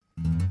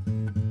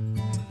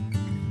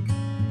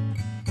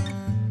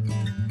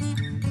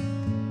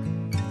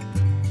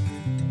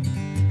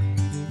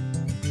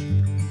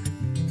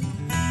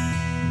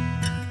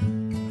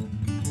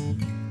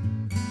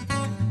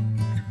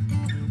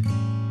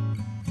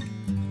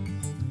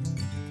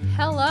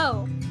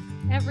Hello,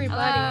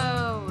 everybody.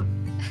 Hello.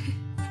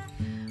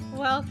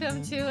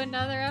 Welcome to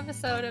another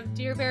episode of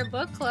Dear Bear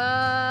Book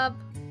Club.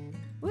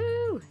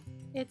 Woo!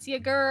 It's your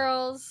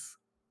girls.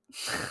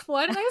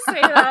 Why did I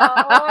say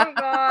that? Oh my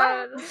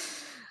god.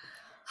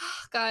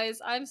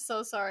 Guys, I'm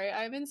so sorry.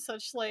 I'm in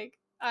such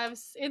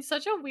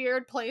a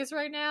weird place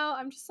right now.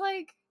 I'm just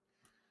like,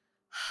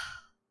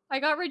 I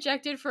got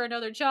rejected for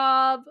another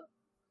job,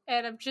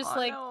 and I'm just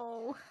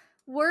no.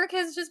 Work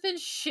has just been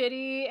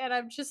shitty, and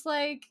I'm just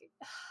like,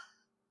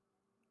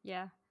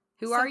 yeah.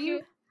 Who are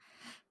you?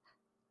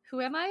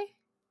 Who am I?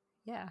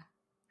 Yeah.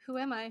 Who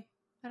am I?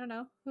 I don't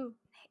know. Who?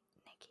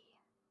 Nikki.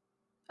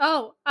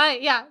 Oh,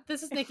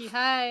 this is Nikki.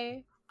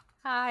 Hi.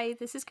 Hi,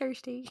 this is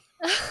Kirsty.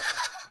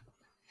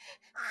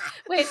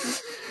 Wait.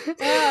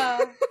 Yeah.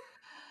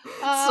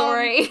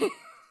 Sorry.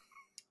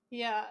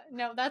 Yeah,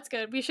 no, that's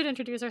good. We should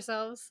introduce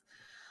ourselves.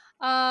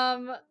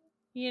 So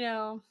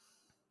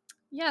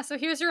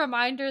here's a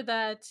reminder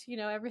that,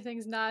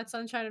 everything's not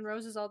sunshine and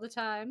roses all the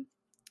time.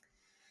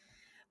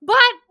 But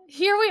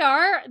here we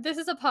are. This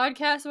is a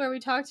podcast where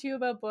we talk to you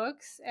about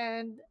books,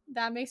 and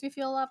that makes me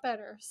feel a lot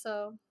better.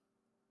 So,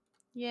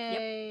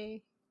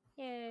 yay.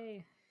 Yep.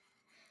 Yay.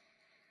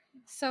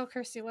 So,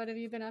 Kirsty, what have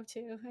you been up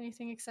to?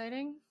 Anything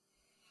exciting?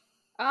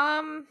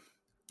 No,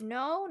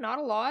 not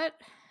a lot.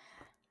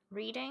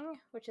 Reading,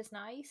 which is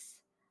nice.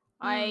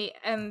 I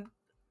am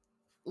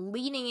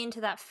leaning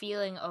into that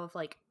feeling of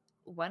like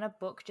when a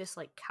book just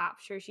like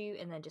captures you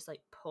and then just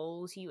like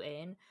pulls you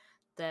in,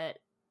 that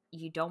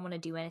you don't want to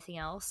do anything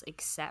else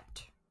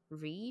except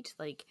read.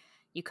 Like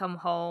you come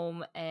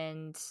home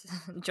and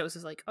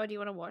Joseph's like, oh, do you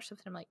want to watch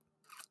something? I'm like,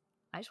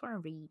 I just want to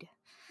read.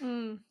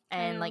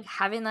 And like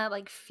having that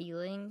like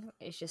feeling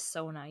is just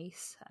so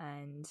nice.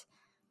 And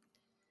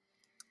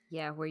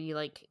yeah, where you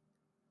like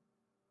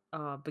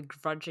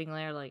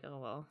begrudgingly are like, oh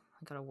well,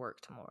 I gotta work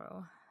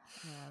tomorrow.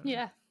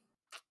 Yeah.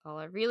 All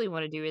I really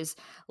want to do is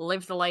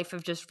live the life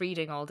of just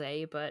reading all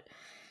day, but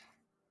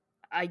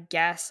I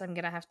guess I'm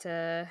gonna have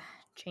to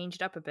change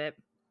it up a bit.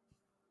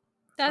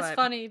 That's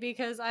funny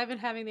because I've been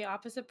having the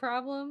opposite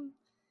problem,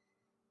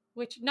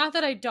 which, not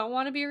that I don't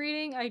want to be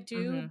reading, I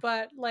do,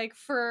 but like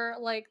for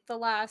like the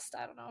last,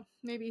 I don't know,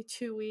 maybe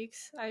 2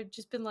 weeks, I've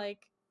just been like,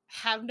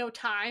 have no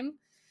time.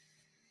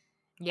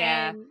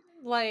 Yeah. And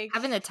like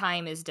having the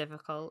time is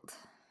difficult.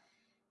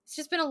 It's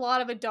just been a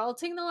lot of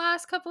adulting the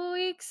last couple of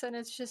weeks, and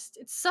it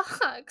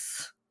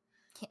sucks.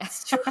 Yeah.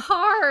 It's too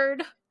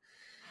hard.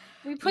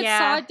 We put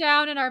sod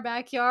down in our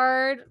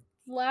backyard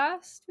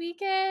last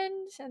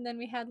weekend, and then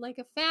we had like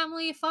a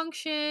family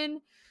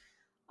function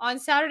on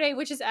Saturday,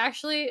 which is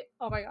actually,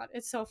 oh my god,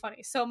 it's so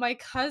funny. So my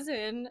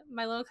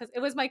little cousin,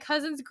 it was my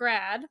cousin's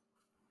grad,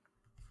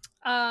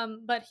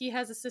 but he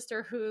has a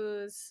sister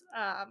who's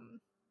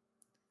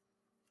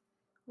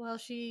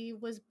she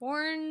was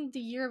born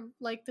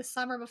the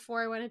summer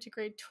before I went into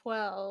grade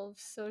 12,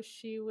 so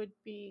she would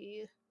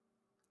be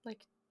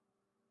like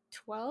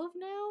 12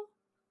 now?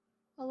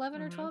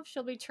 11 or 12?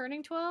 She'll be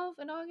turning 12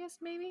 in August,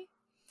 maybe?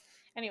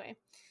 Anyway,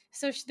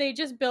 so they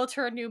just built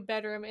her a new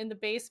bedroom in the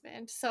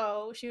basement,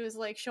 so she was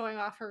like showing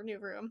off her new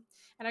room.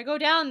 And I go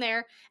down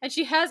there, and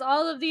she has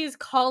all of these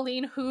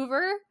Colleen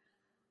Hoover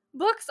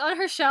books on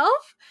her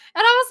shelf,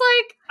 and I was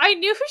like, I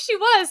knew who she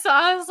was, so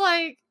I was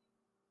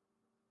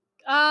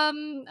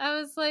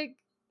like,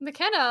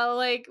 McKenna,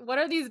 like, what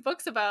are these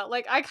books about?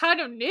 Like, I kind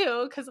of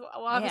knew, because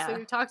obviously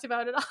we've talked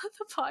about it on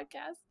the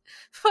podcast,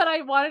 but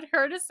I wanted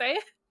her to say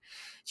it.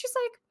 She's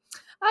like,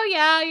 oh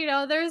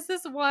yeah, there's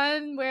this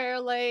one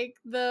where like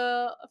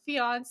the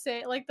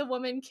fiance, like the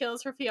woman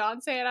kills her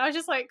fiance, and I was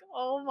just like,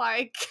 oh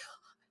my god.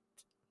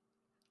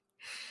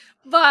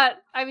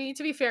 But I mean,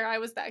 to be fair, I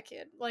was that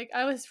kid. Like,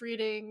 I was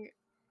reading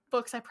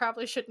books I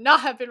probably should not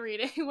have been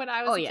reading when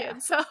I was a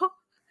kid, so good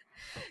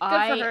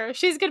for her.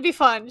 She's gonna be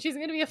fun. She's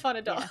gonna be a fun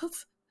adult. Yeah.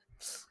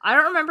 I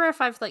don't remember if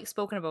I've like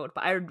spoken about it,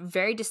 but I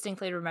very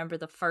distinctly remember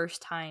the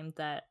first time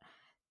that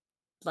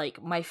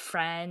like my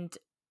friend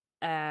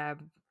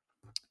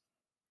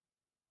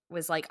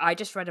was like, I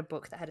just read a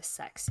book that had a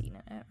sex scene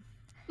in it.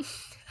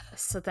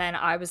 So then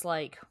I was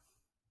like,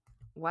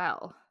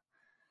 well,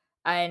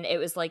 and it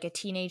was like a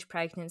teenage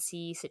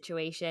pregnancy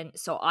situation.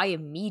 So I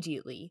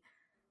immediately,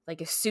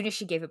 like, as soon as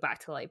she gave it back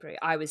to the library,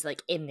 I was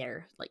like in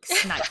there, like,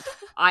 snipe.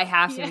 I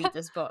have to read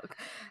this book.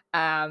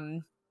 Oh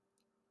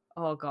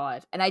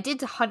god. And I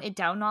did hunt it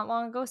down not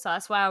long ago, so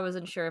that's why I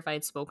wasn't sure if I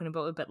had spoken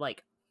about it, but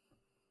like,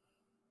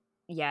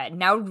 yeah,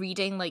 now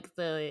reading like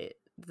the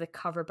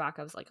cover back,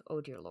 I was like,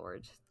 oh dear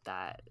lord,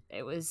 that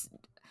it was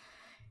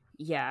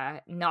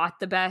not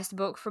the best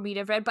book for me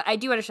to have read, but I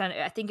do understand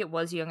it. I think it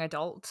was young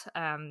adult,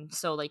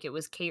 so like it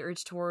was catered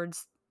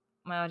towards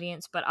my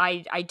audience, but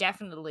I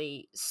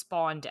definitely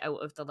spawned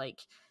out of the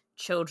like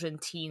children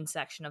teen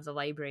section of the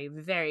library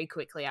very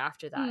quickly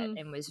after that,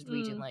 and was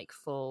reading like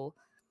full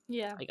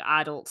like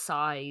adult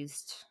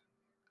sized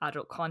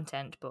adult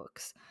content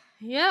books.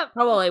 Yep.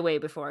 Probably way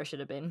before I should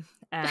have been.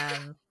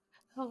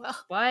 Oh well.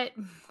 What?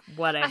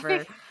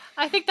 Whatever.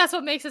 I think that's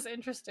what makes us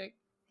interesting.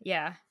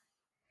 Yeah.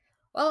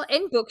 Well,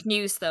 in book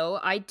news though,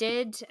 I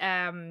did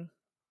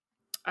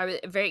I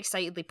very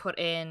excitedly put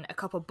in a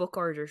couple book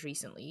orders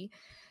recently.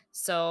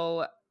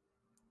 So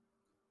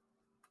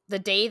the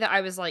day that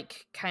I was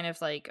like, kind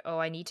of like, oh,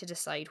 I need to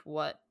decide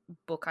what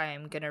book I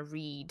am going to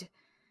read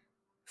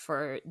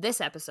for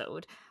this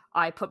episode,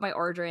 I put my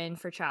order in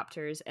for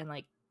chapters and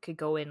like could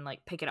go in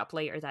like pick it up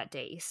later that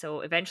day.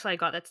 So eventually I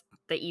got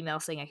the email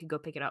saying I could go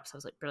pick it up. So I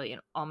was like,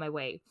 brilliant, on my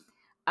way.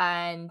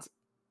 And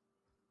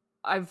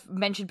I've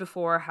mentioned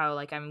before how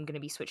like I'm going to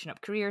be switching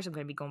up careers. I'm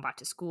going to be going back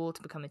to school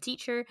to become a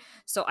teacher.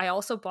 So I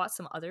also bought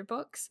some other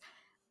books.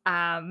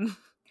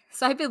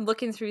 So I've been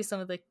looking through some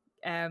of the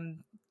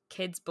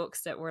kids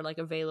books that were like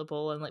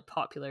available and like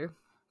popular.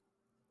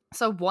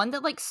 So one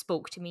that like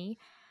spoke to me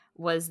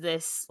was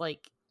this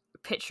like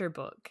picture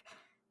book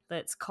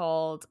that's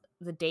called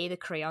The Day the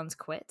Crayons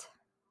Quit.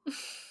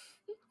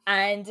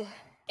 And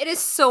it is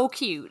so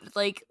cute.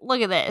 Like,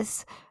 look at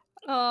this.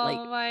 Oh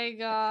like, my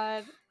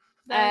god.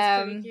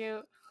 That's pretty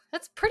cute.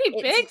 That's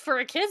pretty big for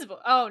a kid's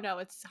book. Oh no,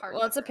 it's hard.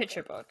 Well, it's a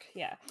picture book,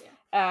 yeah.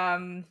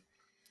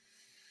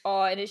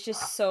 Oh, and it's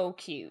just so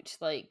cute.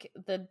 Like,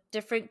 the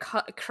different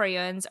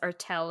crayons are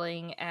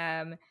telling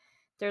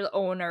their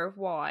owner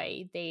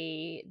why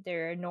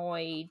they're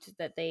annoyed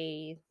that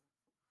they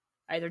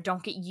either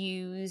don't get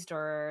used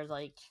or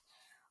like,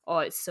 oh,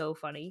 it's so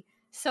funny.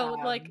 So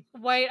like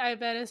White, I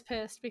bet, is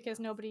pissed because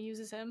nobody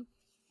uses him.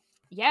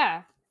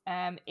 Yeah.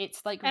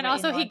 It's like, and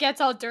also he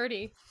gets all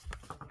dirty.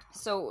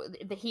 So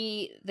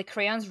the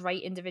crayons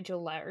write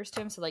individual letters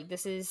to him. So like,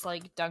 this is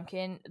like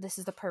Duncan. This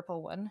is the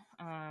purple one.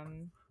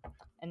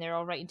 And they're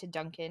all writing to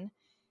Duncan.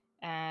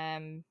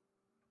 I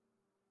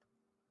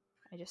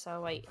just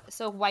saw White.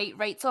 So White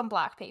writes on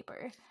black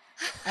paper.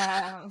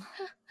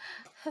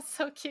 That's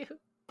so cute.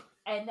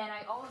 And then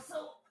I also,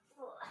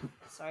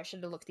 sorry, I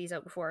should have looked these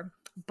out before.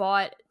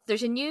 But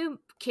there's a new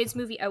kids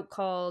movie out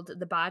called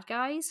The Bad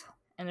Guys,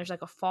 and there's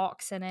like a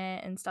fox in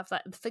it and stuff.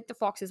 That I think the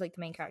fox is like the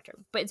main character,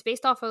 but it's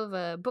based off of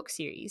a book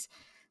series.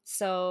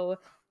 So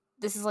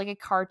this is like a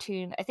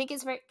cartoon. I think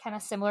it's very kind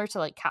of similar to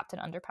like Captain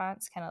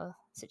Underpants kind of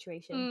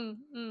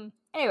situation.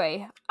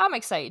 Anyway, I'm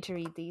excited to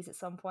read these at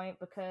some point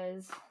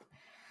because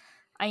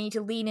I need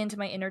to lean into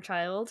my inner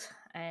child,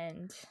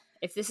 and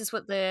if this is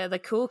what the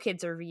cool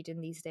kids are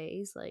reading these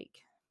days, like,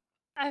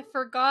 I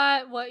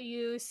forgot what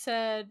you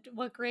said,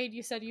 what grade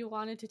you said you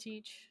wanted to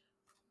teach.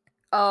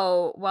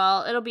 Oh,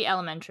 well, it'll be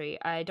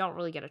elementary. I don't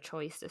really get a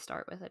choice to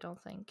start with, I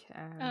don't think.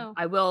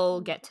 I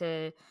will get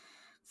to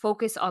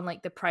focus on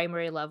like the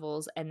primary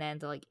levels and then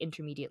the like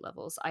intermediate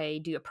levels.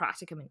 I do a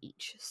practicum in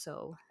each,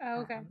 so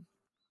okay.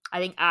 I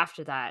think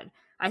after that,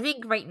 I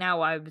think right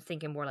now I'm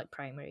thinking more like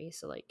primary,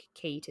 so like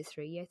K to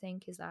 3, I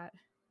think, is that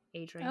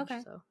age range. Okay.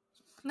 So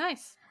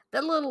nice.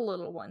 The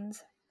little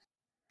ones,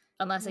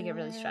 unless I get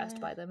really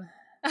stressed by them.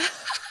 I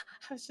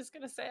was just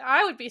gonna say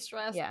I would be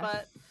stressed,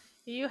 but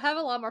you have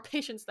a lot more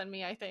patience than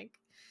me, I think.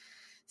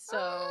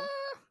 So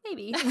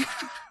maybe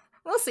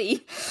we'll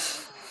see.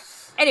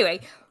 Anyway,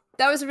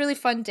 that was a really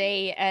fun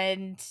day,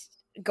 and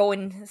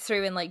going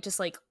through and like just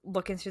like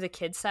looking through the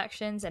kids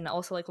sections and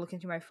also like looking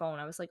through my phone,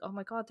 I was like, oh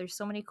my god, there's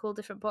so many cool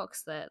different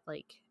books that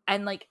like,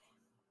 and like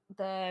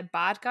the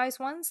Bad Guys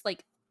ones,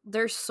 like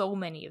there's so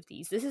many of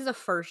these. This is the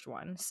first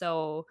one,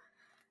 so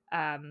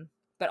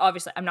but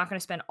obviously I'm not going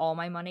to spend all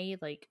my money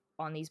like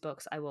on these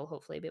books. I will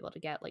hopefully be able to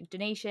get like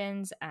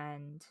donations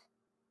and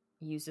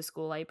use the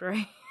school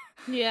library.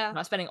 Yeah. I'm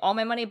not spending all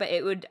my money, but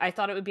I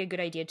thought it would be a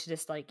good idea to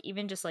just like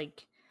even just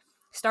like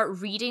start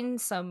reading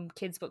some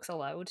kids books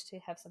aloud to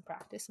have some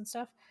practice and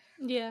stuff.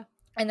 Yeah.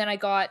 And then I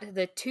got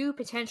the 2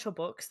 potential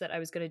books that I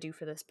was going to do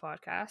for this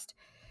podcast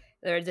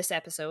or this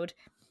episode.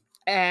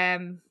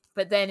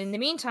 But then in the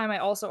meantime, I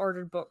also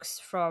ordered books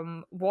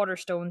from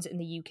Waterstones in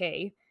the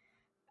UK,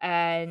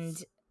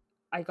 and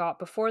I got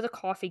Before the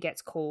Coffee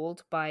Gets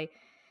Cold by,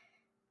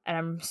 and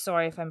I'm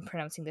sorry if I'm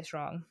pronouncing this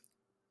wrong,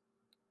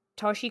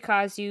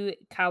 Toshikazu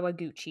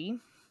Kawaguchi,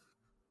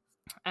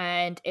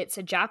 and it's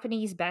a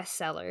Japanese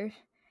bestseller,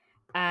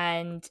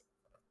 and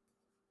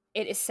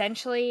it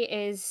essentially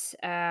is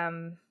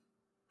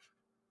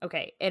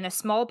okay, in a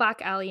small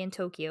back alley in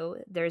Tokyo,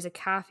 there's a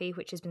cafe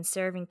which has been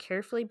serving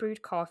carefully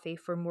brewed coffee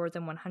for more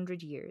than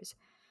 100 years,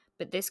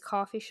 but this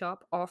coffee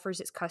shop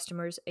offers its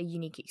customers a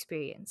unique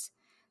experience,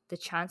 the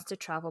chance to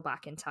travel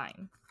back in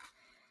time.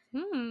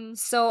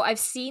 So I've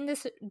seen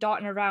this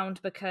dotting around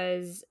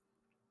because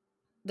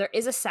there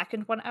is a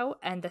second one out,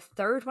 and the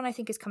third one I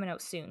think is coming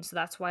out soon. So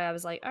that's why I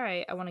was like, all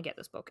right, I want to get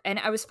this book. And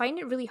I was finding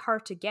it really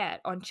hard to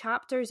get. On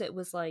Chapters, it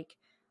was like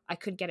I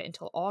couldn't get it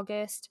until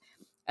August.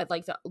 At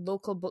like the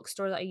local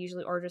bookstore that I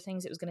usually order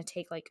things, it was going to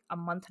take like a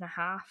month and a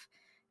half.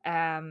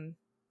 And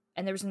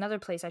there was another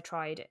place I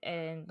tried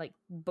in like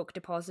Book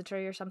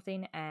Depository or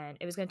something, and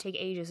it was going to take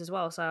ages as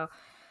well. So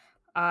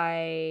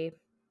I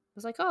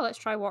was like, oh, let's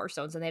try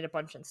Waterstones, and they had a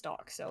bunch in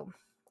stock. So,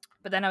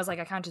 but then I was like,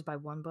 I can't just buy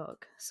one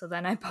book. So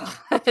then I bought,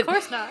 of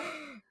course not,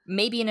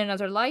 Maybe in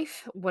Another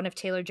Life, one of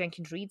Taylor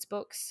Jenkins Reid's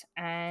books,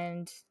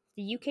 and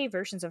the UK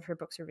versions of her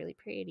books are really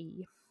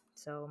pretty.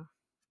 So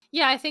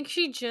yeah, I think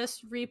she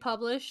just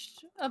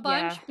republished a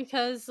bunch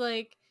because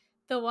like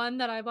the one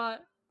that I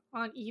bought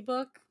on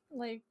ebook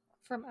like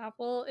from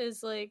Apple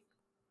is like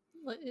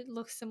it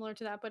looks similar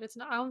to that, but it's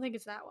not. I don't think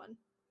it's that one.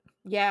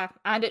 Yeah,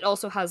 and it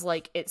also has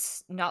like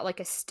it's not like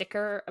a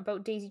sticker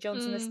about Daisy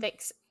Jones and the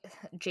Six.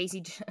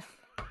 Daisy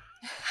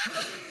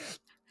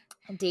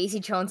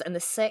Jones and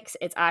the Six.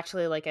 It's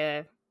actually like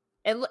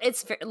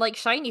it's like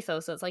shiny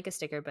though, so it's like a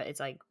sticker, but it's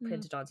like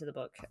printed onto the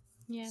book.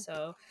 Yeah.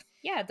 So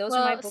yeah, those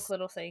are my book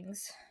little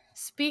things.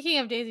 Speaking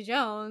of Daisy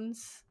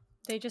Jones,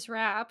 they just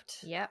wrapped.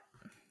 Yep.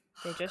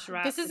 They just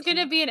wrapped. This is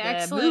gonna be an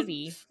excellent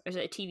movie. Or is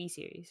it a TV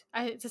series?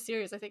 It's a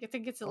series. I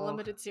think it's a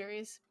limited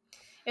series.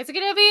 It's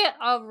gonna be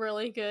a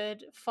really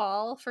good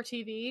fall for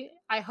TV.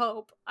 I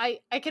hope. I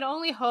can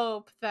only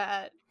hope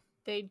that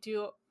they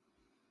do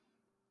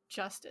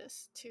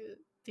justice to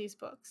these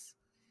books.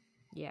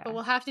 Yeah. But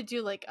we'll have to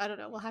do like, I don't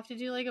know, we'll have to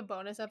do like a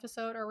bonus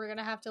episode, or we're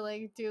gonna have to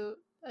like do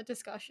a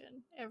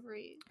discussion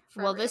every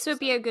this would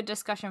be a good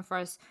discussion for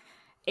us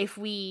if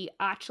we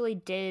actually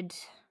did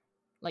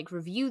like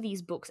review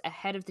these books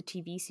ahead of the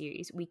TV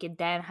series. We could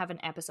then have an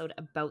episode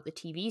about the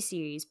TV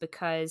series,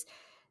 because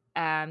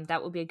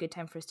that would be a good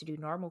time for us to do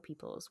Normal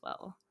People as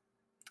well.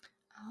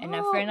 And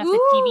now, fair enough,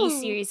 the TV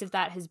series of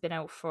that has been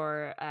out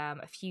for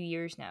a few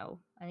years now.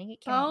 I think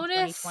it came out in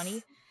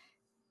 2020.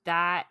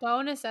 That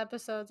bonus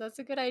episodes, that's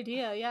a good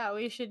idea. Yeah,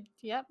 we should.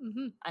 Yep.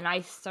 And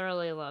I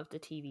thoroughly love the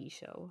TV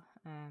show.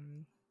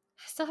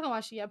 I still haven't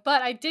watched it yet,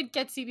 but I did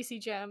get CBC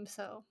Gem,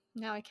 so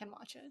now I can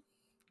watch it.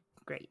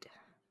 Great.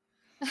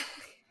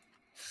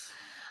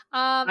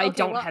 I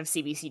don't have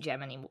CBC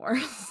Gem anymore,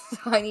 so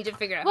I need to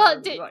figure out how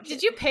to watch it.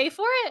 Did you pay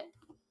for it?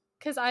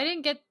 Because I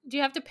didn't get. Do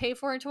you have to pay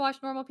for it to watch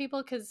Normal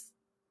People? Because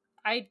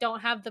I don't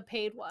have the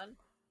paid one.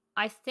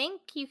 I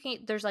think you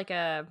can. There's like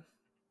a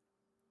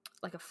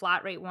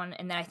flat rate one,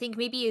 and then I think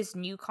maybe as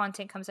new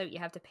content comes out, you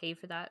have to pay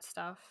for that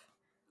stuff,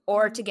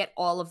 or to get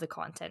all of the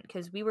content.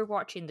 Because we were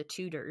watching The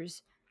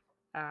Tudors,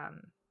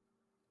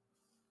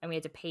 and we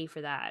had to pay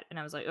for that, and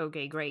I was like,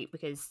 okay, great,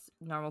 because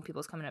Normal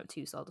People's coming out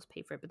too, so I'll just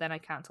pay for it. But then I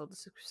canceled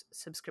the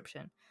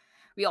subscription.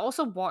 We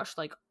also watched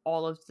like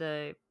all of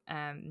the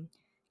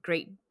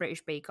Great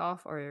British Bake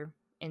Off, or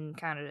in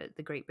Canada,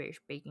 the Great British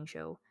Baking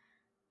Show.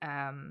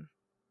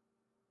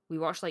 We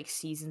watched like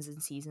seasons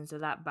and seasons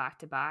of that back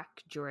to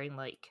back during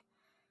like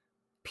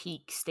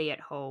peak stay at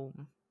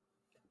home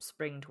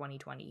spring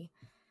 2020.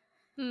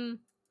 And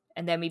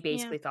then we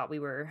basically thought we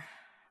were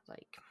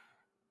like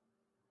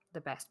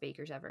the best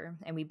bakers ever,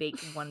 and we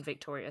baked one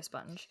Victoria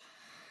sponge.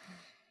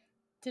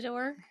 Did it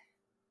work?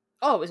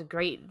 Oh, it was a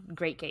great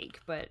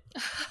cake, but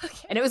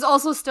okay. And it was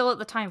also still at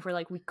the time where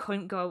like we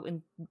couldn't go out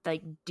and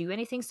like do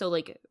anything, so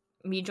like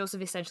me and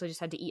Joseph essentially just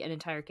had to eat an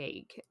entire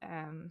cake.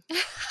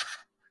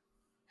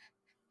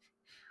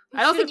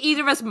 I don't think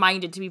either of us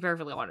minded, to be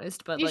perfectly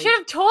honest. But you should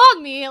have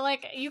told me.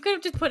 Like, you could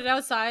have just put it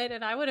outside,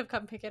 and I would have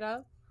come pick it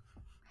up.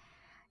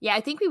 Yeah,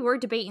 I think we were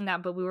debating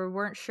that, but we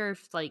weren't sure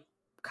if like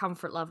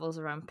comfort levels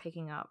around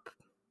picking up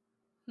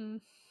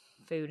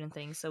food and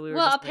things. So we were.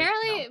 Well, just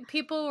apparently like, no.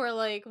 People were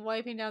like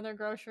wiping down their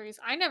groceries.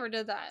 I never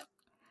did that.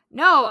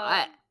 No,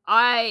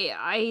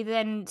 I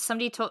then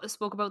somebody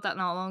spoke about that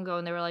not long ago,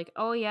 and they were like,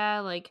 "Oh yeah,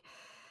 like,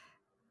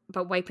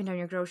 but wiping down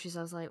your groceries."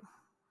 I was like,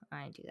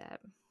 I didn't do that.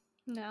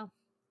 No.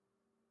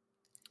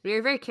 We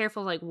were very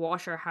careful, like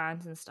wash our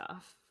hands and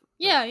stuff.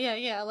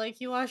 Yeah. Like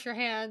you wash your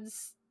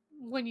hands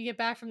when you get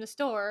back from the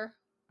store,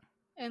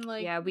 and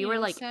like we were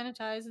like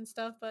sanitize and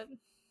stuff. But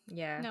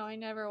no, I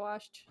never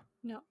washed.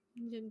 No,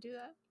 didn't do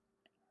that.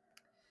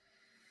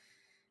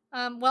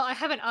 Well, I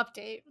have an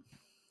update.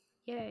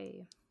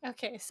 Yay.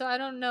 Okay, so I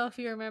don't know if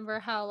you remember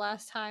how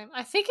last time,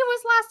 I think it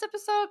was last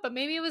episode, but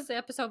maybe it was the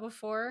episode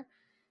before,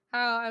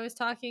 how I was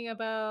talking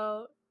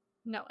about,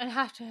 no, it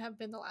had to have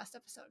been the last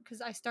episode, because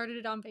I started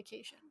it on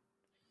vacation.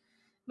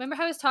 Remember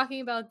how I was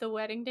talking about the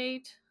wedding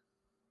date?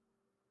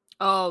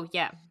 Oh,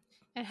 yeah.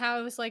 And how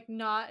I was, like,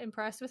 not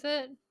impressed with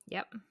it?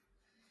 Yep.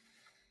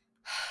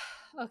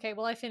 Okay,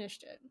 well, I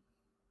finished it.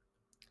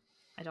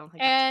 I don't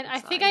think and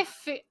I think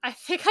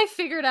I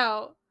figured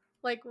out,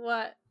 like,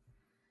 what...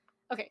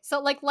 Okay, so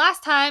like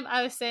last time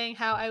I was saying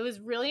how I was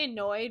really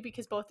annoyed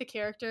because both the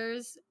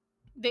characters,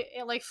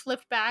 it like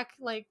flipped back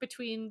like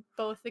between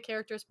both the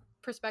characters'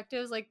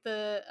 perspectives, like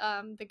the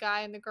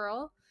guy and the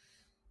girl,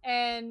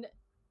 and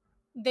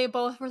they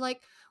both were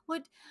like,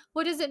 what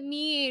does it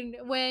mean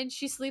when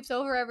she sleeps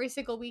over every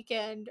single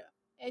weekend?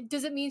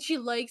 Does it mean she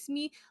likes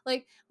me?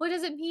 Like, what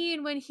does it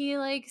mean when he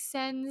like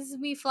sends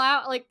me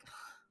flowers? Like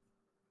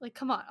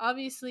come on,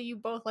 obviously you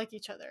both like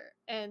each other,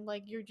 and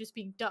like you're just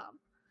being dumb.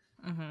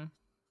 Mm-hmm.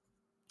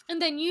 And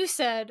then you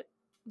said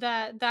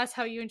that that's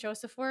how you and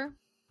Joseph were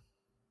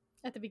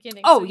at the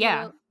beginning. Oh,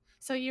 yeah.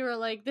 So you were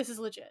like, this is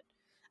legit.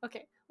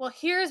 Okay, well,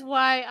 here's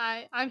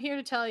why I'm here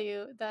to tell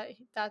you that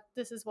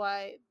this is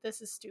why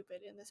this is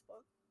stupid in this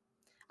book.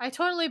 I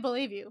totally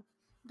believe you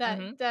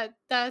that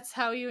that's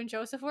how you and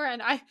Joseph were,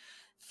 and I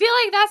feel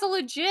like that's a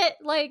legit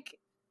like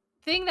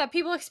thing that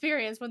people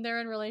experience when they're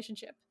in a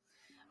relationship.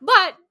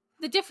 But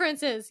the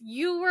difference is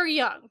you were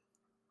young.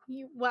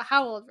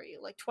 How old were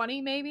you? Like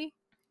 20 maybe?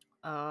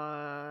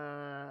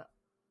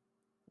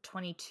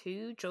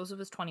 22. Joseph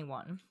was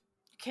 21.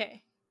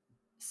 Okay.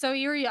 So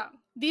you're young.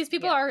 These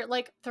people Yeah. are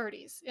like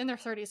 30s, in their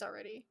 30s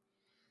already.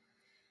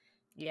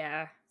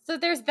 Yeah. So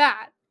there's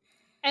that.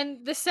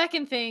 And the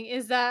second thing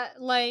is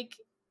that, like,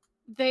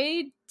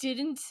 it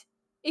didn't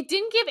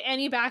give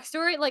any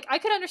backstory. Like, I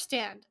could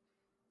understand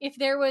if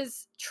there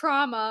was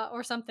trauma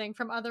or something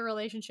from other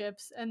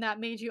relationships and that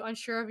made you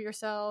unsure of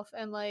yourself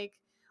and, like,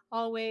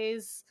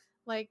 always,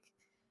 like,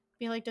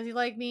 being like, does he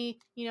like me?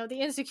 You know,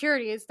 the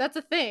insecurities, that's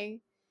a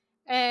thing.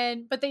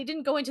 But they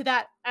didn't go into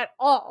that at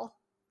all.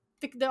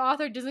 The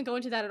author doesn't go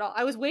into that at all.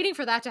 I was waiting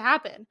for that to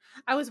happen.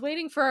 I was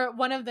waiting for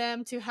one of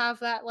them to have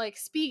that, like,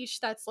 speech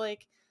that's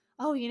like,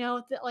 oh, you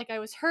know, like, I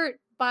was hurt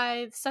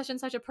by such and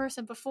such a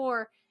person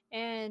before,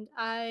 and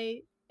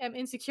I am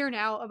insecure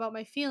now about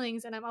my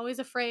feelings, and I'm always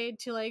afraid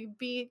to, like,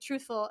 be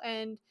truthful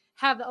and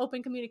have the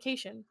open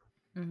communication.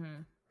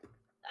 Mm-hmm.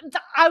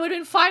 I would have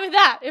been fine with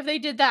that if they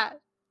did that.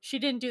 She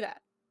didn't do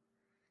that.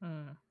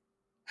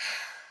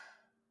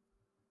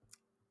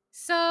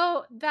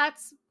 So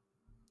that's,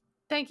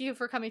 thank you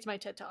for coming to my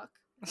TED Talk.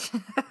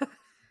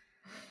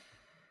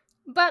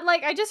 But,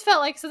 like, I just felt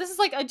like, so this is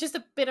like just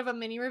a bit of a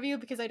mini review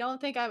because I don't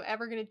think I'm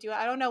ever gonna do it.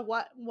 I don't know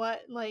what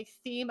like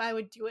theme I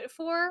would do it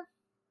for,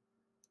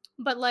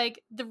 but,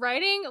 like, the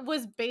writing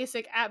was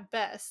basic at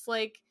best.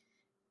 Like,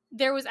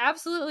 there was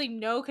absolutely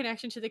no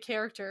connection to the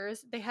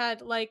characters. They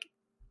had, like,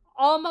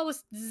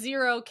 almost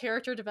zero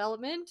character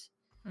development.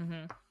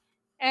 Mm-hmm.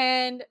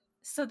 And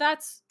so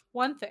that's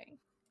one thing.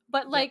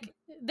 But, like,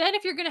 then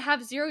if you're gonna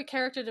have zero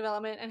character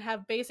development and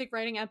have basic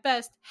writing at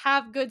best,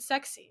 have good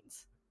sex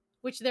scenes,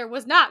 which there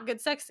was not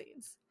good sex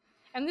scenes.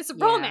 And this is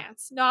a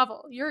romance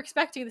novel. You're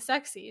expecting the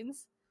sex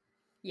scenes.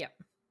 Yep.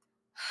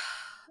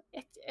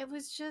 It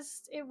was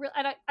just,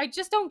 and I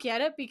just don't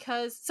get it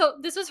because, so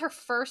this was her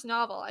first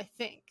novel, I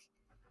think.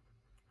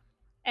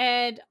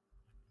 And,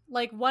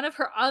 like, one of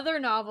her other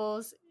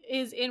novels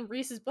is in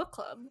Reese's book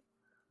club.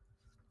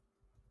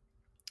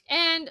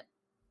 And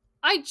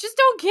I just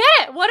don't get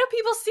it. What do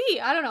people see?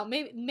 I don't know.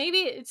 Maybe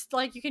it's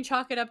like you can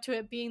chalk it up to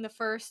it being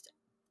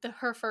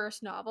her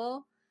first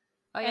novel.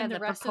 Oh yeah, the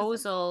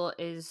proposal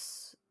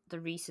is the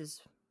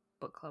Reese's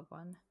book club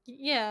one.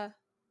 Yeah.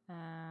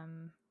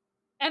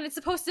 And it's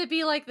supposed to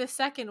be, like, the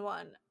second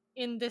one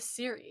in this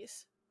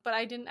series, but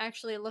I didn't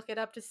actually look it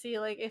up to see,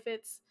 like, if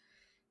it's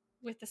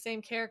with the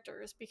same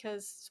characters,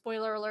 because,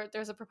 spoiler alert,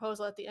 there's a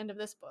proposal at the end of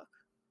this book.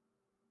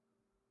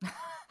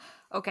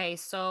 Okay,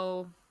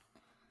 so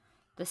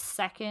the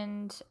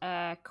second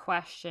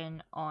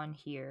question on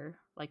here,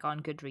 like on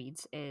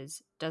Goodreads,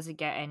 is, does it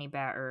get any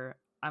better?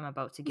 I'm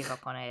about to give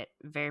up on it.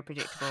 Very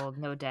predictable,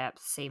 no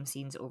depth, same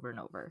scenes over and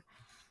over.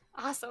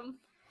 Awesome.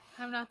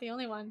 I'm not the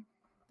only one.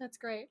 That's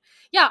great.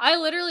 Yeah, I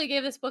literally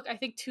gave this book, I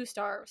think, 2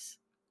 stars.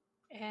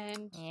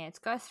 And yeah, it's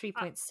got a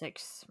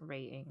 3.6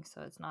 rating,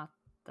 so it's not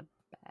the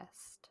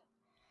best.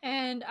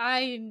 And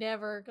I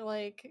never,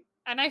 like,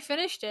 and I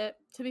finished it,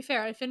 to be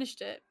fair, I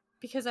finished it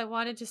because I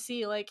wanted to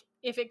see, like,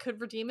 if it could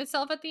redeem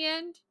itself at the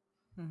end.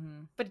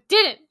 Mm-hmm. But it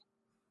didn't.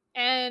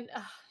 And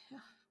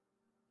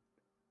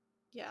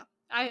yeah,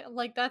 I,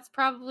 like, that's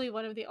probably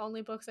one of the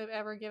only books I've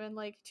ever given,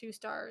 like, 2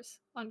 stars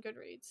on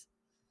Goodreads.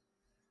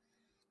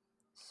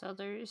 So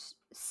there's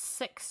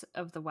 6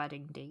 of the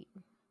wedding date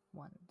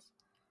ones.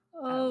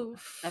 Oh.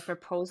 The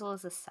proposal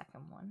is the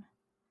second one.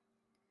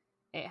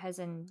 It has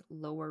a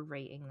lower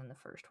rating than the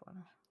first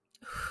one.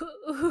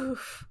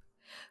 Oof.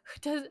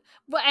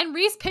 And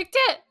Reese picked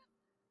it?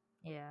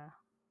 Yeah.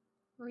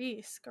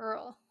 Reese,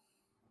 girl.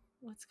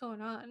 What's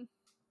going on?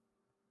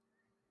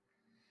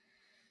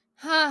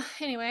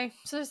 Anyway,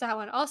 so there's that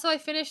one. Also, I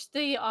finished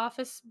The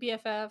Office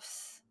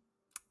BFFs.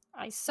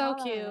 So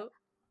cute.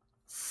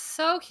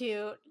 So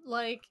cute.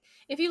 Like,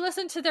 if you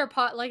listen to their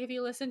if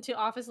you listen to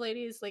Office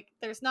Ladies, like,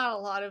 there's not a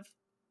lot of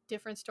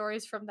different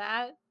stories from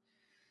that.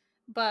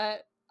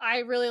 But I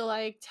really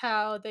liked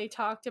how they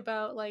talked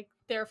about, like,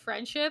 their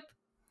friendship.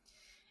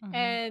 Mm-hmm.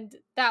 And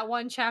that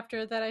one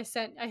chapter that I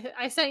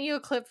sent you a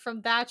clip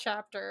from that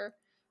chapter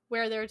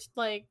where they're,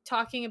 like,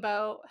 talking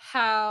about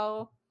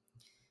how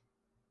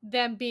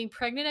them being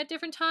pregnant at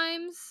different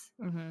times.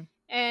 Mm-hmm.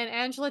 And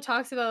Angela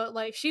talks about,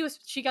 like, she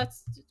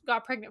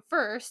got pregnant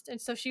first, and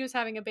so she was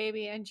having a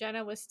baby, and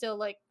Jenna was still,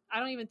 like, I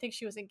don't even think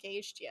she was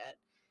engaged yet,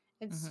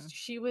 and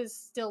she was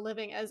still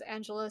living, as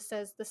Angela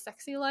says, the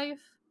sexy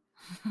life.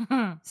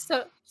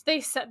 So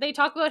they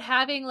talk about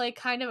having, like,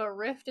 kind of a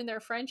rift in their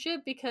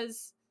friendship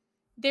because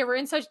they were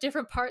in such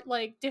different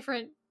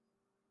different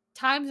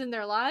times in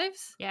their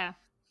lives. Yeah.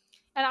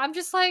 And I'm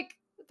just like,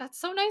 that's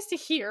so nice to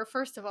hear,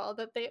 first of all,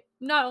 that they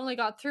not only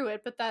got through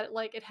it, but that,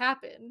 like, it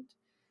happened.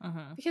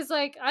 Because,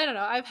 like, I don't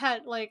know, I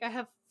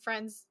have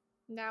friends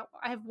now.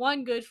 I have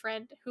one good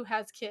friend who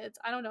has kids.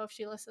 I don't know if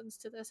she listens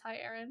to this. Hi,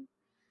 Erin.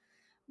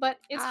 But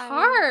it's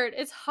hard.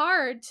 It's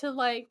hard to,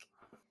 like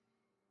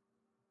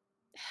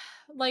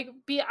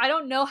be, I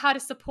don't know how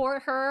to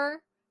support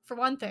her, for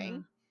one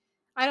thing.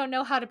 I don't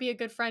know how to be a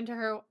good friend to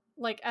her,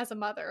 like, as a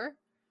mother.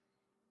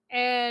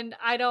 And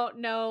I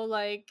don't know,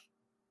 like,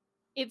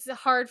 it's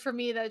hard for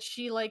me that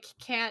she, like,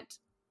 can't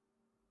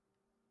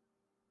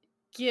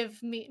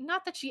give me,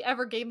 not that she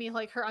ever gave me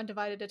like her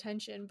undivided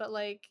attention, but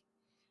like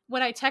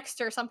when I text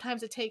her,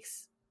 sometimes it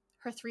takes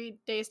her 3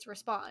 days to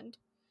respond.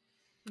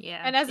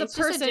 Yeah. And as a it's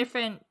just person, a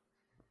different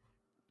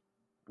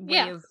way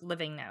yeah, of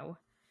living now.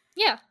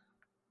 yeah.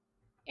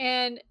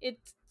 And it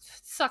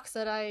sucks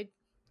that I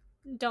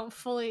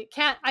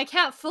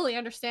can't fully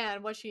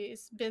understand what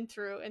she's been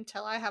through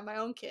until I have my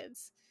own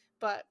kids.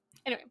 But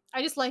anyway,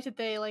 I just like that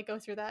they like go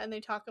through that and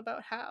they talk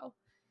about how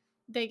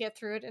they get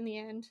through it in the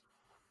end.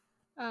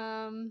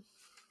 But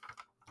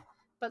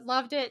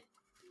loved it,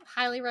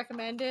 highly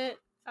recommend it.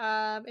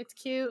 It's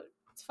cute,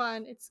 it's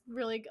fun, it's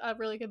really a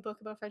really good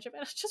book about friendship,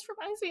 and it just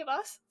reminds me of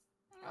us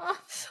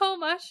so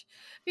much,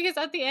 because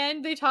at the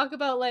end they talk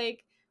about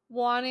like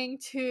wanting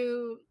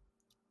to,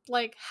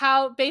 like,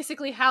 how they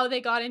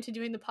got into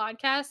doing the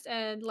podcast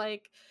and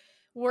like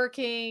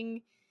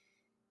working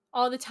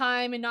all the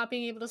time and not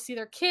being able to see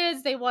their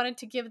kids. They wanted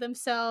to give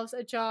themselves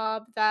a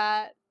job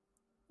that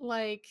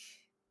like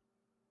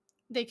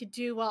they could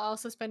do while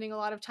also spending a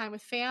lot of time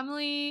with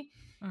family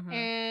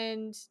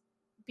and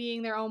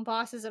being their own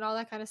bosses and all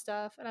that kind of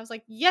stuff. And I was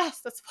like,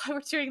 yes, that's why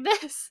we're doing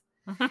this.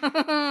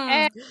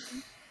 And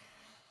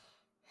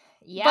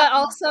yeah. But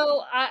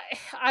also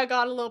I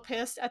got a little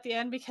pissed at the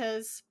end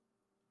because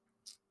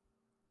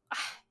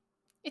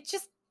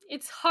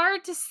it's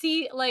hard to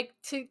see, like,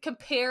 to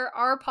compare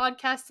our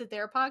podcast to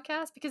their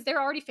podcast because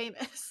they're already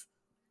famous.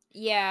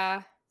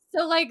 Yeah.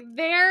 So like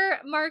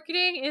their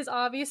marketing is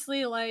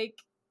obviously like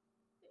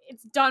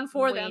it's done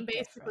for Way them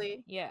basically.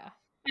 different. Yeah.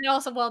 And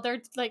also, well,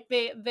 they're like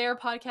their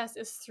podcast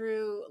is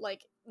through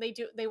like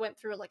they went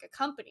through like a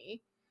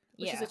company,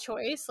 which is a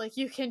choice. Like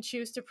you can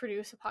choose to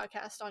produce a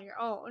podcast on your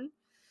own.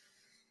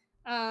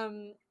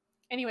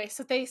 Anyway,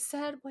 so they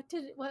said what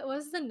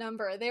was the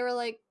number? They were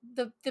like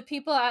the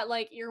people at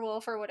like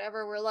Earwolf or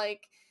whatever were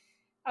like,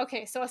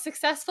 okay, so a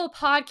successful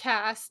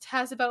podcast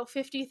has about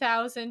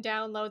 50,000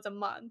 downloads a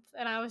month.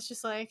 And I was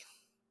just like,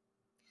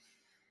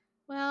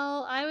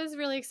 well, I was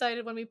really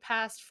excited when we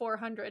passed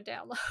 400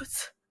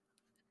 downloads.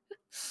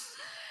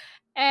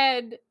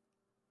 And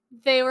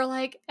they were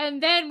like,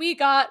 and then we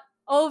got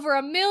over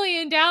 1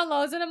 million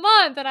downloads in a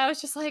month. And I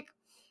was just like,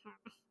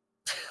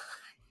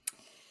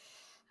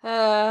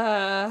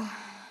 but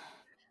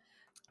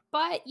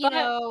you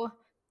know,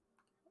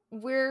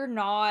 we're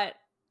not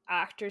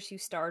actors who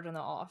starred in The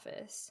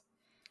Office.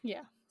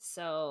 Yeah.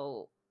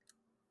 So,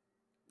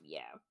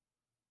 yeah.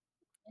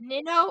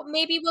 You know,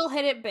 maybe we'll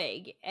hit it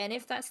big. And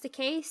if that's the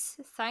case,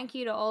 thank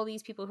you to all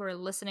these people who are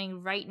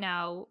listening right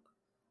now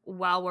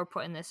while we're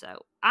putting this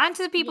out. And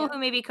to the people who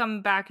maybe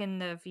come back in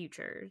the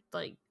future.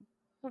 Like,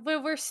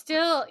 but we're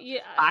still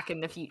back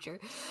in the future.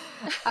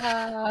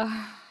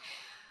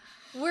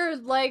 We're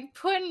like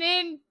putting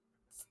in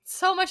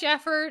so much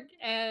effort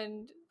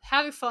and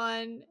having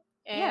fun,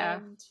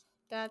 and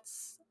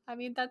that's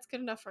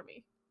good enough for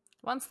me.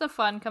 Once the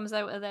fun comes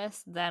out of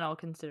this, then I'll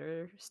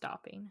consider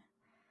stopping.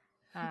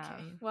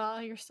 Okay.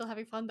 Well, you're still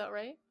having fun though,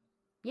 right?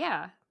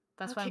 Yeah,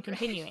 that's why I'm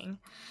continuing.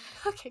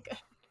 Okay, good.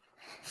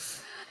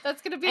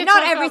 That's gonna be. And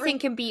not everything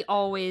can be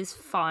always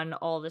fun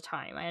all the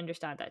time. I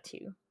understand that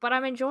too, but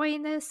I'm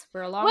enjoying this.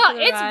 We're along. Well,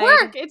 it's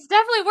work. It's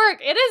definitely work.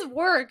 It is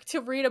work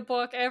to read a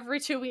book every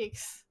 2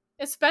 weeks,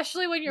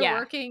 especially when you're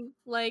working.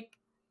 Like,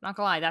 not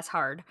gonna lie, that's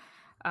hard.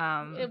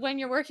 When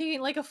you're working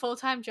like a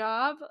full-time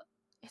job,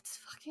 it's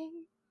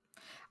fucking.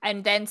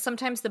 And then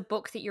sometimes the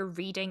book that you're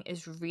reading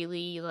is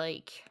really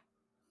like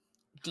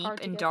deep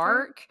and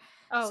dark.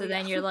 Oh, so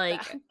then you're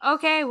like,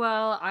 okay,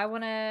 well, I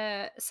want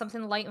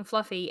something light and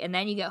fluffy, and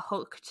then you get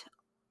hooked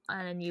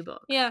on a new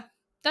book. Yeah,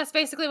 that's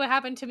basically what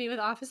happened to me with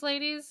Office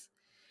Ladies.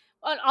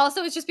 And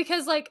also, it's just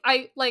because like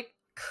I like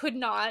could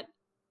not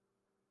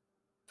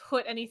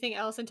put anything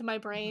else into my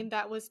brain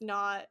that was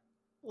not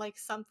like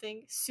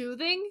something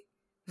soothing.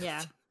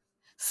 Yeah.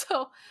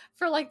 So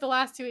for like the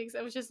last 2 weeks,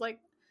 it was just like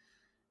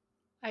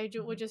I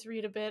would just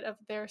read a bit of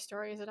their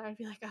stories, and I'd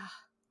be like,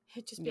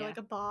 it'd just be like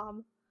a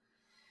bomb.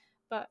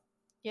 But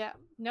yeah,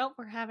 nope,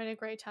 we're having a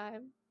great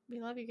time.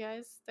 We love you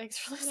guys. Thanks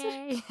for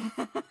listening.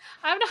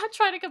 I'm not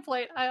trying to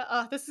complain.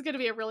 This is going to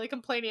be a really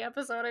complaining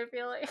episode, I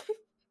feel like.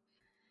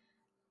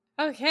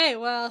 Okay,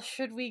 well,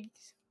 should we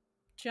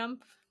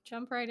jump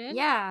right in?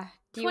 Yeah.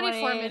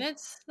 24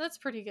 minutes. That's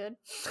pretty good.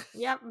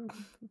 Yep.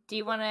 Do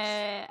you want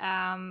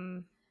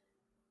to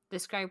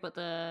describe what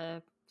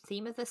the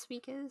theme of this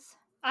week is?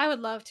 I would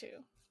love to.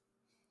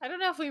 I don't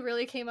know if we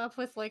really came up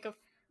with like a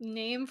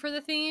name for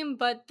the theme,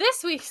 but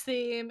this week's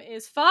theme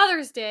is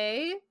Father's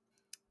Day.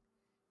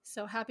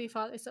 So happy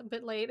Father. It's a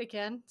bit late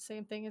again,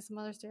 same thing as the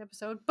Mother's Day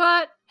episode,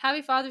 but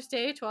happy Father's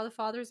Day to all the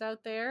fathers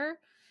out there.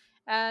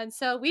 And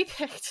so we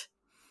picked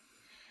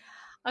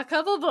a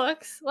couple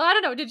books. Well, I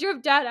don't know, did your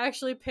dad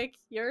actually pick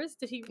yours?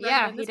 Did he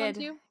recommend this one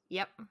to you?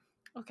 Yep.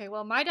 Okay,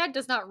 well, my dad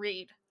does not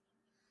read.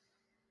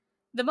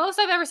 The most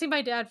I've ever seen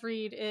my dad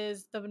read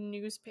is the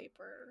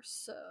newspaper,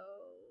 so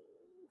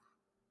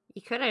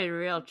you could have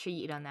real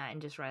cheated on that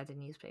and just read the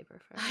newspaper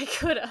first. I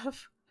could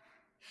have.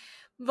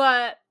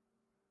 But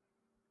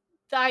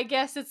I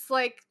guess it's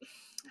like,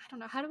 I don't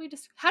know, how do we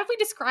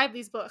describe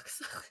these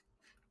books?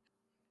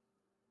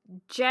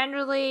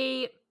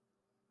 generally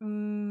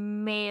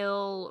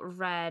male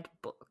read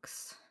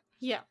books.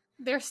 Yeah.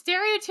 They're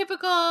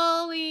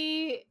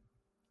stereotypically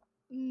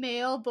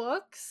male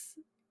books,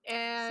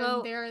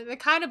 and they're the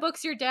kind of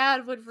books your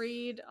dad would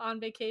read on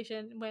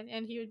vacation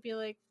and he would be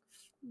like,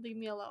 leave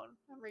me alone,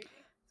 I'm reading.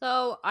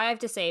 So I have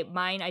to say,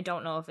 mine, I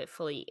don't know if it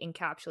fully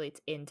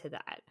encapsulates into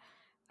that.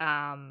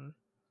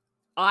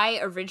 I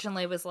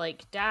originally was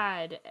like,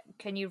 Dad,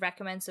 can you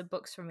recommend some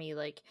books for me?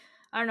 Like,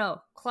 I don't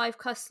know, Clive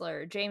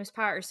Cussler, James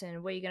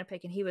Patterson, what are you going to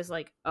pick? And he was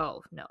like,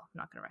 oh, no, I'm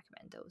not going to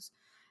recommend those.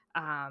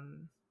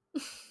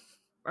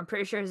 I'm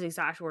pretty sure his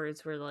exact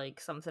words were like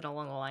something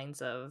along the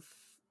lines of,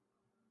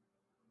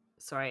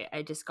 sorry,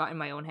 I just got in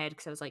my own head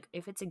because I was like,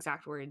 if it's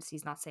exact words,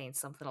 he's not saying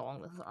something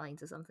along the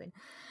lines of something.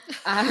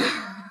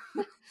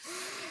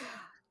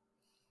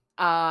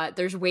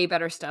 There's way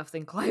better stuff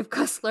than Clive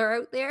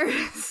Cussler out there.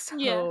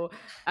 So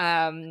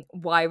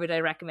why would I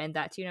recommend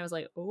that to you? And I was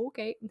like, oh,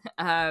 okay.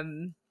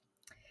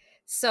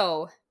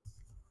 So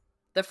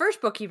the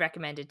first book he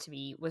recommended to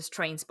me was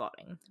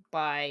Trainspotting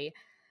by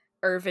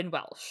Irvin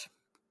Welsh.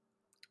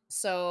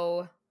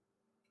 So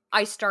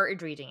I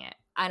started reading it,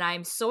 and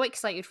I'm so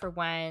excited for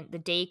when the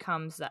day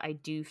comes that I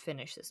do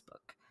finish this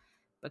book,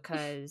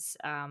 because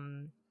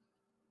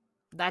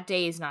that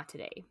day is not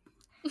today.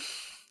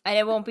 And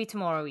it won't be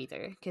tomorrow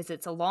either, because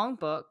it's a long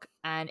book,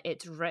 and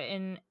it's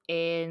written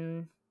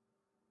in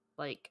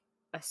like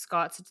a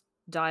Scots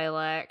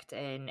dialect,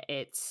 and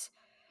it's...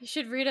 You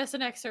should read us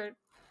an excerpt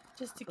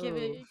just to give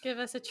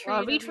us a treat. Well,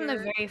 I'll read from the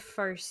very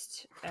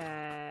first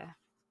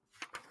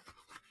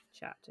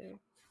chapter.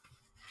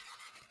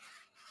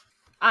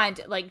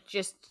 And like,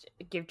 just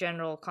give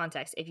general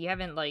context. If you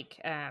haven't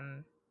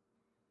if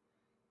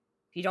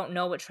you don't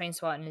know what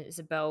Trainspotting is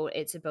about,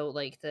 it's about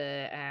like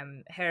the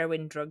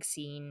heroin drug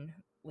scene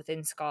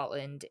within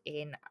Scotland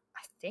in,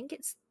 I think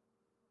it's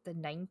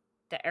the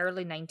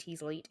early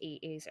 90s, late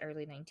 80s,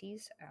 early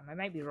 90s. I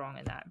might be wrong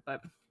in that,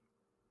 but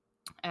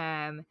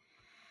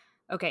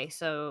okay,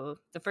 so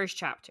the first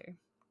chapter.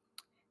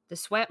 The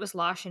sweat was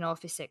lashing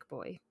off his sick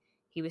boy.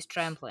 He was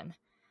trembling.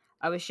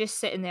 I was just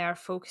sitting there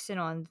focusing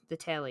on the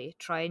telly,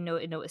 trying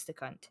not to notice the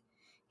cunt.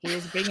 He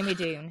was bringing me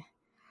down.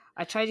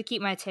 I tried to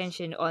keep my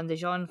attention on the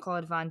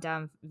Jean-Claude Van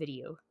Damme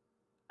video.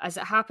 As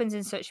it happens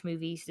in such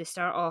movies, they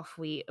start off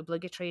with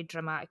obligatory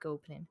dramatic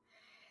opening.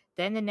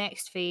 Then the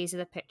next phase of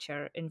the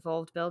picture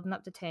involved building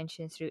up the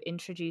tension through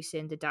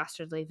introducing the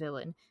dastardly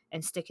villain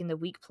and sticking the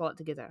weak plot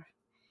together.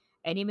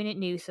 Any minute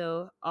now,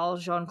 though, all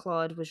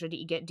Jean-Claude was ready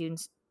to get down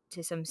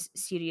to some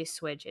serious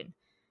swedging.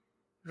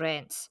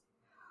 Rents.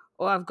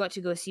 Oh, I've got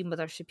to go see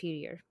Mother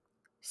Superior.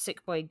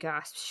 Sick boy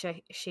gasps,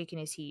 shaking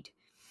his head.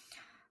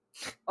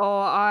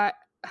 Oh,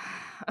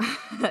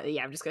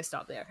 yeah, I'm just going to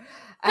stop there.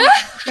 I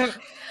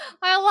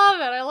love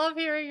it. I love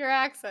hearing your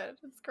accent.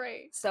 It's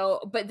great.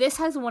 So, but this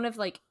has one of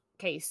like,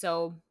 okay,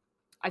 so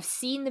I've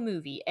seen the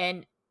movie,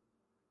 and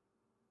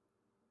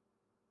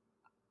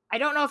I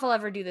don't know if I'll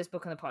ever do this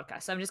book on the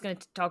podcast, so I'm just going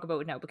to talk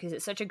about it now because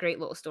it's such a great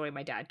little story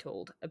my dad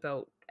told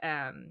about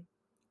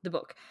the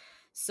book.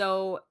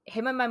 So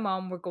him and my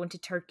mom were going to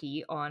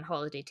Turkey on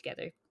holiday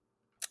together,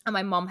 and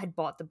my mom had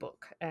bought the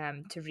book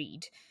to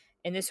read.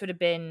 And this would have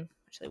been,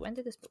 actually, when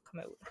did this book come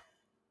out?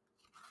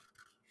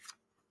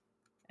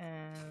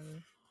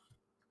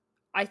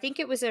 I think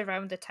it was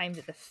around the time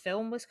that the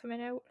film was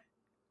coming out.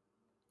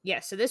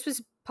 Yeah, so this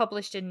was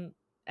published in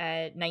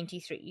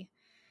 93.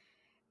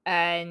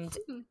 And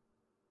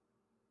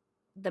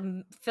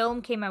the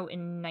film came out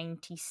in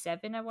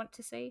 97, I want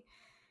to say.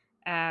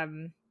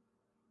 And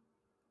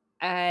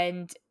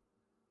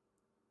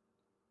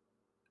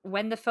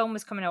when the film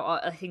was coming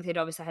out, I think they'd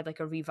obviously had like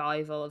a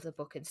revival of the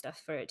book and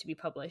stuff for it to be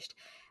published.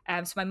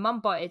 So my mum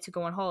bought it to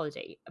go on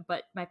holiday,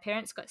 but my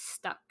parents got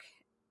stuck.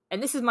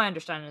 And this is my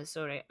understanding of the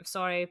story. I'm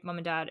sorry, Mum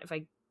and Dad, if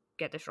I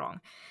get this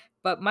wrong.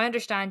 But my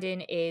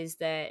understanding is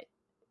that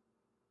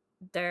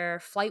their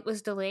flight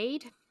was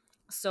delayed.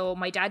 So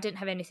my dad didn't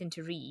have anything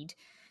to read.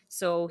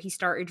 So he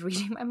started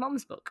reading my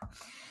mum's book.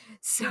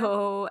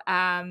 So,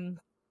 and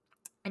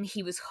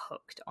he was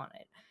hooked on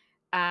it.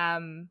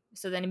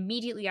 So then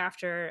immediately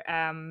after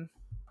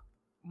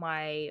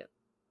my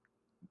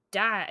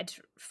dad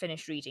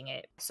finished reading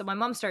it, so my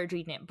mum started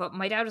reading it, but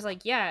my dad was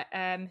like,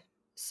 yeah,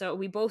 so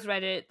we both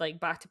read it like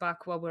back to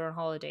back while we were on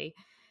holiday,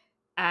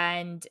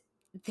 and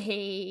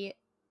they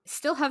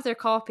still have their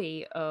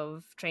copy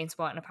of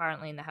Trainspotting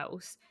apparently in the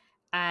house,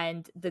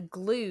 and the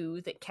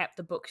glue that kept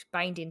the book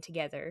binding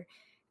together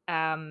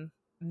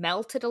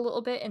melted a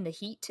little bit in the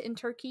heat in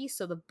Turkey,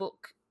 so the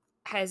book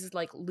has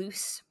like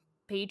loose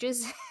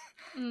pages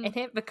in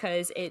it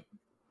because it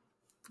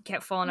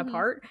kept falling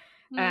apart.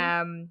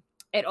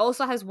 It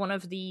also has one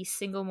of the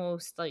single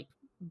most like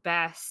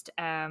best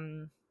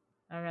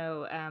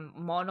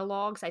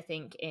monologues I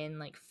think in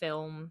like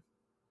film.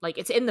 Like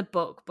it's in the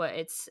book, but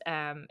it's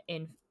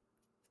in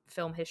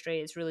film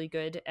history. It's really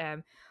good.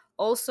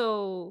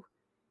 Also,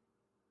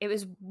 it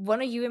was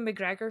one of Ewan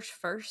McGregor's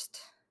first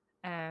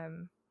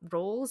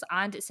roles,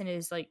 and it's in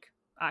his like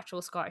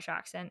actual Scottish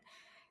accent.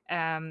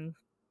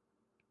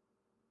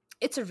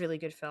 It's a really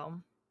good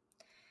film.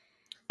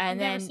 And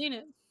Never then seen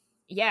it.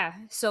 yeah,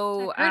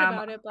 so I've heard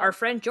about it, but our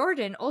friend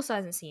Jordan also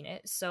hasn't seen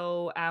it,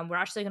 so we're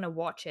actually going to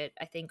watch it,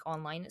 I think,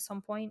 online at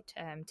some point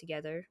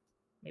together.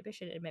 Maybe I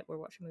should admit we're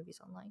watching movies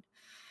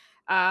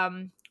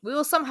online. We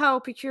will somehow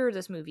procure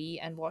this movie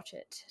and watch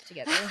it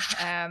together.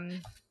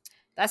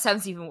 That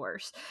sounds even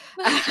worse.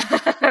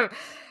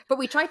 But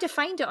we tried to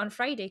find it on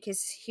Friday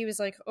because he was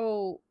like,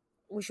 oh,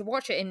 we should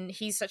watch it, and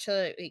he's such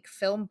a like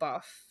film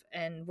buff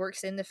and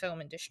works in the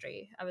film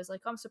industry. I was like,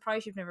 I'm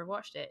surprised you've never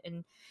watched it.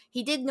 And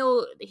he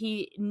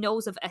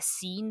knows of a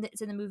scene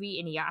that's in the movie,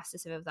 and he asked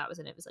us if that was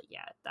in it. It was like,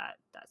 yeah,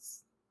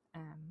 that's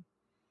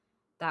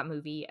that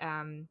movie.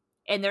 And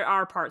there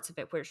are parts of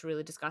it where it's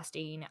really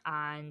disgusting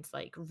and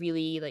like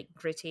really like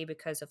gritty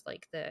because of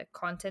like the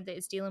content that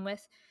it's dealing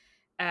with.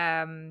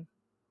 Did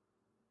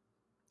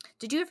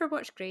you ever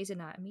watch Grey's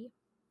Anatomy?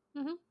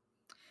 Mm-hmm.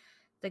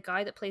 The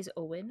guy that plays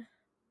Owen.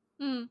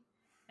 Mm.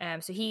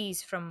 So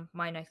he's from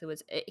my neck of the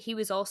woods. He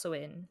was also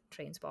in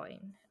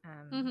Trainspotting.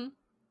 Mm-hmm.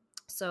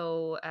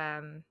 So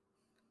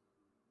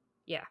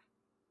yeah.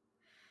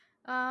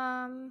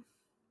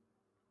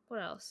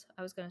 What else?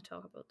 I was going to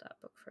talk about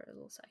that book for a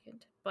little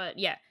second, but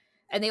yeah.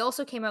 And they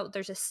also came out.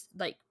 There's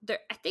I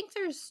think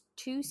there's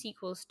 2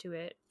 sequels to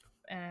it.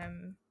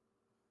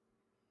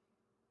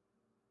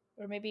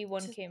 Or maybe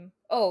one came.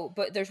 Oh,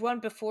 but there's one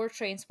before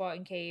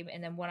Trainspotting came,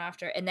 and then one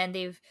after, and then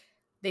they've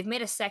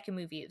made a second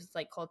movie. It's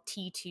like called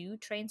T2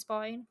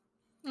 Trainspotting.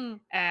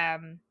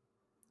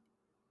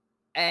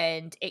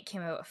 And it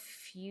came out a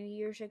few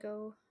years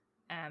ago.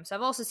 So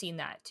I've also seen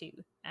that too.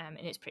 And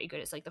it's pretty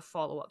good. It's like the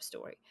follow-up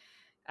story.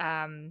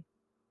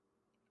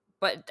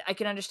 But I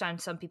can understand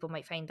some people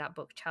might find that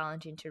book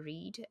challenging to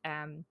read.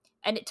 And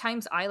at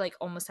times I like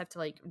almost have to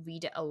like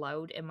read it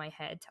aloud in my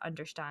head to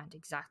understand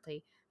exactly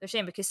what they're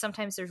saying, because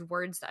sometimes there's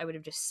words that I would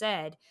have just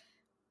said,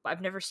 but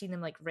I've never seen them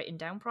like written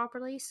down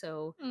properly.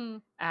 So it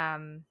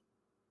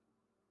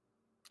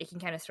can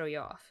kind of throw you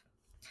off.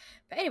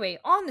 But anyway,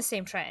 on the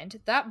same trend,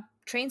 that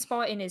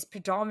Trainspotting is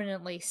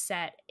predominantly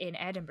set in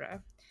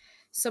Edinburgh.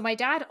 So my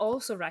dad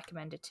also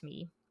recommended to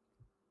me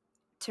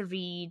to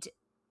read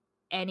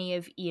any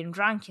of Ian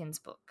Rankin's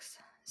books.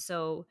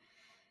 So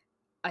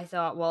I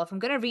thought, well, if I'm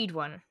going to read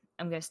one,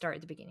 I'm going to start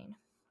at the beginning.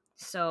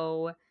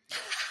 So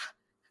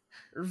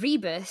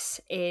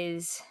Rebus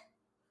is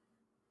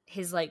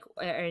his like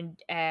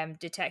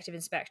detective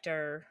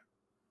inspector,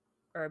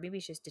 or maybe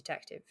it's just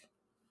detective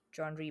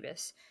John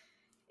Rebus,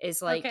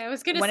 is like, okay, I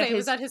was gonna say,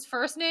 was that his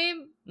first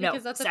name? Because no,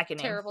 that's second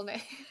a terrible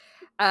name.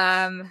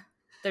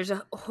 There's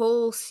a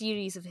whole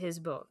series of his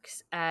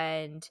books,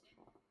 and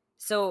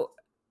so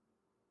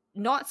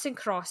Noughts and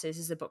Crosses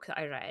is the book that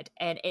I read,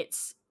 and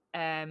it's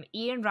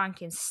Ian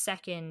Rankin's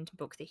second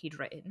book that he'd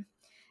written,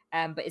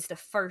 but it's the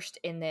first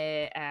in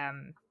the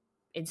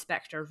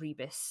Inspector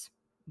Rebus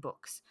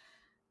books,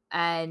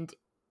 and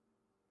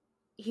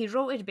he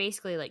wrote it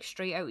basically like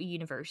straight out of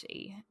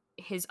university.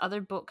 His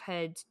other book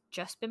had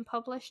just been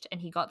published,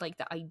 and he got like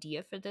the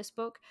idea for this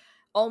book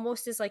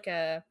almost as like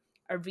a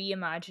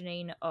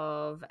reimagining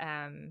of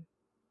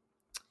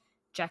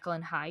Jekyll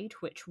and Hyde,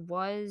 which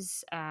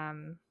was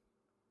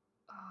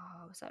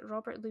was that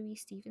Robert Louis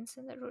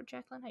Stevenson that wrote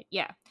Jekyll and Hyde?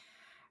 Yeah,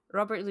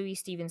 Robert Louis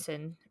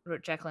Stevenson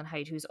wrote Jekyll and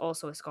Hyde, who's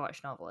also a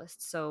Scottish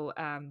novelist. So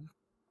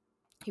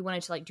he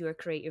wanted to like do a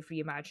creative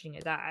reimagining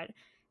of that,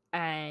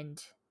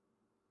 and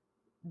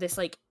this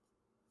like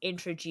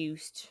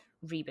introduced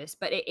Rebus,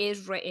 but it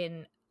is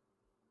written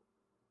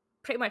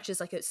pretty much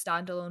as like a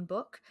standalone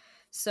book.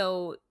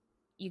 So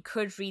you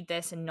could read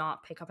this and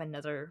not pick up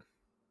another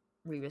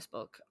Rebus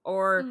book,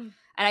 or and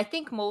I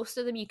think most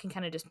of them you can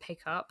kind of just pick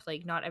up.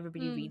 Like not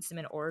everybody reads them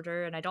in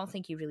order, and I don't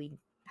think you really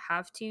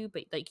have to,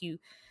 but like you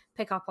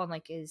pick up on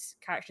like his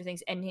character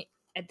things. And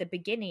at the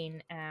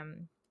beginning,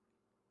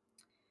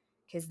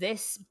 because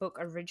this book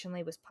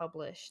originally was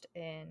published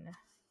in,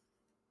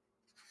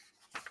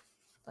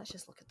 let's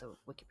just look at the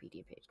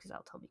Wikipedia page because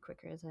that'll tell me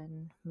quicker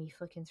than me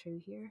flicking through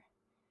here.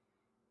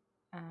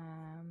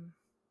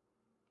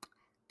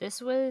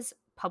 This was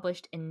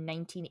published in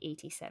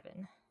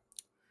 1987.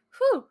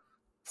 Whew.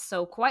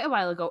 So quite a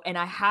while ago, and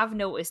I have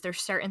noticed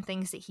there's certain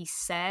things that he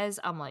says,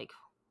 I'm like,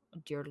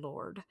 dear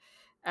Lord.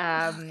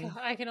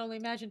 I can only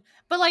imagine.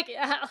 But like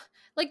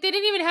they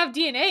didn't even have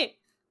DNA.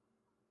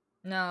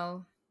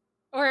 No.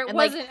 Or it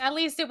wasn't, like, at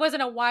least it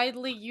wasn't a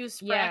widely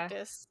used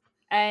practice.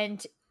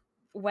 And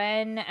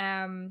when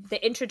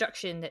the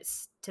introduction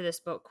that's to this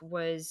book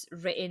was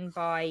written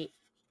by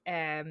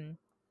Ian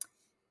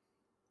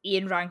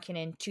Rankin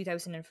in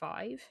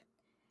 2005,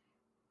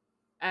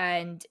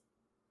 and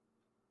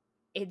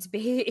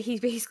he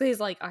basically is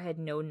like, I had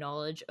no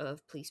knowledge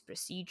of police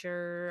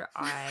procedure.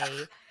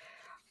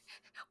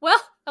 Well,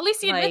 at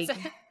least he admits it.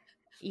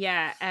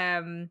 Yeah,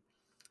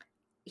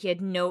 he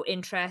had no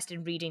interest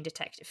in reading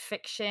detective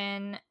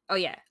fiction. Oh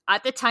yeah,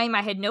 at the time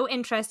I had no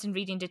interest in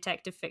reading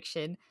detective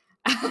fiction.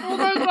 Oh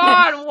my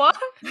god, what?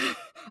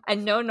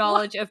 And no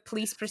knowledge of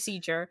police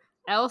procedure.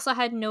 I also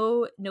had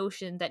no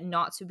notion that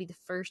Knots would be the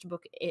first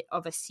book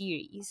of a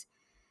series.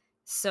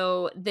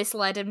 So this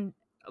led him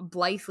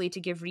blithely to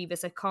give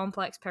Rebus a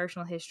complex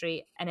personal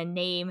history and a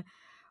name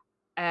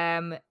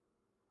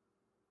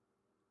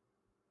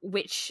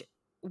which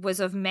was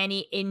of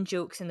many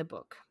in-jokes in the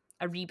book,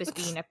 a rebus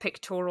being a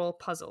pictorial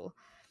puzzle.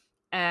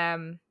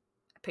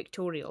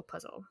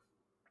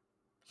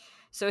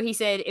 So he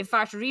said, in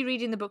fact,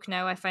 rereading the book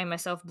now, I find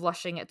myself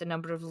blushing at the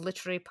number of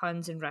literary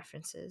puns and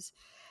references.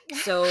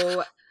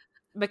 So,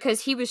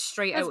 because he was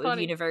straight out of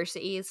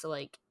university, so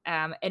like,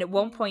 and at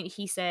one point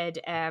he said,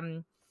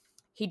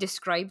 he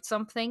described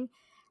something,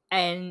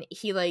 and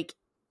he like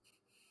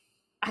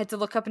had to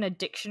look up in a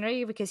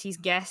dictionary because he's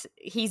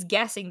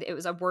guessing that it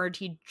was a word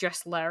he'd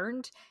just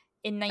learned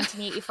in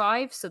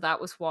 1985. So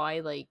that was why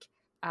like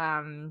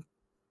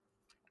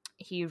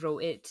he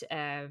wrote it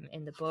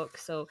in the book.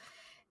 So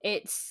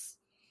it's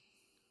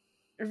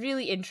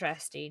really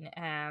interesting.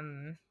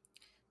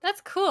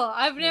 That's cool.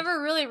 I've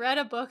never really read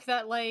a book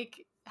that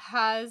like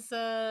has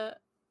well,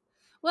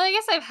 I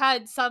guess I've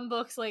had some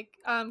books like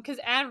because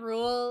Anne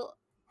Rule,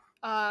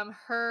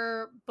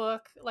 her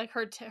book, like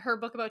her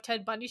book about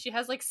Ted Bundy, she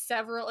has like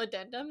several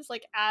addendums,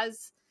 like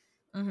as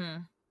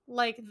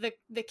like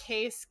the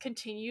case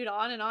continued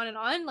on and on and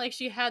on. Like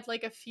she had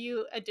like a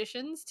few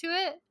additions to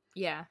it.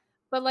 Yeah.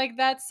 But like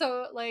that's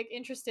so like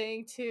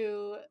interesting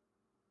to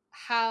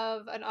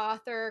have an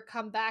author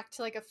come back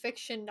to like a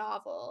fiction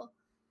novel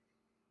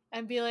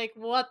and be like,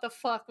 what the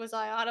fuck was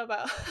I on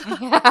about?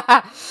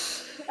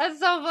 That's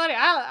so funny.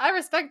 I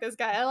respect this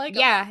guy. I like him.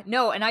 Yeah,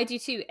 no, and I do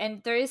too.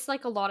 And there is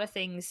like a lot of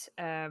things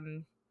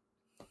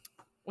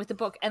with the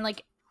book, and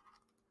like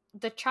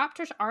the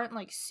chapters aren't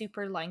like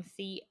super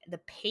lengthy. The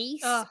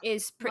pace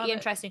is pretty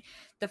interesting.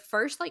 The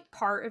first like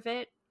part of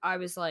it, I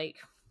was like,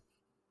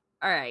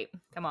 all right,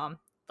 come on,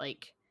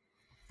 like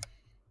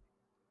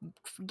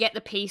get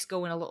the pace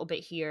going a little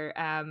bit here.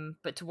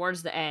 But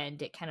towards the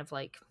end, it kind of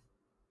like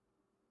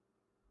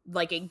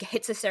it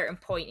hits a certain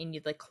point and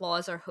you the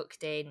claws are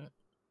hooked in.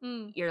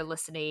 You're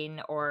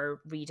listening or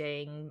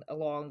reading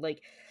along,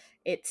 like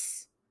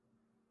it's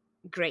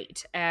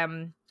great.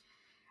 And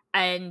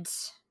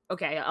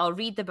okay, I'll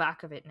read the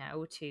back of it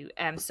now too.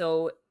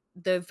 So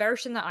the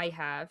version that I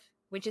have,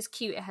 which is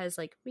cute, it has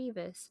like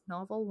Rebus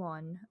Novel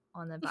 1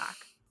 on the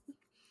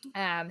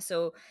back.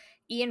 So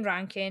Ian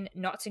Rankin,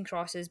 Noughts and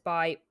Crosses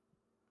by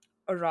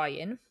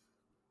Orion,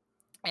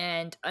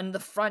 and on the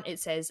front it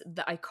says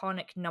the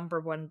iconic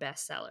 #1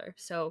 bestseller.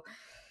 So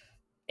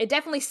it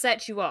definitely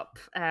sets you up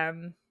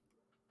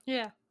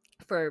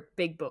for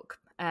big book.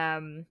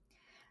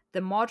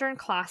 The modern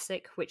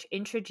classic which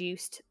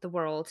introduced the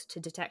world to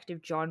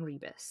Detective John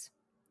Rebus.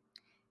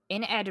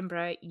 In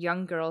Edinburgh,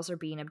 young girls are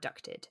being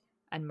abducted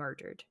and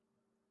murdered.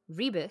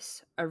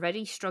 Rebus,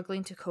 already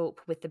struggling to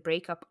cope with the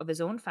breakup of his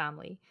own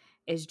family,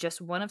 is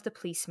just one of the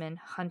policemen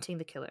hunting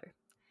the killer.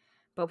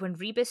 But when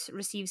Rebus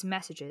receives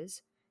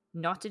messages,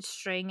 knotted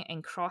string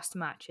and crossed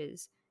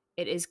matches,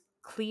 it is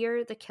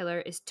clear the killer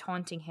is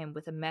taunting him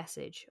with a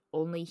message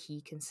only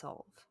he can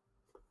solve.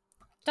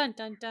 Dun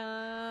dun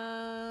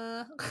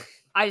dun.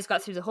 I just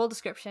got through the whole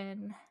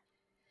description.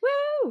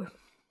 Woo!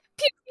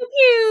 Pew pew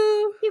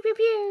pew! Pew pew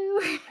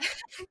pew!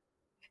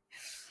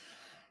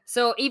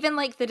 So even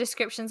like the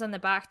descriptions on the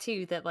back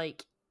too that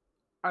like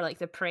are like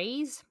the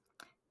praise.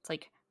 It's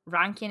like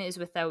Rankin is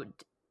without.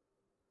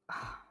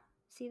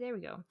 See, there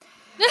we go.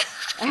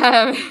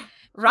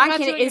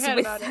 Rankin is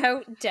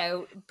without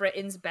doubt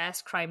Britain's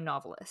best crime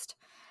novelist,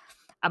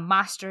 a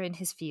master in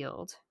his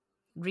field.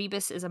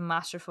 Rebus is a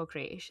masterful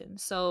creation.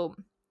 So,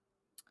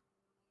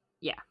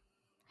 yeah.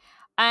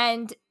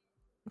 And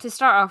to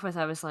start off with,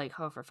 I was like,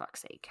 oh, for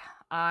fuck's sake.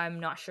 I'm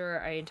not sure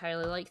I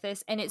entirely like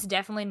this. And it's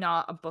definitely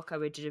not a book I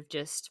would have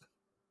just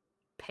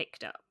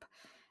picked up.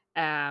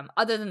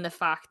 Other than the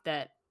fact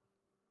that,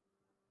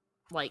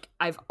 like,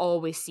 I've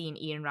always seen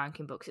Ian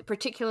Rankin books,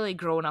 particularly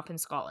growing up in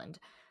Scotland.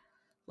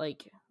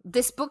 Like,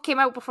 this book came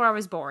out before I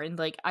was born.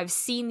 Like, I've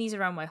seen these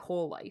around my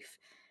whole life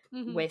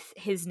with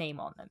his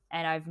name on them.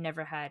 And I've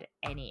never had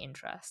any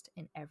interest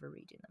in ever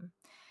reading them.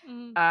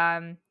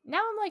 Now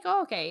I'm like,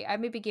 oh, okay, I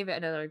maybe give it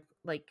another,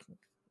 like,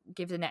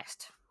 give the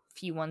next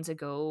few ones a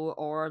go.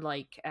 Or,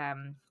 like,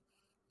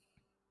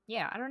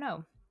 yeah, I don't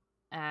know.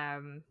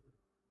 I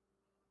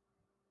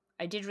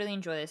did really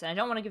enjoy this. And I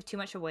don't want to give too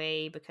much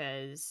away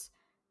because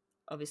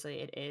obviously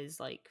it is,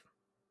 like,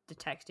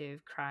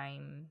 detective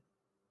crime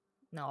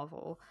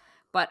novel,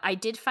 but I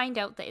did find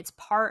out that it's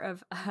part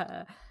of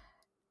a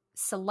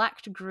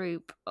select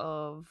group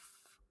of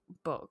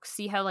books.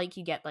 See how like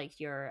you get like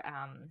your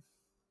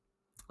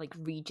like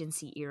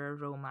Regency era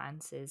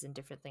romances and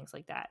different things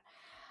like that.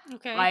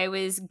 Okay. I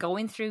was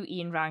going through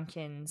Ian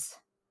Rankin's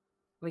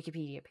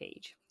Wikipedia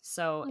page.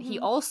 So he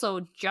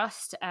also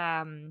just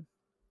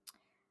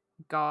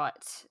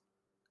got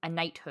a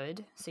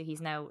knighthood, so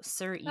he's now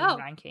Sir Ian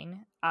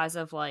Rankin as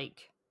of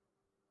like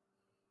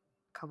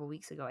a couple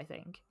weeks ago, I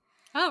think.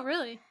 Oh,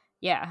 really?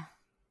 Yeah.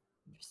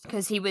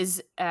 Because he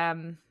was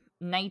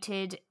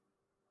knighted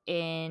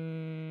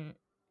in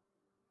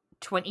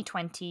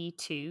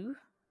 2022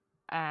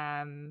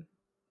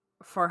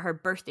 for her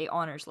birthday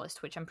honors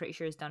list, which I'm pretty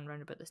sure is done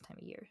around about this time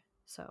of year.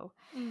 So,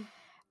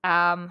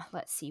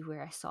 Let's see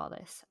where I saw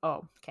this.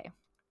 Oh, okay.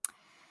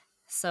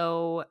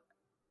 So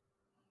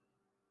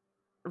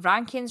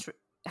Rankin's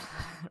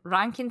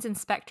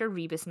Inspector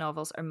Rebus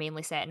novels are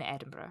mainly set in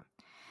Edinburgh.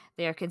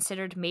 They are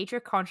considered major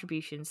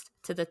contributions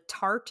to the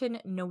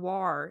tartan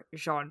noir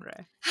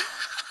genre.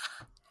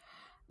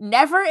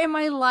 Never in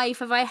my life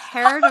have I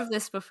heard of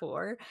this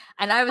before,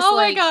 and I was oh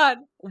like, my god,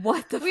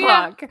 what the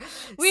fuck?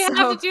 We have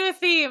to do a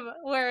theme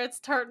where it's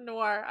tartan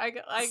noir.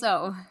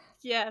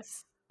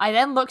 Yes. I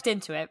then looked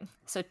into it.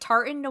 So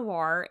tartan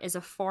noir is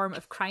a form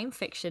of crime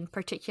fiction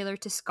particular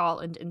to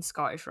Scotland and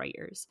Scottish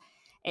writers.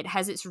 It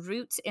has its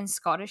roots in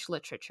Scottish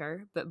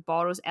literature, but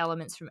borrows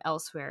elements from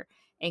elsewhere,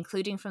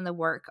 including from the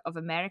work of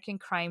American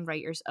crime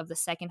writers of the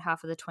second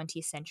half of the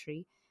 20th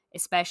century,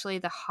 especially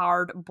the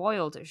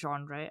hard-boiled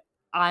genre,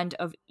 and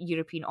of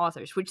European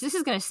authors, which this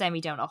is going to send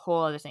me down a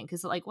whole other thing,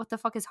 because, like, what the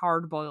fuck is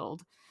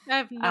hard-boiled? I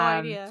have no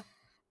idea.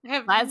 I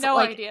have That's, no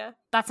like, idea.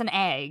 That's an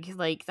egg.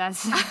 Like,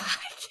 that's...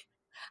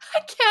 I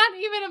can't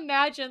even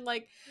imagine.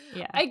 Like,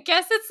 yeah. I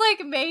guess it's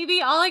like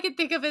maybe all I can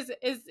think of is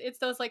it's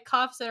those like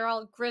cops that are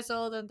all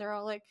grizzled and they're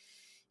all like,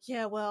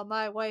 yeah, well,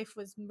 my wife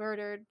was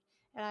murdered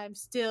and I'm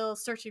still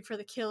searching for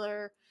the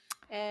killer,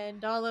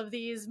 and all of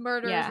these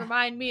murders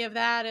remind me of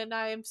that, and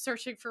I'm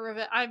searching for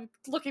revenge. I'm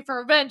looking for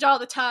revenge all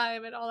the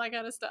time and all that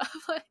kind of stuff.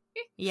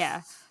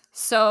 Yeah.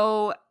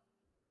 So,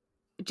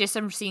 just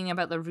I'm seeing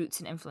about the roots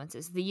and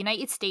influences. The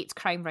United States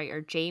crime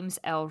writer James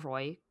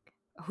Ellroy,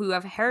 who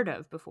I've heard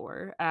of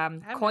before, I've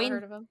never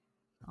heard of him.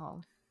 Oh,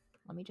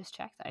 let me just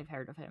check that I've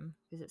heard of him,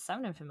 because it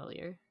sounded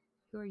familiar.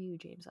 Who are you,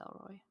 James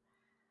Ellroy?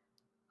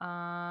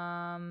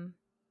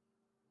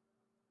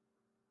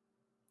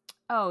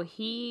 Oh,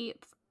 he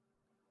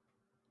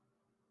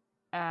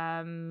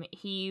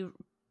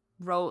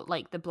wrote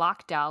like The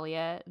Black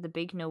Dahlia, The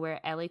Big Nowhere,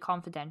 LA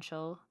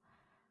Confidential.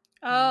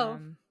 Oh.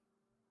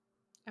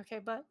 Okay,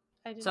 but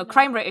I didn't so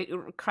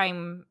know.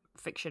 crime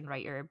fiction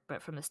writer,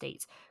 but from the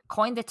States,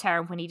 coined the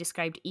term when he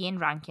described Ian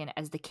Rankin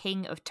as the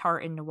king of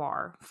tartan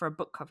noir for a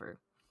book cover.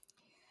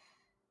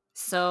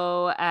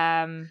 So,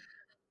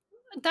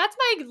 that's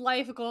my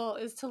life goal,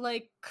 is to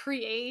like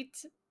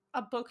create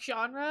a book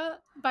genre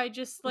by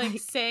just like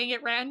saying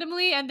it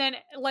randomly, and then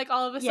like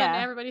all of a sudden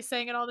everybody's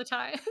saying it all the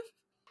time.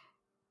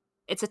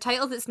 It's a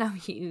title that's now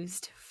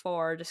used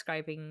for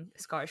describing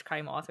Scottish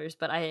crime authors,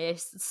 but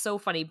it's so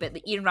funny.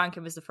 But Ian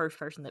Rankin was the first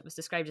person that was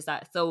described as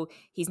that, so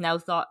he's now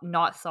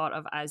not thought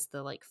of as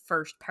the like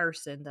first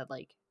person that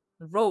like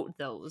wrote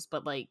those,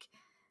 but like,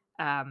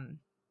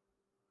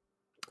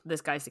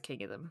 this guy's the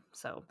king of them.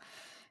 So,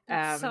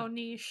 it's so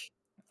niche.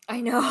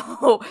 I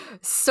know,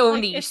 so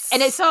like, niche,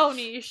 and it's so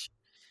niche.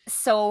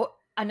 So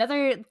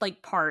another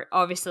like part,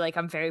 obviously, like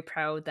I'm very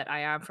proud that I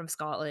am from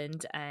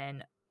Scotland,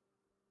 and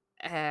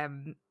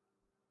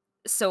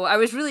so I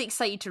was really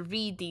excited to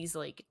read these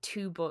like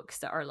two books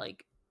that are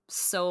like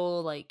so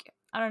like,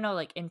 I don't know,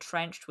 like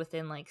entrenched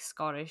within like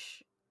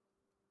Scottish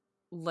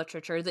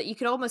literature that you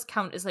could almost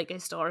count as like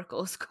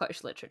historical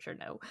Scottish literature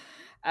now.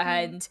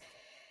 And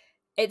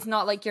it's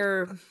not like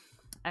you're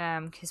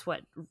because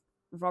what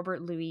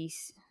Robert Louis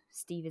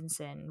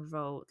Stevenson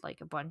wrote like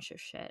a bunch of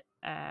shit.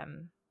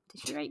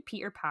 Did he write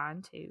Peter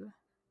Pan too?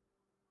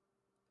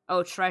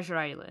 Oh, Treasure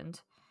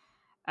Island.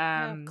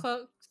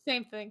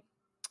 Same thing.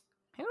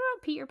 Who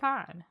wrote Peter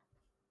Pan?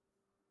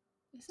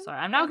 Sorry,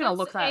 I'm not gonna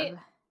look that.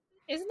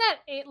 Isn't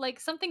that like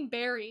something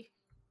Barry?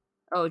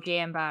 Oh,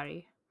 J.M.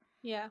 Barrie.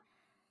 Yeah.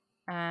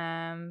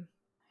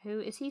 Who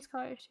is he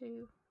Scottish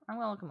too? I'm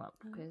gonna look him up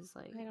because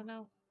like I don't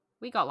know.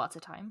 We got lots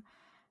of time.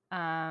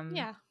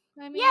 Yeah.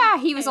 I mean, yeah,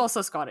 he was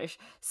also Scottish,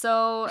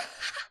 so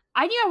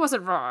I knew I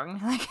wasn't wrong.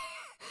 Like,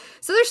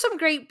 so there's some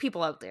great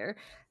people out there,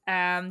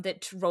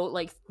 that wrote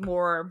like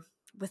more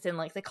within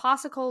like the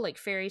classical, like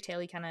fairy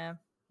tale kind of.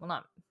 Well,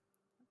 not.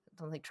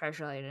 I don't think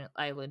Treasure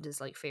Island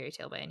is like fairy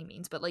tale by any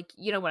means, but like,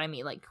 you know what I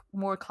mean, like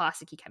more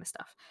classic-y kind of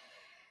stuff.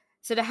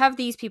 So to have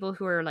these people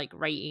who are like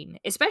writing,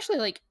 especially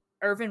like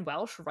Irvin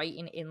Welsh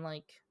writing in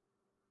like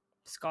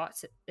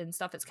Scots and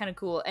stuff, it's kind of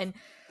cool. And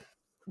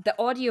the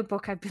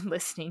audiobook I've been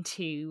listening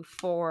to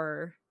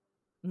for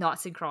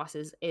Noughts and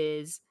Crosses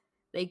is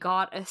they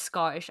got a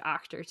Scottish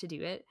actor to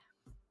do it.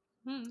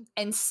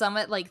 And some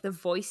of like the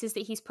voices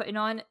that he's putting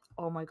on,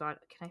 oh my god,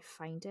 can I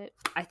find it?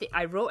 I think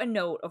I wrote a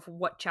note of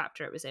what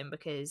chapter it was in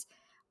because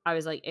I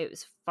was like, it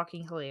was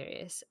fucking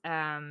hilarious.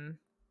 I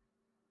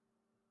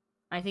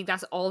think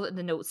that's all that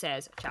the note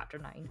says. Chapter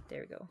 9.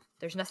 There we go.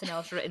 There's nothing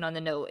else written on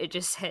the note. It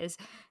just says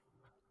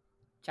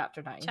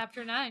Chapter 9.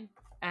 Chapter 9.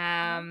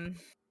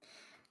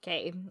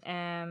 Okay.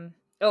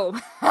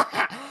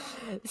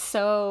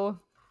 So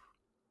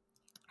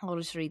I'll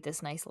just read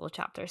this nice little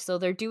chapter. So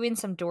they're doing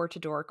some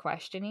door-to-door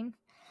questioning.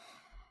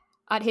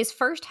 At his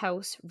first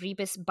house,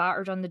 Rebus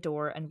battered on the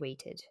door and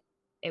waited.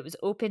 It was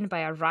opened by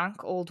a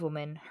rank old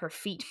woman, her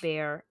feet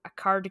bare, a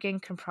cardigan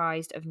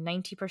comprised of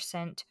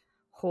 90%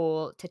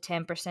 whole to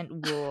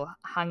 10% wool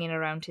hanging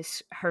around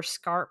her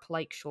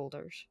scarp-like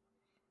shoulders.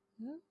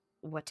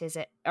 What is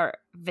it? I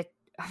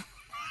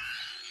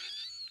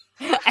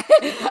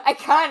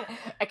can't.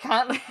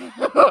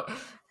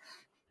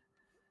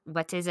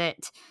 What is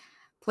it?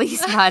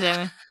 Please,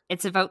 madam,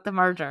 it's about the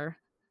murder.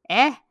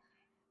 Eh?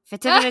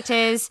 Whatever it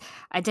is,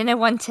 I didn't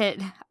want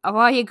it.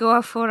 Why you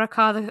go for a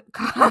car,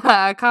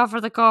 a car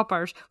for the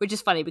coppers? Which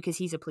is funny because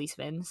he's a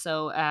policeman.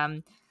 So,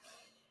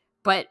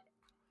 but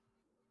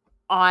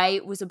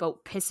I was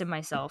about pissing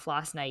myself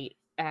last night.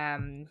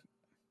 Well,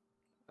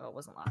 it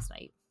wasn't last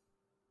night.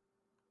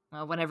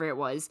 Well, whenever it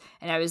was,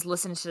 and I was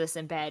listening to this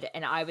in bed,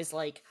 and I was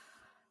like,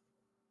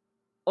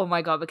 "Oh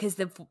my god!" Because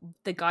the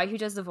guy who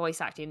does the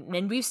voice acting,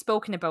 and we've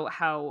spoken about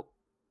how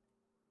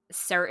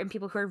certain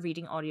people who are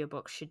reading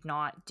audiobooks should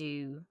not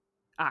do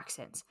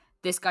accents.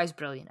 This guy's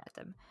brilliant at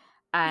them,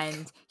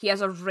 and he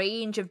has a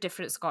range of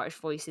different Scottish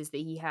voices that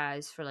he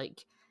has for,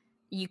 like,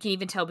 you can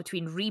even tell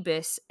between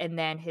Rebus and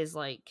then his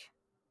like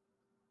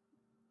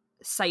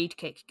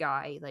sidekick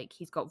guy. Like,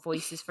 he's got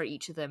voices for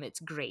each of them. It's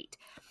great.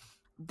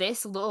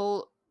 This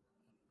little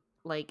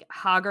like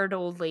haggard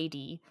old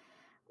lady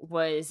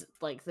was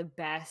like the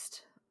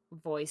best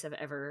voice I've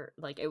ever,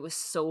 like, it was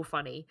so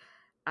funny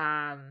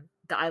that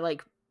I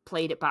like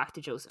played it back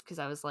to Joseph because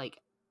I was like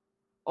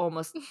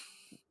almost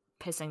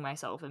pissing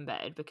myself in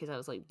bed because I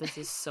was like, this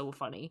is so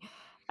funny.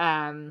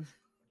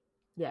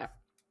 Yeah,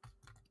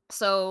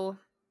 so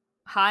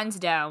hands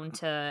down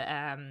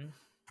to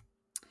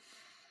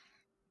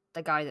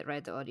the guy that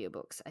read the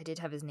audiobooks. I did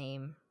have his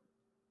name.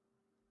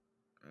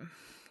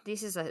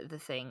 This is the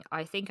thing.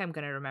 I think I'm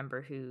going to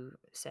remember who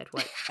said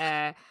what.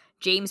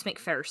 James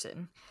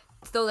McPherson.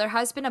 So there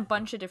has been a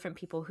bunch of different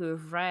people who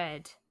have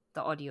read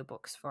the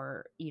audiobooks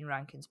for Ian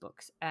Rankin's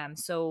books.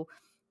 So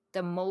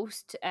the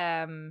most...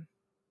 the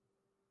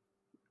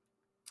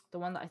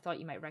one that I thought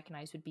you might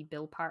recognize would be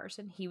Bill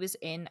Patterson. He was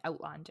in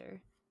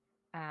Outlander.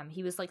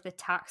 He was like the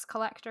tax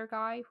collector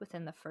guy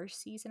within the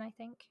first season, I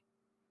think.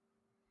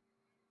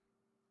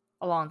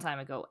 A long time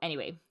ago.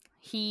 Anyway,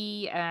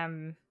 he...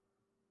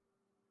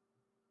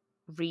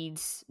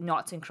 reads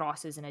Noughts and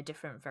Crosses in a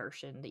different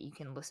version that you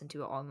can listen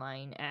to it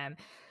online.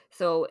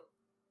 So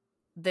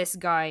this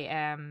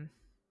guy,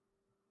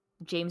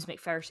 James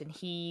McPherson,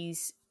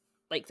 he's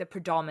like the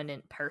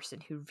predominant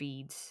person who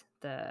reads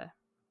the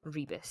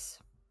Rebus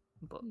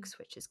books,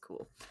 which is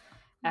cool.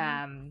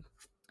 Yeah,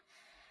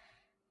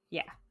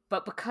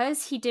 but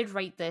because he did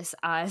write this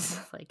as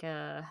like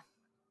a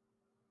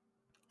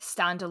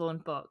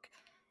standalone book,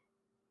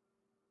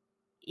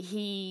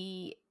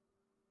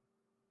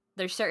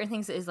 there's certain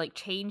things that is like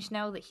changed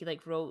now that he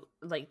like wrote,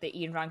 like that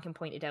Ian Rankin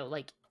pointed out.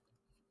 Like,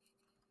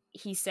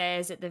 he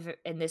says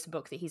in this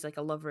book that he's like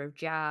a lover of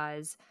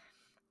jazz.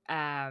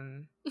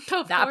 That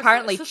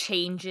apparently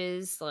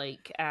changes,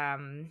 like,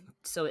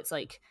 so it's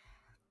like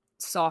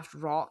soft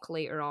rock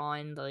later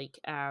on, like,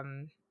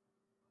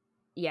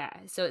 yeah.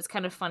 So it's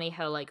kind of funny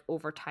how like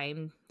over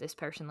time this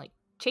person like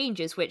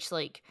changes, which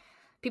like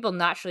people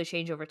naturally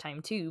change over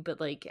time too. But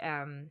like,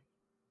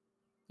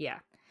 yeah.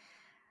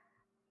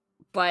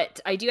 But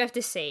I do have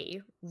to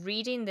say,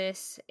 reading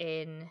this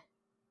in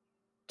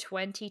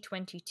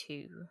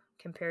 2022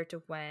 compared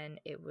to when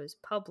it was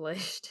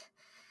published,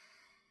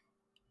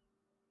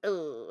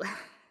 there's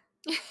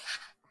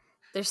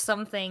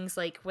some things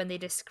like when they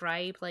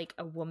describe like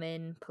a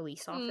woman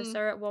police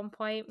officer at one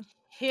point.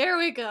 Here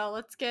we go.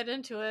 Let's get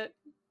into it.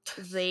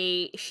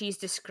 She's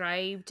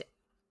described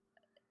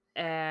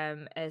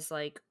as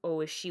like,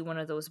 oh, is she one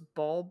of those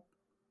ball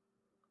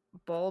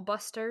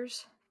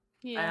busters?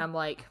 Yeah. And I'm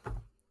like,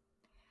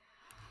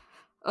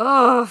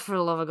 oh, for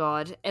the love of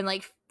God. And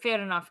like,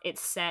 fair enough,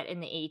 it's set in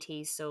the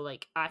 80s, so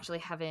like actually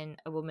having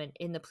a woman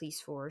in the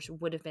police force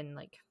would have been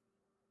like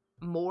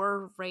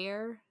more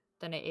rare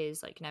than it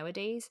is like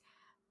nowadays.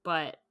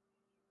 But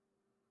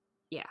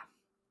yeah.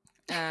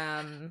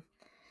 And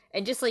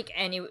just like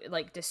any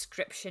like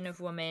description of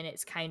women,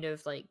 it's kind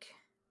of like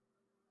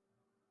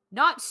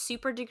not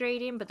super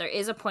degrading, but there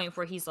is a point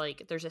where he's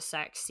like, there's a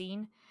sex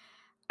scene,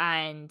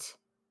 and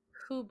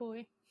oh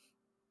boy,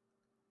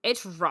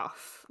 it's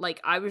rough.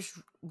 Like, I was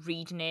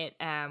reading it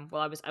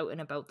while I was out and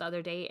about the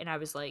other day, and I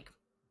was like,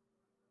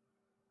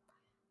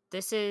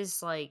 this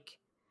is like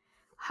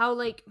how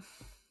like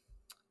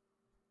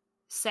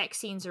sex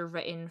scenes are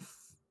written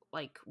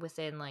like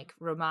within like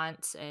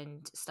romance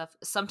and stuff.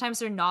 Sometimes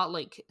they're not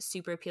like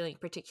super appealing,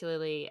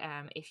 particularly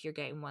if you're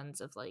getting ones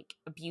of like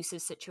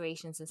abusive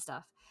situations and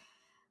stuff.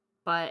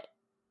 But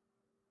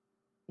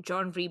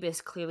John Rebus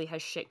clearly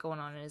has shit going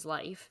on in his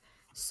life,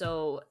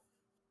 so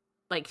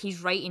like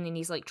he's writing and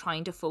he's like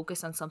trying to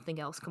focus on something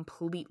else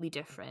completely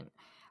different,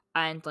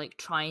 and like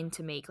trying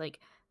to make like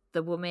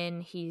the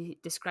woman, he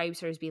describes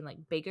her as being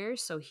like bigger,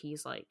 so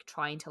he's like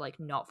trying to like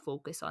not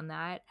focus on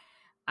that,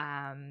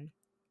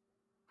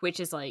 which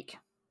is like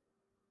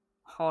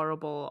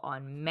horrible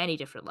on many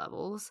different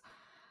levels.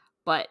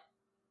 But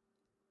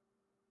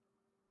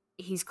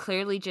he's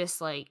clearly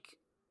just like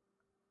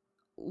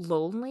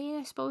lonely,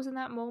 I suppose, in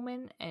that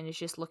moment, and is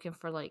just looking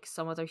for like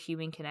some other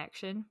human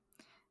connection.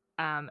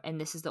 And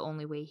this is the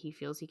only way he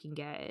feels he can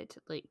get it.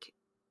 Like,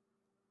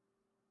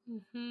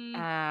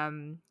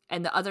 and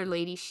the other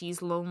lady,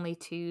 she's lonely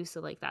too, so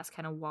like that's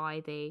kind of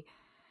why they,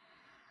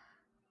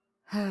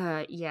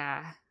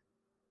 yeah.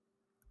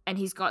 and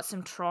he's got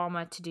some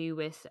trauma to do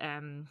with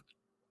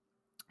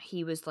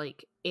he was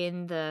like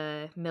in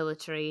the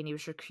military and he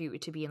was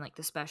recruited to be in like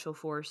the special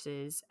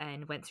forces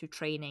and went through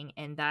training,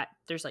 and that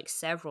there's like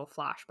several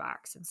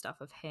flashbacks and stuff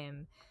of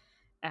him,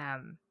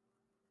 and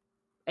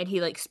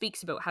he like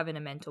speaks about having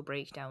a mental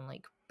breakdown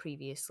like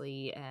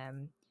previously,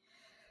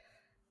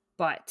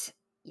 but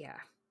yeah,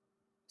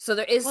 so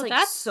there is like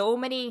that's so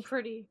many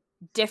pretty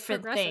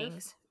different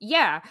things.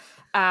 Yeah.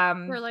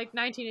 For like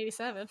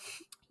 1987.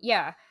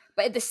 Yeah,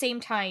 but at the same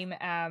time,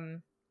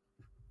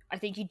 I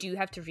think you do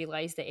have to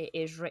realize that it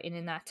is written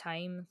in that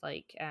time.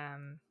 Like,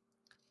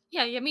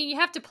 yeah, I mean, you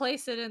have to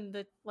place it in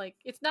the like.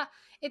 It's not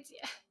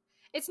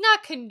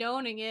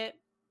condoning it,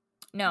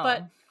 no,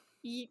 but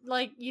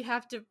you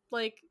have to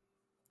like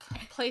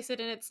place it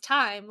in its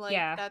time. Like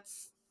yeah,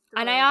 that's.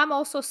 and I am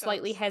also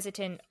slightly goes.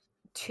 hesitant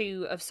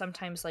too of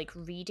sometimes like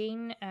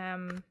reading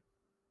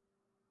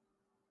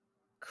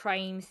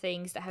crime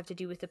things that have to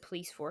do with the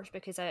police force,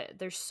 because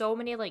there's so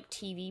many like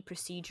TV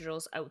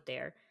procedurals out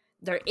there.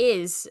 There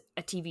is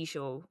a TV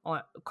show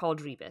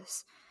called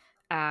Rebus,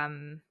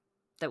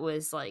 that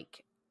was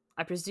like,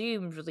 I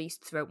presume,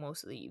 released throughout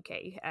most of the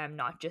UK,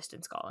 not just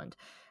in Scotland.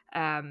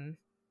 And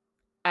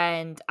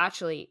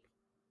actually,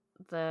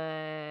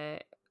 there's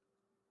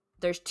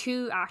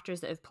 2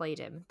 actors that have played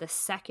him. The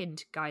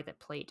second guy that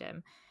played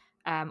him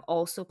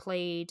also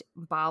played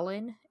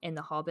Balin in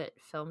the Hobbit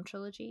film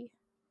trilogy.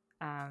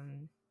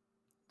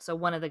 So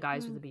one of the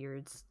guys with the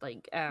beards,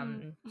 like,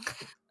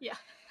 yeah.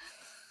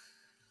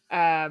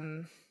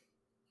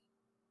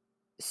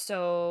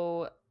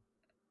 So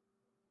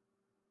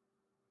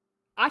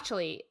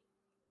actually,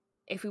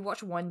 if we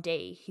watch One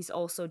Day, he's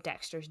also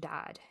Dexter's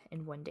dad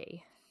in One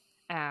Day.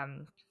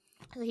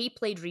 He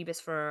played Rebus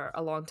for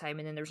a long time,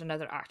 and then there was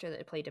another actor that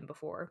had played him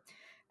before.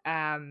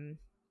 But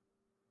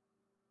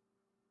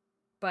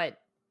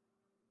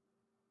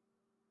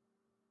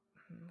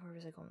where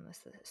was I going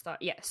with this?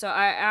 Yeah, so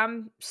I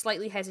am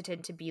slightly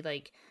hesitant to be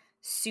like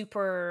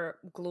super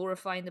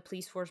glorifying the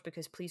police force,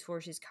 because police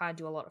forces can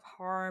do a lot of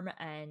harm,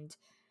 and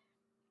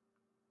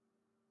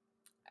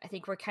I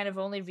think we're kind of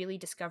only really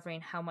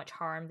discovering how much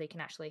harm they can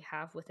actually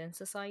have within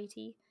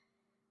society.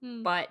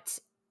 But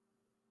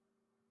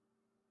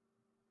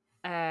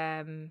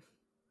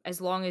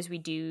as long as we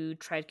do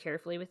tread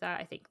carefully with that,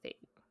 I think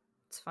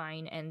it's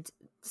fine. And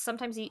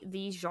sometimes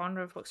these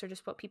genre of books are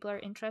just what people are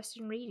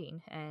interested in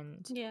reading,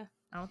 and yeah,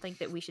 I don't think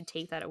that we should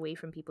take that away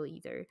from people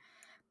either.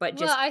 But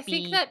just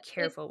be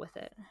careful with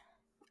it.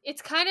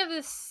 It's kind of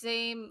the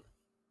same.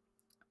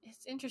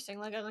 It's interesting.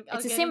 Like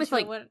it's the same with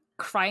like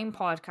crime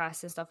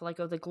podcasts and stuff. Like,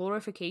 the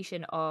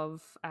glorification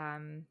of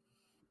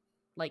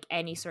like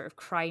any sort of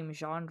crime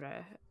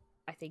genre.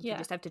 I think you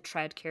just have to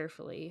tread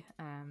carefully.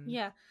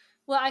 Yeah.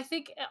 Well, I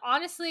think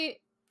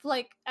honestly,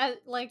 like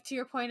to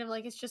your point of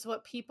like, it's just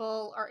what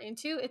people are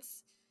into.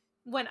 It's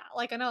when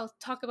like, and I'll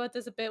talk about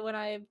this a bit when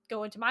I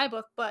go into my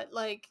book, but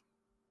like,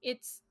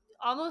 it's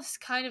almost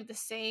kind of the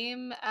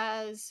same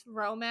as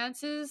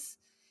romances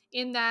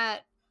in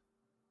that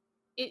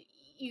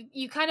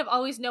you kind of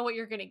always know what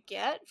you're gonna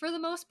get for the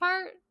most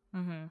part.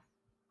 Mm-hmm.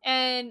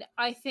 And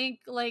I think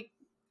like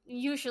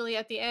usually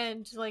at the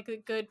end, like the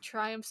good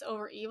triumphs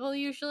over evil.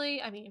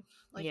 Usually, I mean,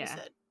 like you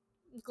said,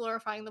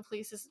 glorifying the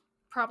police is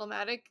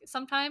problematic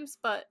sometimes,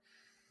 but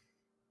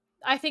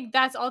I think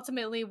that's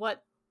ultimately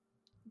what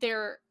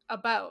they're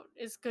about,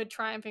 is good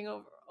triumphing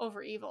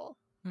over evil.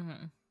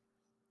 Mm-hmm.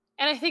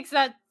 And I think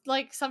that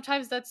like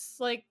sometimes that's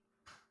like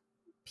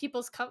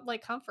people's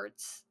like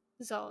comfort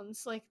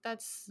zones, like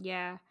that's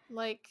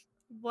like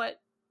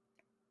what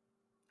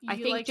you I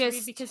think like to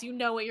read because you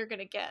know what you're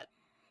gonna get.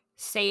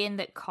 Saying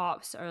that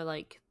cops are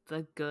like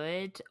the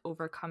good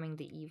overcoming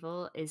the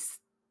evil is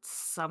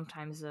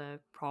sometimes a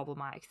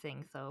problematic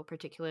thing, though,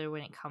 particularly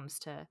when it comes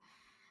to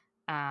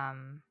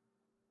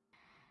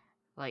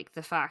like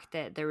the fact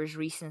that there was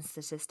recent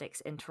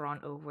statistics in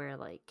Toronto where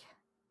like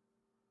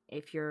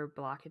if you're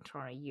black in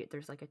Toronto,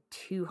 there's like a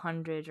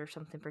 200 or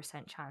something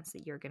 % chance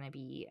that you're gonna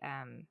be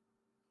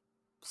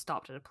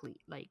stopped by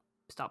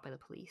the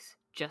police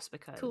just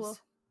because. Cool.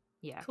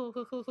 Yeah.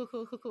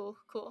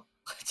 Cool.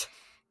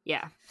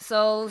 Yeah.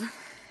 So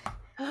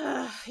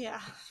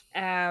yeah.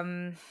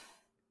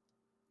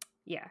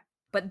 Yeah.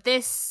 But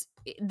this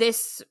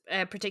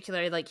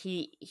particular, like,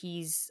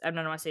 he's, I'm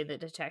not saying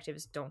that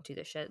detectives don't do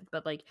this shit,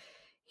 but like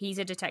he's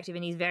a detective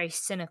and he's very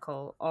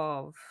cynical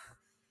of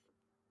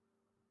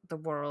the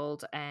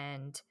world.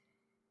 And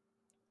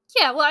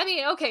yeah, well, I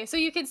mean, okay, so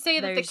you can say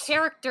that the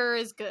character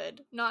is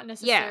good, not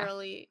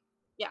necessarily.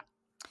 Yeah.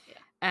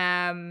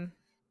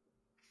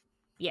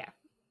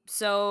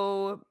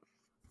 So,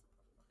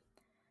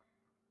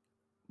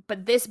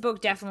 but this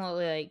book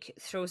definitely like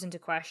throws into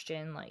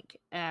question like,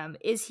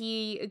 is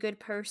he a good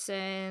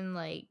person?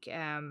 Like,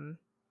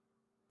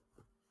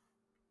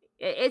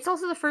 it's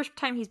also the first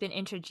time he's been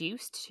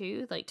introduced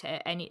to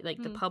any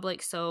like the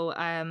public, so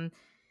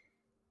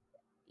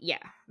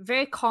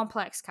very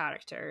complex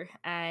character,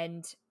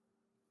 and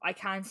I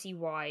can see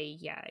why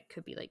it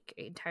could be like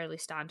entirely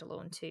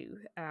standalone too,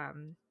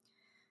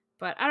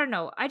 But I don't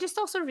know. I just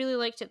also really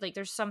liked it. Like,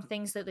 there's some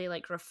things that they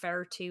like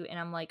refer to, and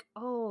I'm like,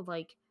 oh,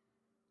 like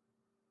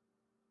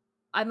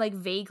I'm like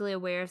vaguely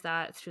aware of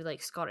that through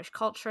like Scottish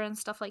culture and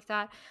stuff like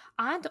that,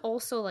 and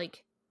also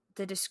like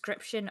the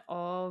description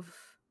of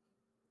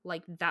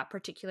like that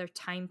particular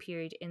time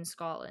period in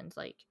Scotland.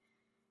 Like,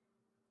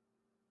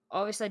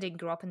 obviously, I didn't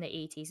grow up in the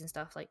 80s and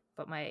stuff like,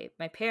 but my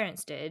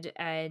parents did,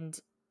 and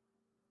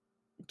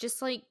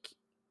just like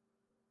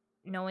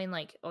knowing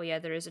like, oh yeah,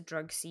 there is a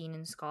drug scene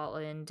in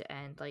Scotland,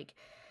 and like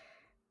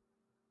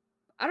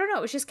I don't know,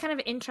 it was just kind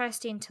of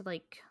interesting to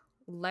like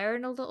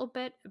learn a little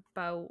bit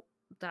about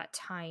that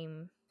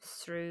time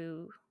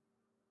through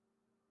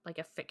like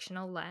a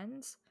fictional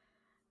lens.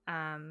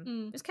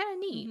 It was kind of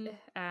neat.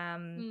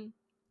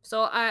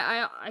 So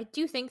I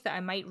do think that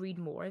I might read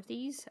more of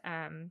these.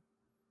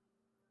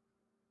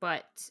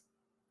 But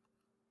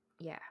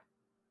yeah,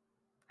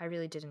 I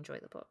really did enjoy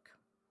the book,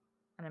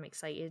 and I'm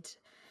excited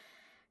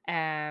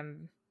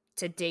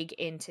to dig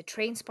into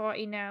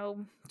Trainspotting now,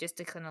 just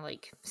to kind of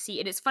like see.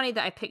 And it's funny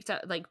that I picked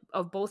up like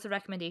of both the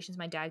recommendations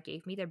my dad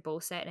gave me, they're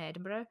both set in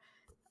Edinburgh.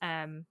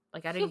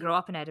 Like I didn't grow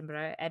up in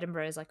Edinburgh.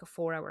 Edinburgh is like a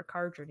 4-hour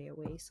car journey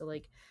away, so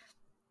like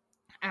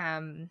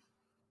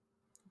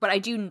but I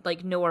do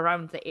like know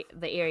around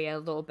the area a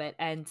little bit,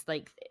 and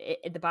like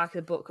in the back of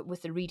the book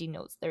with the reading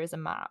notes there is a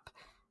map.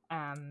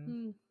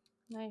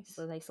 Nice.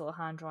 So a nice little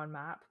hand-drawn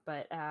map,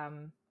 but I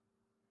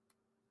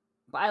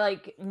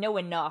like know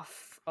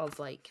enough of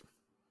like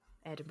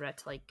Edinburgh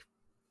to like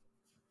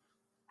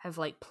have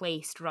like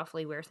placed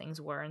roughly where things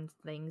were and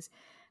things.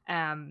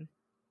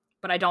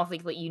 But I don't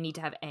think that you need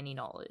to have any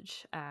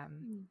knowledge.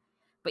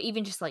 But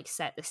even just like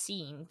set the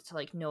scene to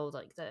like know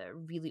like the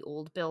really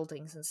old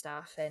buildings and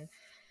stuff, and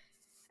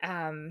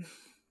I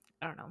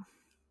don't know.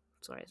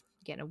 Sorry,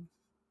 getting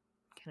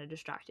kind of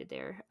distracted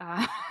there,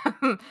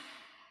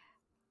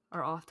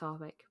 or off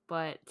topic,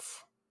 but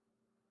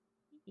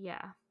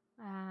yeah.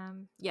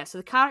 Yeah, so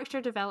the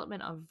character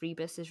development of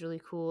Rebus is really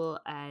cool,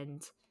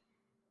 and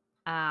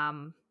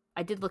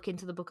I did look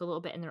into the book a little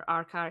bit, and there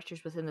are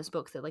characters within this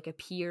book that like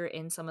appear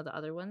in some of the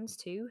other ones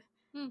too,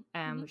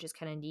 which is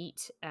kind of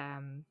neat.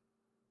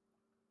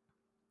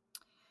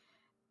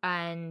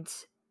 And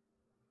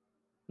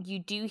you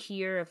do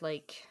hear of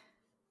like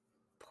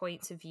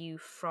points of view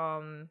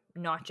from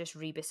not just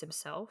Rebus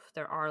himself.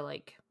 There are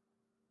like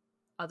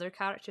other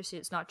characters, so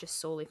it's not just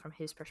solely from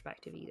his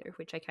perspective either,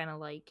 which I kind of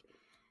like.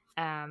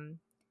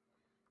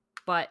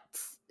 But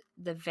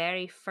the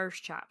very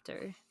first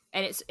chapter,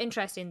 and it's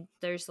interesting,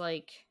 there's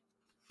like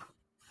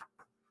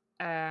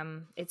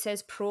it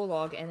says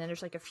prologue, and then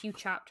there's like a few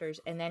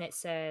chapters, and then it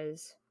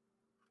says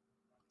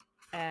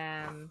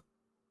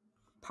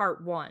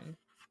part 1,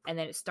 and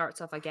then it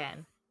starts off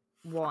again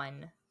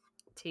 1,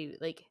 2,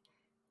 like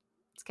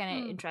it's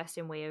kind of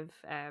interesting way of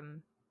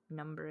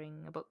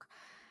numbering a book.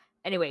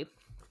 Anyway,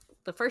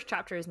 the first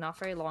chapter is not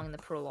very long in the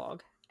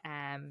prologue,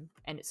 and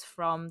it's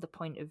from the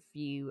point of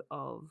view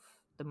of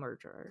the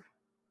murderer.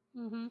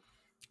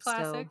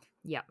 Classic. So,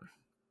 yeah.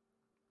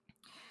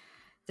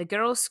 The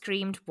girl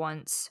screamed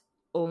once,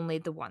 only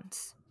the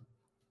once.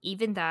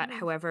 Even that,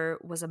 however,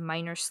 was a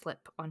minor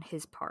slip on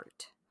his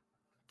part.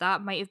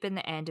 That might have been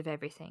the end of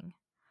everything,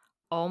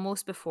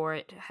 almost before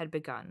it had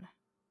begun.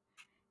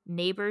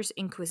 Neighbours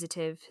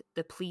inquisitive,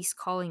 the police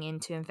calling in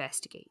to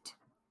investigate.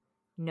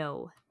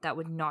 No, that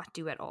would not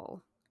do at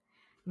all.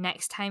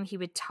 Next time he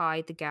would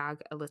tie the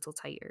gag a little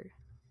tighter.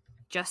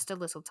 Just a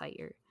little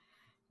tighter.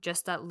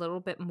 Just that little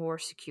bit more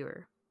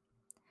secure.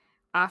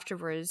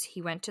 Afterwards,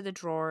 he went to the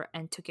drawer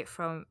and took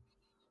from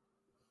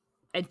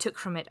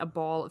it a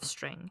ball of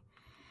string.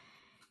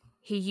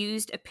 He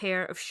used a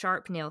pair of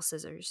sharp nail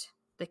scissors,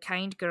 the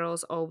kind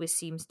girls always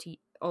seem to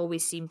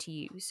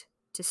use,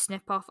 to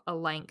snip off a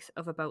length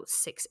of about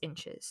 6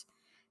 inches.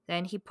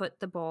 Then he put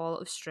the ball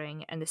of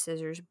string and the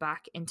scissors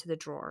back into the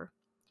drawer.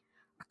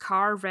 A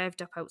car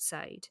revved up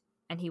outside,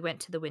 and he went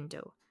to the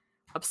window,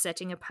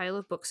 upsetting a pile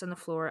of books on the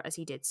floor as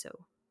he did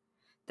so.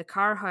 The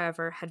car,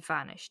 however, had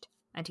vanished,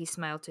 and he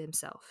smiled to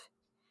himself.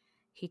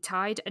 He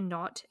tied a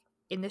knot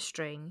in the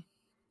string,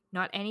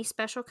 not any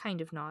special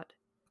kind of knot,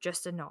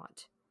 just a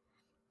knot.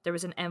 There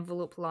was an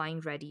envelope lying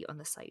ready on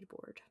the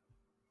sideboard.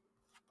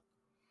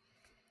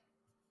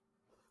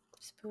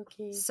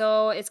 Spooky.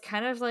 So it's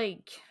kind of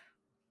like,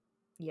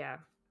 yeah.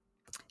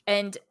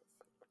 And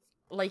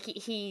like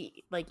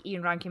he like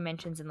Ian Rankin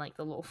mentions in like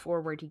the little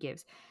foreword he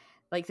gives,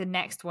 like the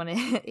next one,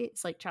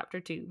 it's like chapter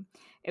 2.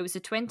 It was the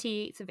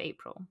 28th of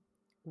April.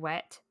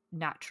 Wet,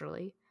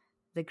 naturally.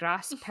 The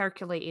grass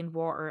percolating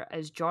water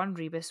as John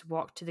Rebus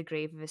walked to the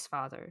grave of his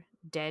father,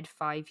 dead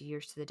 5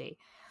 years to the day.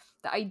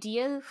 The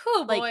idea,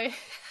 oh like,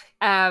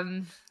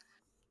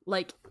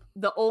 like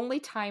the only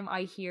time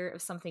I hear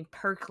of something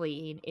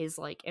percolating is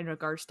like in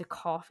regards to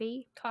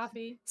coffee.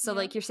 So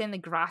like you're saying the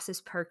grass is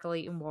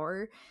percolating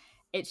water.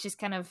 It's just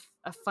kind of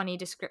a funny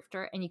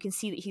descriptor, and you can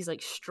see that he's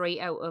like straight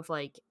out of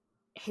like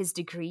his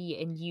degree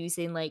and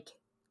using like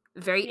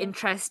very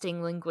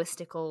interesting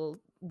linguistical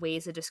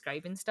ways of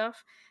describing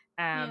stuff.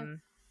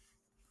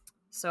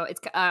 So it's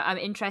I'm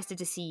interested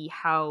to see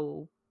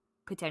how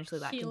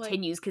potentially that He, like,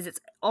 continues, because it's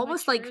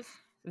almost like matures.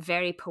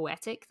 very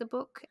poetic, the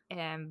book,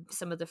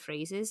 some of the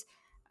phrases,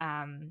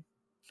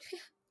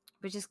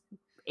 which is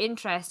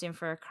interesting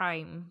for a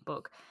crime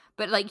book.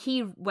 But like,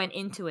 he went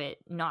into it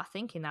not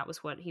thinking that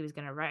was what he was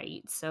going to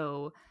write,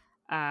 so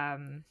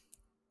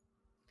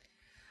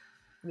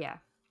yeah.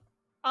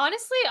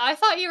 Honestly, I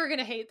thought you were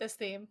gonna hate this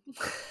theme.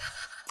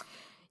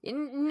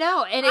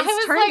 No, and I it's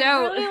was turned like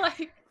out really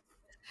like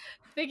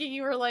thinking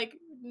you were like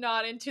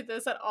not into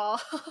this at all.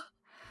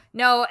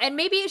 no, and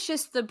maybe it's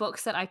just the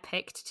books that I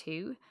picked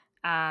too,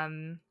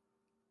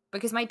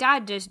 because my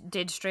dad just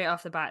did straight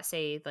off the bat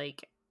say,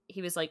 like,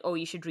 he was like, oh,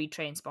 you should read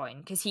Trainspotting,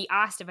 because he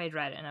asked if I'd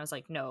read it, and I was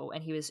like, no,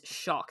 and he was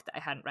shocked that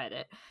I hadn't read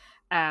it.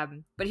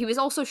 But he was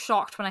also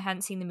shocked when I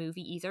hadn't seen the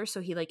movie either,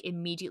 so he like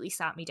immediately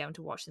sat me down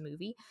to watch the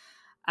movie.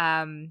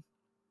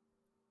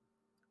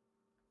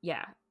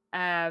 Yeah.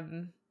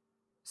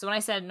 So when I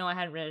said no, I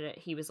hadn't read it,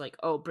 he was like,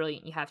 oh,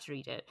 brilliant, you have to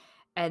read it.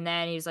 And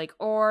then he was like,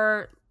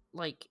 or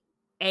like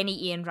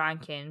any Ian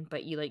Rankin,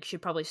 but you like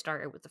should probably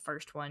start it with the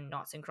first one,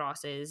 Noughts and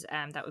Crosses.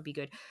 That would be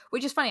good.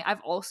 Which is funny,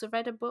 I've also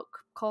read a book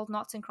called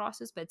Noughts and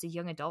Crosses, but it's a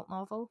young adult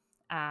novel.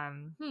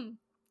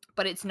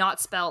 But it's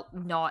not spelt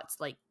Noughts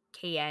like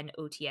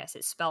Knots.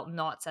 It's spelt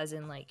Noughts as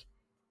in like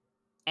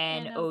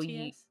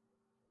NOU.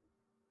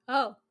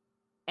 Oh.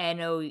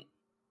 NOUGHT.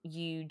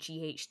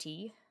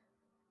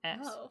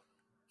 Oh.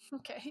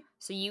 Okay.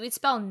 So you would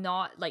spell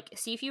not, like,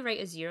 see if you write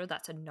a 0,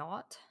 that's a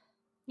knot.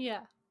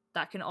 Yeah.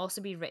 That can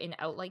also be written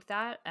out like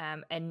that.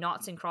 And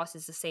Noughts and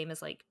Crosses is the same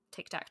as like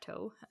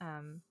tic-tac-toe.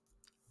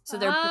 So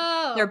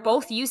they're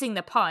both using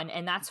the pun,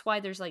 and that's why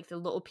there's like the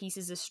little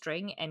pieces of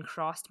string and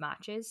crossed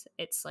matches.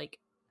 It's like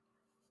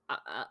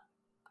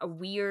a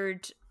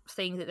weird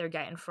thing that they're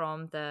getting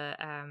from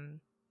the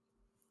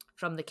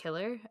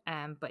killer,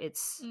 but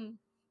it's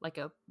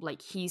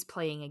like he's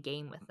playing a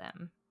game with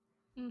them.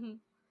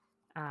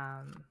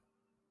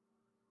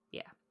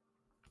 Yeah.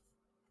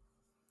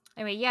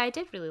 Anyway, yeah, I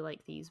did really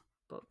like these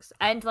books,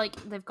 and like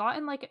they've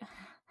gotten like,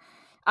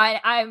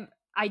 I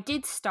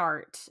did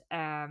start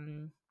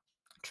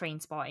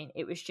Trainspotting.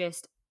 It was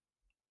just,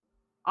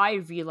 I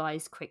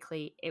realized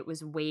quickly it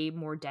was way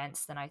more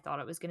dense than I thought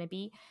it was going to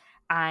be,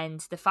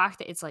 and the fact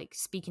that it's like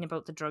speaking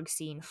about the drug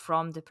scene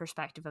from the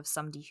perspective of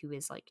somebody who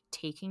is like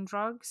taking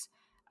drugs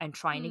and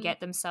trying to get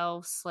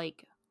themselves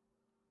like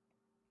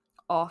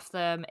off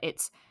them,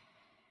 it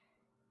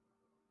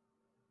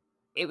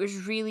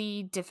was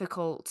really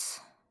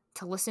difficult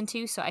to listen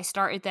to. So I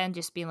started then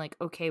just being like,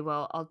 okay,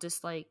 well, I'll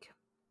just like,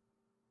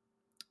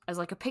 as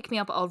like a pick me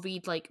up, I'll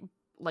read like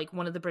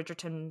one of the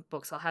Bridgerton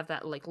books. I'll have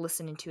that like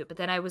listening to it. But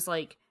then I was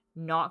like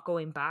not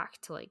going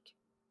back to like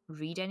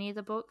read any of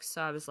the books.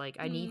 So I was like,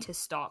 I need to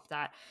stop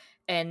that.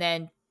 And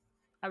then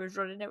I was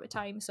running out of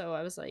time, so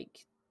I was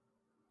like,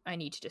 I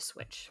need to just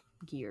switch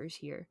gears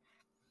here.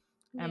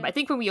 I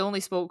think when we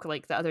only spoke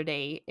like the other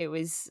day, it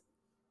was,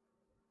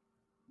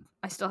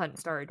 I still hadn't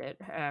started it.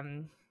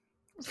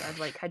 So I've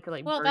like had to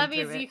like well, burn that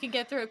means through it. you can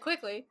get through it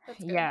quickly. That's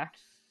good. Yeah.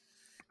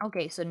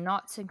 Okay, so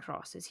Noughts and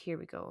Crosses, here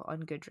we go,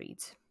 on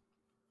Goodreads.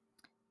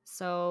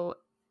 So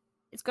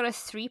it's got a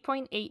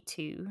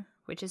 3.82,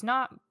 which is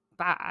not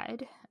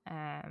bad.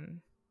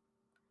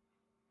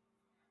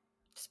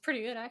 It's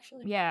pretty good,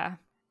 actually. Yeah.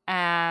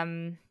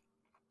 And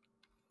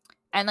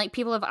like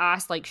people have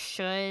asked, like,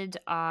 should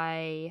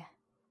I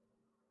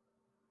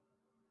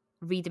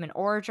read them in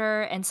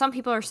order? And some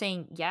people are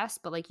saying yes,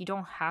 but like you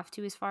don't have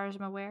to, as far as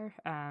I'm aware.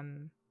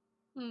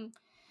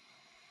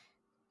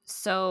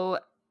 So,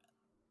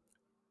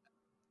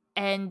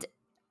 and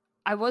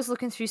I was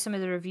looking through some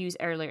of the reviews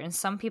earlier, and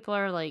some people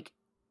are like,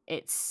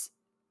 it's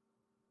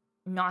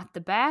not the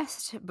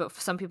best, but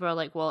some people are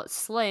like, well, it's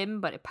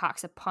slim, but it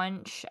packs a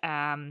punch.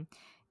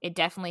 It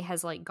definitely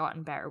has like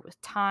gotten better with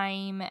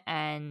time,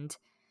 and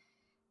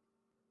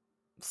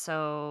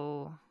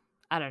so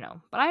I don't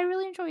know, but I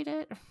really enjoyed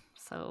it.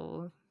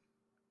 So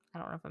I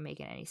don't know if I'm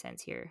making any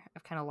sense here.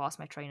 I've kind of lost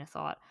my train of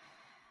thought.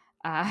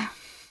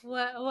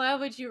 What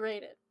would you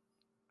rate it?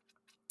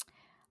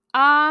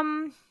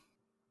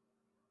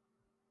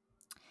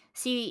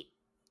 See,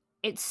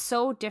 it's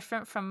so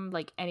different from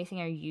like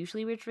anything I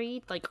usually would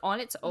read. Like on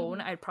its own,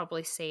 I'd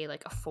probably say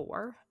like a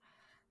 4.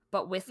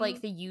 But with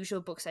like the usual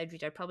books I'd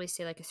read, I'd probably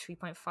say like a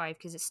 3.5,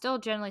 because it's still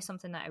generally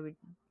something that I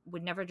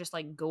would never just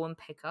like go and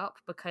pick up,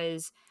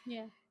 because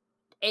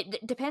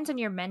it depends on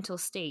your mental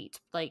state.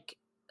 Like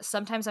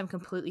sometimes I'm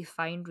completely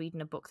fine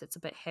reading a book that's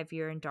a bit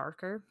heavier and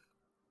darker.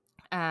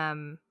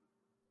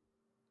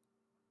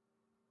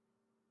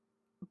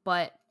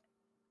 But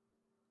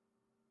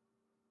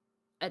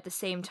at the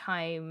same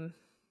time,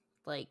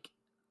 like,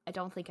 I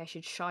don't think I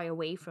should shy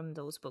away from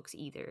those books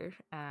either.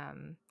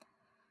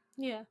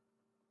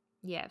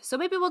 Yeah, so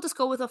maybe we'll just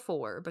go with a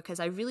 4, because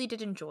I really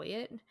did enjoy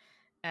it.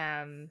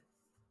 And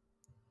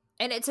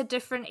it's a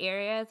different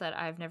area that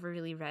I've never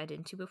really read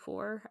into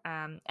before.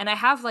 And I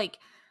have like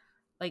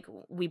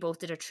we both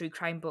did a true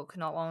crime book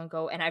not long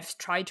ago, and I've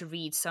tried to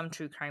read some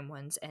true crime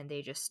ones, and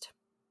they just,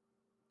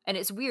 and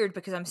it's weird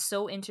because I'm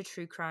so into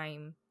true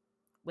crime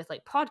with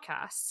like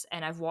podcasts,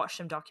 and I've watched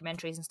some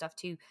documentaries and stuff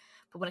too.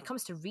 But when it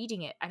comes to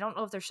reading it, I don't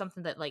know if there's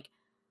something that like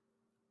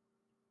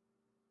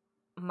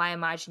my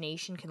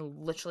imagination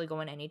can literally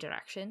go in any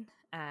direction.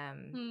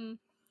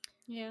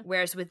 Yeah.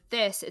 Whereas with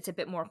this, it's a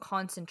bit more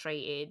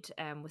concentrated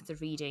with the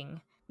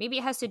reading. Maybe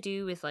it has to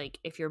do with like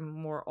if you're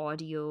more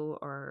audio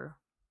or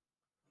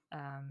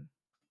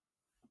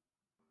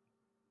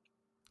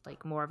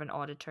like more of an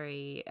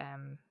auditory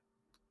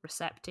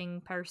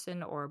recepting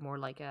person, or more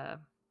like a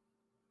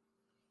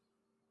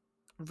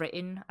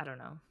written. I don't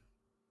know.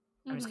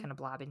 I'm just kind of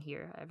blabbing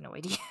here. I have no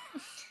idea.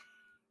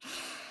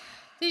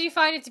 Did you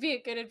find it to be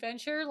a good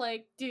adventure?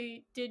 Like,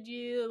 did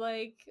you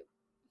like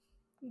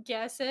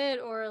guess it,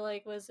 or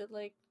like was it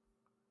like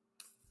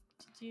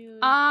did you?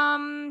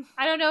 I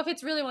don't know if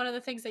it's really one of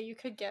the things that you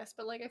could guess,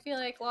 but like I feel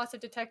like lots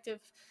of detective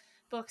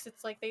books,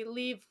 it's like they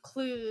leave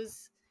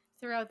clues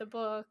throughout the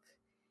book.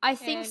 I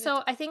think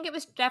so. I think it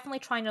was definitely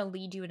trying to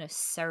lead you in a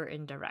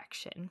certain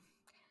direction.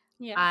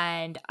 Yeah.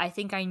 And I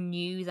think I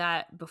knew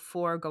that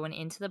before going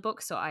into the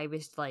book, so I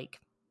was like,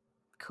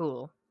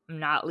 cool, I'm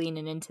not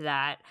leaning into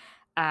that.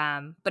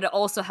 But it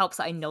also helps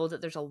that I know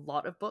that there's a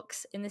lot of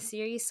books in the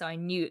series, so I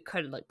knew it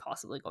could like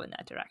possibly go in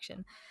that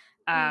direction.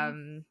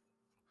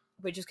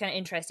 Which is kind of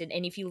interesting.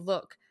 And if you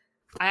look,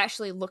 I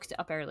actually looked it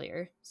up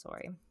earlier.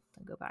 Sorry,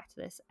 I'll go back to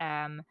this.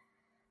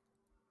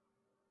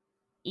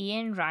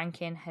 Ian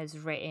Rankin has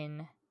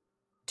written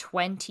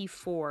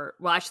 24.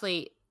 Well,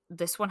 actually,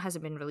 this one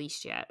hasn't been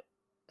released yet.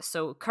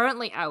 So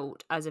currently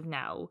out, as of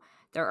now,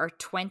 there are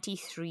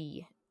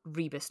 23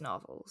 Rebus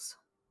novels.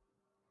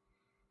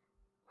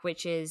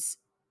 Which is...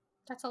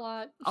 That's a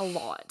lot. A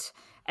lot.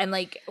 And,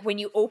 like, when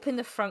you open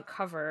the front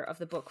cover of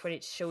the book, when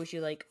it shows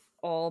you, like,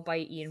 all by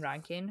Ian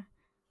Rankin,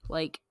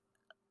 like,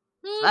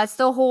 that's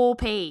the whole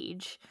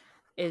page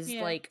is,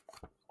 like,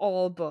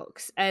 all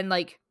books. And,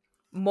 like,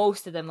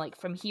 most of them, like,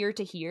 from here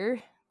to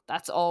here,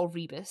 that's all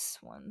Rebus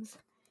ones.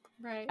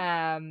 Right.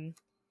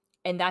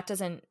 And that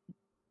doesn't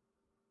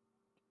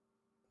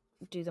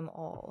do them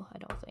all, I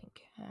don't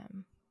think.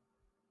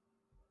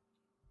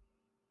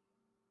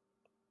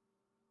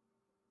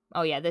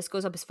 Oh yeah, this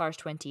goes up as far as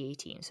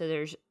 2018. So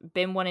there's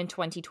been one in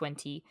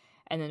 2020,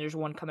 and then there's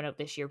one coming out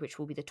this year, which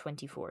will be the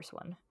 24th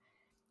one.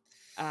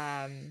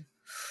 And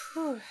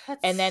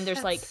then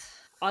there's like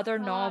other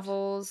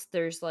novels.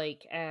 There's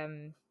like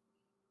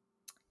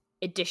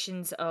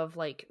editions of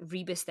like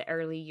Rebus the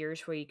early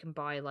years where you can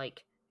buy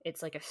like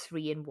it's like a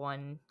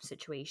 3-in-1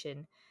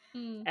 situation.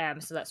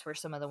 So that's where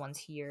some of the ones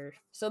here.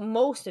 So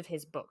most of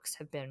his books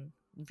have been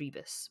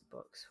Rebus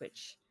books,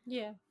 which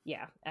yeah.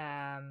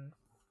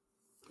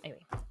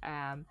 Anyway,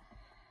 I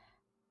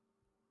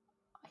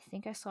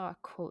think I saw a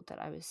quote that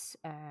I was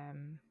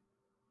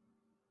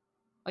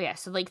oh yeah,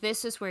 so like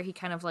this is where he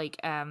kind of like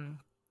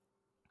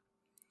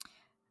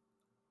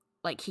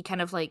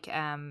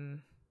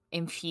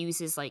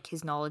infuses like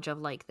his knowledge of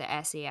like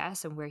the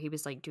SAS and where he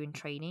was like doing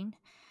training.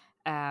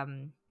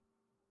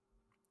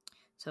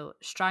 So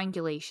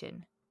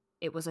strangulation,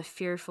 it was a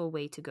fearful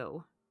way to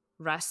go.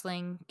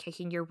 Wrestling,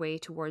 kicking your way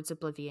towards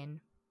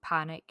oblivion,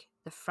 panic,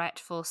 the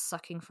fretful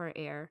sucking for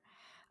air,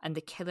 and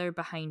the killer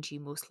behind you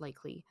most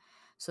likely,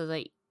 so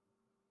that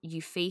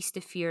you face the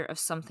fear of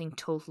something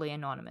totally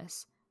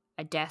anonymous,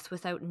 a death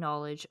without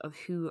knowledge of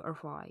who or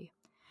why.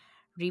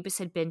 Rebus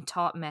had been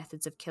taught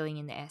methods of killing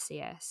in the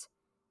SAS.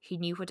 He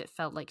knew what it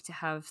felt like to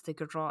have the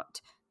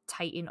garrote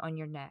tighten on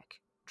your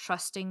neck,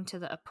 trusting to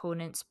the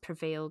opponent's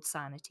prevailed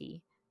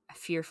sanity. A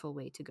fearful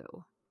way to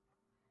go.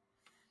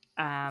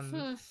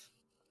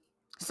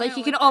 It's like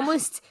you can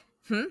almost...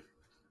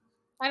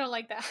 I don't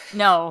like that.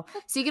 No.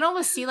 So you can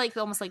almost see like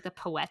almost like the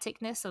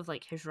poeticness of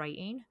like his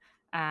writing.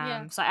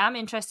 So I am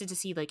interested to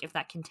see like if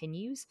that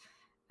continues.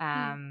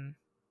 And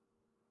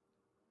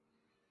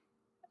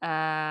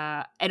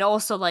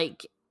also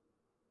like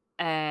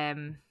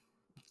the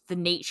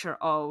nature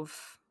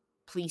of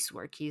police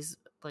work. He's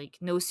like,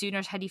 no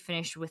sooner had he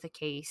finished with a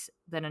case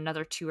than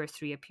another 2 or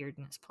 3 appeared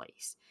in its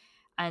place.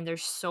 And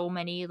there's so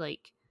many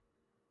like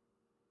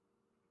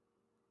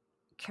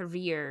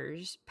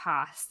careers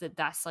paths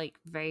that's like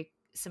very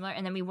similar,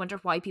 and then we wonder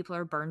why people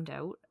are burned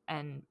out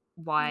and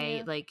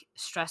why like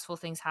stressful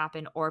things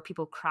happen or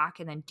people crack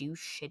and then do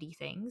shitty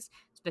things.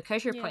 It's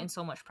because you're putting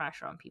so much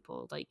pressure on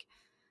people, like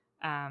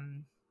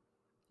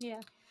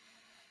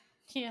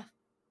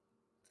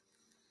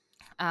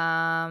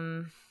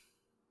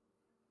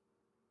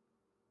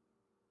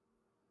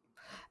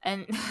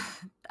and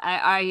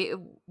I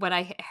when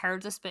I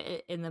heard this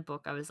bit in the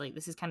book, I was like,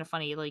 this is kind of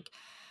funny. Like,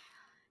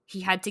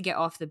 he had to get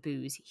off the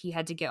booze, he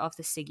had to get off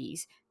the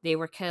ciggies. They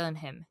were killing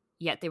him,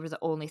 yet they were the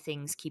only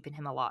things keeping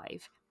him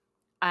alive.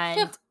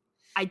 And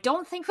I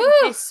don't think that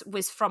this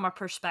was from a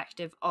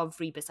perspective of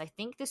Rebus. I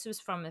think this was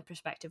from a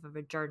perspective of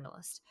a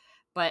journalist.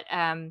 But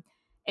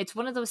it's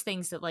one of those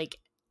things that like,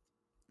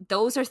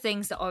 those are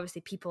things that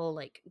obviously people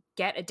like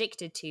get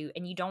addicted to,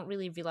 and you don't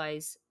really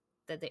realize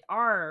that they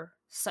are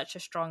such a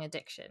strong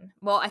addiction.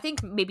 Well, I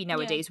think maybe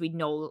nowadays we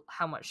know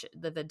how much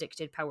the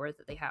addicted power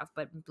that they have,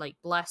 but like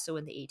less so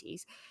in the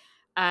 80s.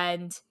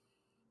 And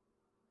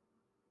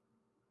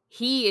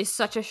he is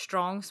such a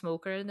strong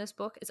smoker in this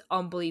book. It's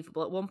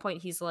unbelievable. At one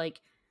point, he's like,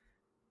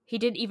 he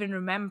didn't even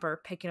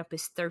remember picking up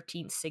his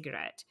 13th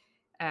cigarette.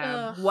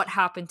 What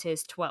happened to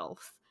his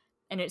 12th?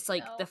 And it's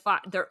like No. the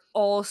fact they're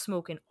all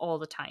smoking all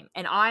the time.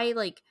 And I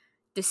like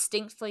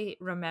distinctly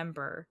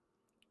remember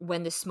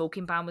when the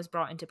smoking ban was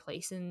brought into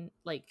place in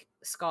like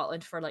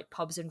Scotland for like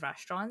pubs and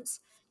restaurants.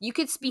 You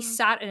could be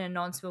sat in a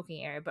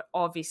non-smoking area, but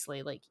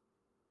obviously like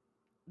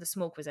the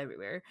smoke was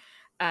everywhere.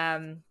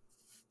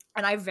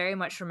 And I very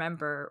much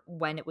remember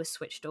when it was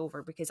switched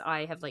over, because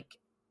I have like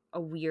a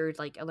weird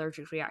like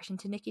allergic reaction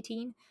to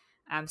nicotine.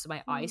 So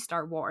my eyes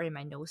start watering,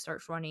 my nose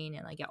starts running,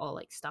 and I get all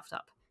like stuffed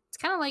up. It's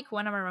kind of like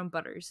when I'm around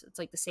Butters. It's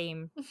like the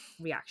same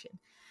reaction.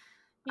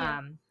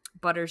 Yeah.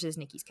 Butters is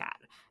Nikki's cat,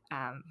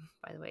 by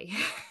the way.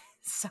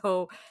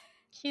 So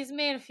he's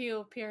made a few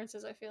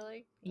appearances, I feel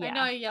like. yeah. I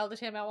know I yelled at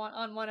him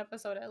on one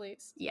episode at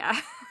least. Yeah.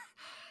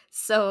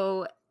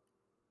 So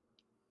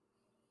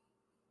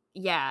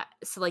yeah,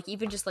 so like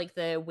even just like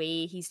the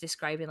way he's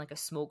describing like a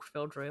smoke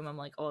filled room, I'm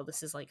like, oh,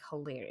 this is like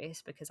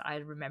hilarious, because I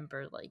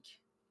remember like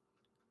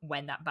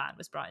when that ban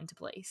was brought into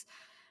place.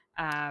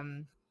 Yeah,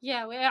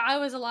 I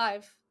was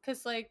alive,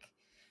 because like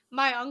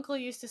my uncle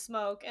used to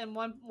smoke, and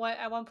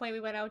at one point we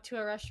went out to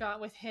a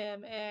restaurant with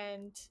him,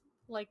 and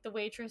like the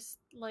waitress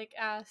like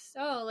asked,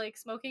 oh, like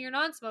smoking or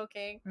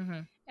non-smoking,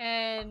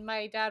 and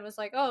my dad was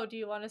like, oh, do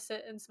you want to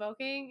sit in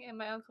smoking? And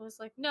my uncle was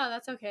like, no,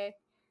 that's okay.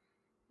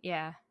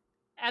 Yeah.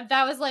 And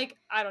that was like,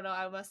 I don't know,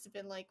 I must have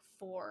been like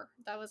 4.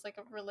 That was like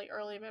a really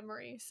early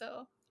memory.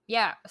 So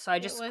yeah, so I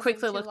just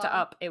quickly looked it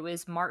up. It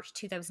was March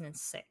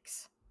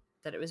 2006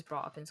 that it was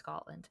brought up in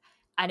Scotland,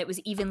 and it was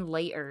even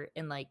later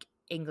in like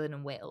England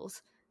and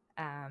Wales.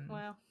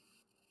 Wow.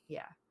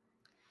 Yeah,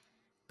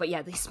 but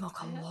yeah, they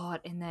smoke a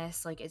lot in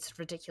this. Like, it's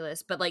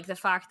ridiculous. But like the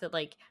fact that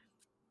like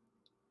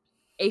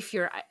if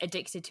you're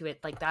addicted to it,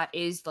 like that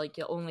is like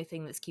the only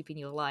thing that's keeping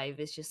you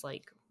alive, is just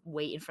like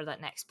waiting for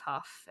that next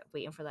puff,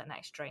 waiting for that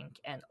next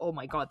drink. And oh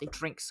my god, they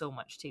drink so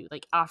much too.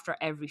 Like after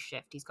every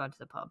shift he's gone to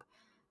the pub.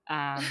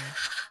 I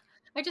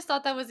just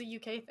thought that was a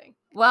UK thing.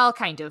 Well,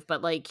 kind of,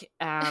 but like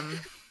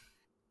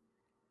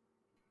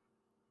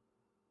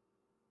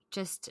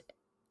just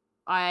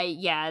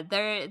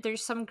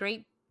there's some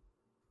great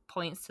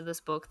points to this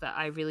book that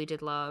I really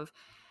did love.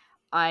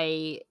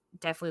 There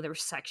were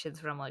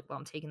sections where I'm like, well,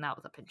 I'm taking that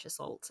with a pinch of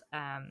salt.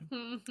 And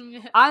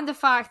the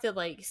fact that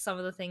like some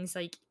of the things,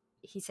 like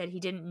he said he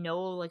didn't know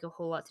like a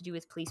whole lot to do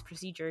with police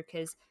procedure,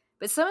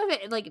 but some of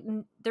it, like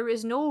there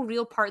is no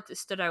real part that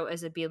stood out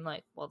as it being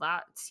like, well,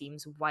 that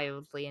seems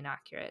wildly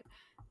inaccurate.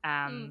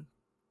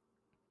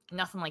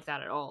 Nothing like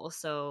that at all.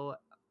 So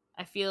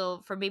I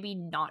feel for maybe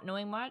not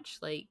knowing much,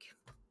 like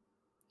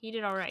he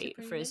did all right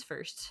for his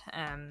first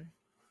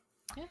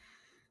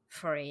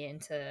foray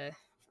into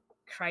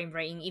crime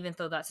writing, even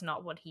though that's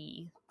not what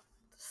he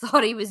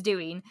thought he was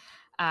doing.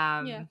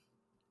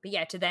 But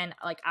yeah, to then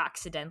like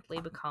accidentally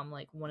become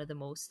like one of the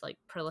most like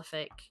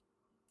prolific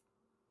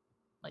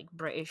like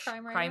British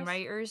crime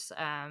writers,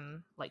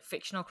 like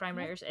fictional crime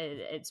writers,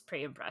 it's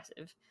pretty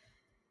impressive.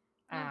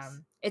 Nice.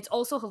 It's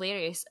also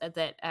hilarious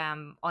that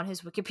on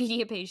his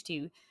Wikipedia page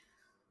too.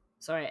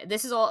 Sorry,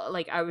 this is all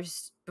like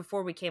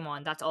before we came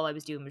on. That's all I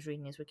was doing was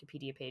reading his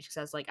Wikipedia page, because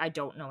I was like, I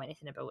don't know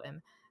anything about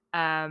him.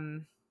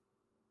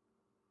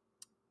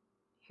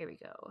 Here we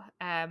go.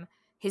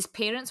 His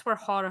parents were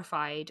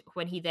horrified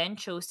when he then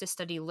chose to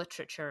study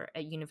literature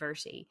at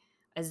university,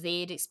 as they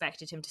had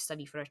expected him to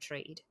study for a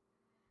trade.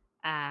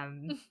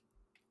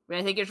 But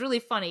I think it's really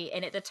funny,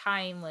 and at the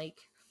time,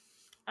 like,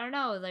 I don't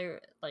know,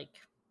 they're like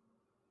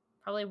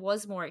probably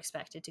was more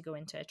expected to go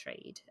into a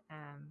trade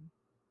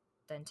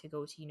than to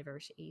go to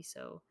university.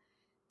 So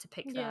to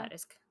pick that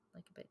is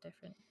like a bit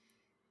different.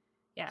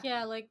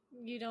 Yeah, like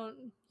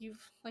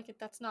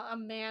that's not a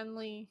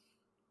manly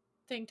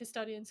thing to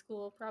study in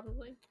school,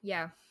 probably.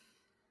 Yeah,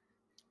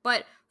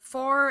 but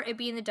for it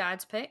being the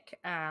dad's pick,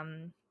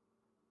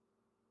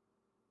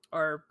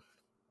 or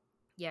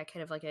yeah,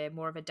 kind of like a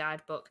more of a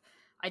dad book,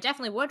 I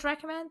definitely would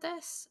recommend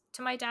this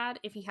to my dad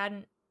if he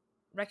hadn't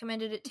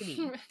recommended it to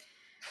me.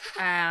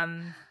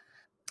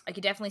 I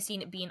could definitely see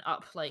it being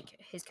up like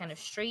his kind of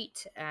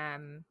street.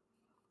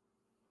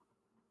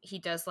 He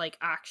does like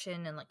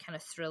action and like kind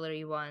of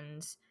thrillery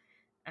ones,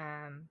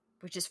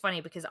 which is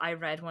funny because I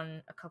read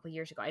one a couple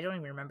years ago. I don't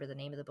even remember the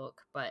name of the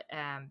book, but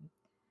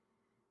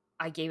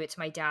I gave it to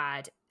my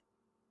dad,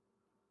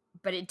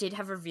 but it did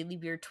have a really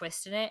weird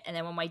twist in it. And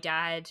then when my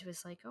dad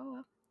was like,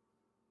 oh,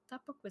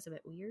 that book was a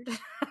bit weird.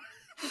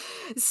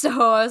 So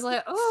I was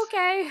like, oh,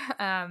 okay.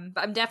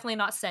 But I'm definitely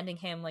not sending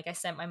him, like I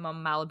sent my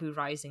mom Malibu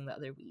Rising the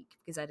other week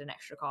because I had an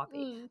extra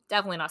copy.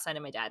 Definitely not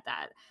sending my dad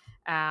that.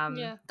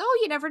 Though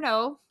you never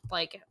know.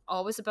 Like,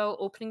 always about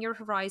opening your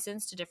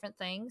horizons to different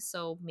things.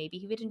 So maybe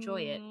he would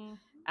enjoy it.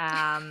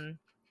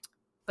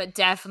 But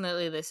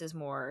definitely this is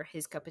more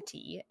his cup of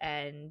tea.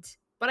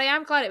 But I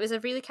am glad it was a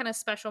really kind of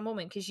special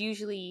moment, because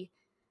usually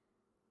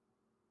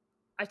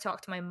I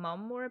talk to my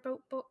mum more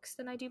about books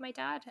than I do my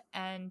dad,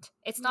 and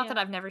it's not that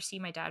I've never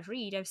seen my dad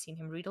read. I've seen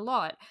him read a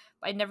lot,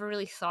 but I never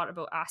really thought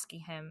about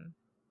asking him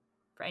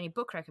for any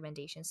book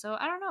recommendations. So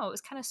I don't know, it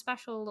was kind of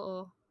special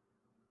little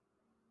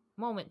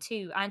moment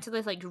too, and to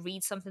like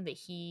read something that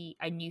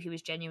I knew he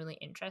was genuinely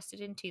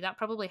interested in too. That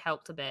probably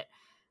helped a bit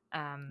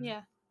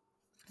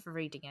for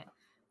reading it.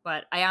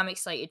 But I am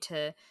excited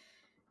to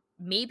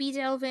maybe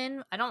delve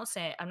in. I'm not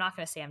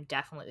going to say I'm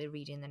definitely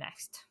reading the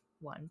next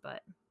one,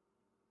 but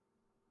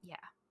yeah,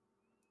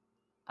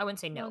 I wouldn't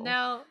say no.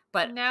 Well,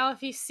 now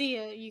if you see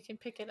it, you can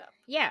pick it up.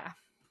 Yeah,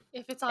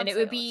 if it's on and it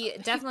sale would be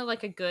definitely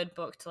like a good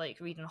book to like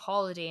read on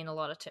holiday, and a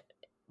lot of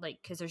like,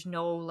 because there's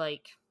no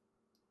like,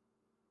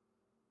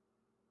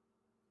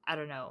 I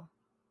don't know,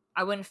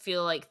 I wouldn't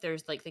feel like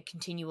there's like the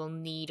continual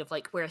need of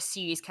like where a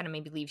series kind of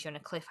maybe leaves you on a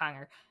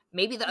cliffhanger.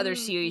 Maybe the other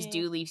series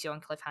do leaves you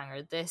on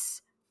cliffhanger.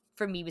 This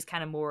for me was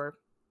kind of more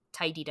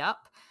tidied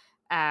up.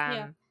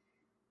 But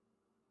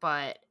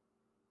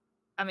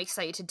I'm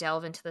excited to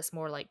delve into this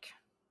more like,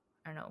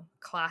 I don't know,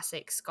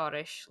 classic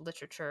Scottish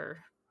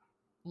literature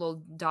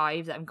little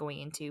dive that I'm going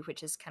into,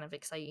 which is kind of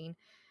exciting.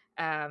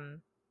 And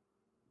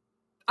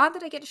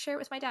that I get to share it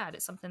with my dad.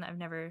 It's something that I've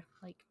never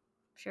like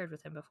shared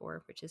with him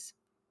before, which is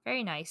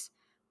very nice.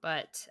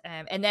 But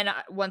and then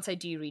once I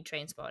do read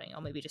Trainspotting,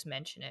 I'll maybe just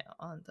mention it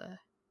on the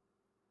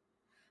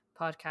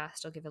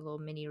podcast. I'll give a little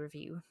mini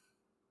review.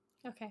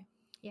 Okay.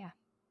 Yeah.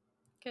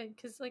 Good,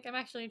 because like I'm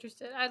actually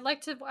interested. I'd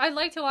like to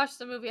watch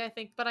the movie, I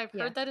think, but I've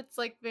heard that it's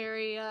like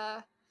very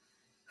it's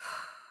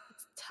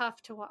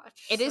tough to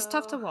watch. It is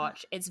tough to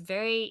watch. It's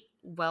very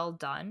well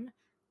done.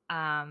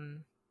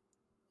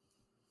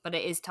 But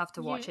it is tough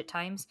to watch at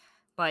times.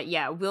 But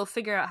yeah, we'll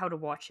figure out how to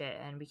watch it,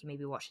 and we can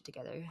maybe watch it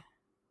together.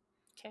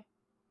 Okay.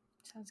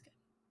 Sounds good.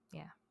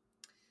 Yeah.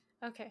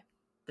 Okay.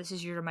 This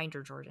is your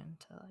reminder, Jordan,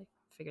 to like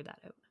figure that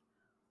out.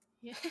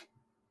 Yeah.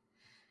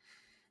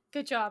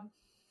 Good job.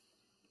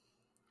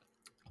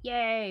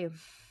 Yay.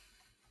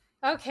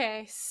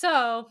 Okay,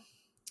 so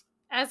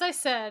as I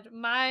said,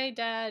 my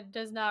dad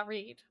does not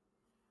read.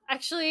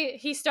 Actually,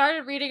 he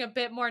started reading a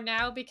bit more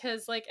now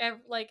because like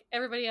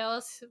everybody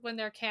else when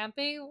they're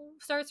camping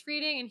starts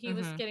reading, and he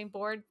was getting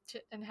bored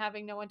and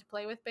having no one to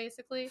play with,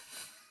 basically.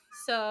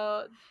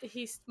 So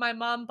my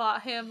mom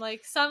bought him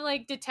like some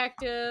like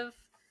detective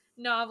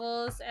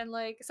novels, and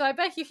like, so I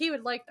bet he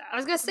would like that. I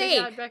was gonna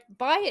say,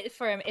 buy it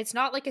for him. It's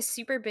not like a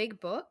super big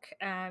book.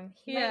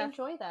 He might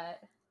enjoy that.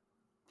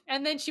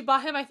 And then she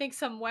bought him, I think,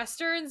 some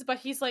westerns, but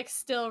he's like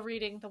still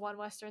reading the one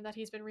western that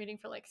he's been reading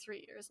for like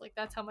 3 years. Like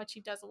that's how much he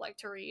doesn't like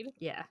to read.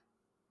 Yeah.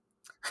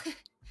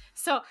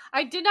 So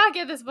I did not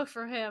get this book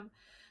for him,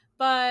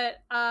 but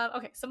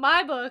okay. So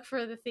my book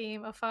for the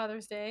theme of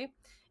Father's Day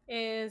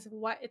is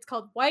it's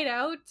called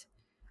Whiteout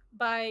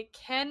by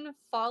Ken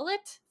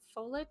Follett.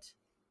 Follett.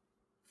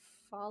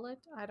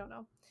 I don't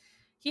know.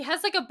 He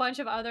has like a bunch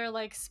of other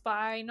like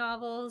spy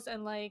novels,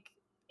 and like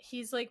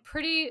he's like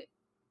pretty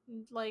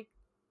like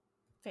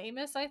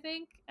famous, I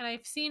think, and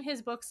I've seen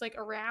his books like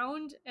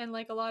around, and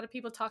like a lot of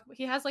people talk about.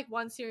 He has like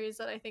one series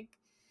that I think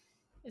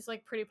is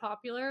like pretty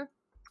popular.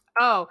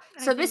 Oh,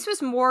 so this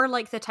was more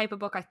like the type of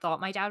book I thought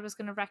my dad was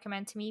going to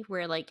recommend to me,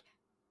 where like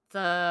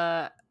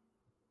it's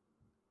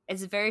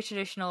very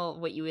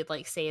traditional, what you would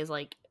like say is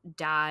like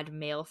dad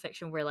male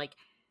fiction, where like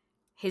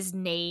his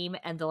name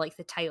and the like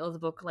the title of the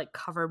book like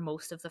cover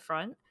most of the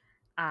front.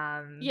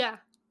 Yeah,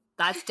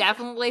 that's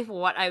definitely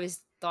what I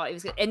thought it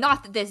was gonna, and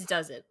not that this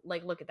does it.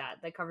 Like, look at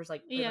that covers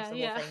like the whole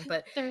thing.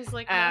 But there's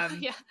like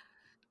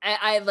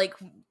I like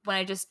when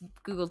I just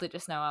googled it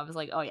just now, I was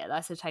like, oh yeah,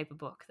 that's the type of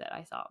book that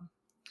I thought.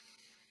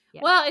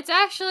 Yeah. Well, it's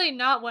actually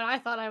not what I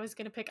thought I was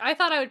gonna pick. I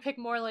thought I would pick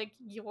more like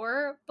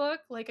your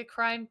book, like a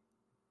crime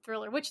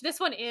thriller, which this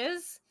one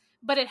is,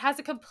 but it has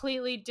a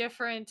completely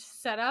different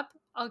setup.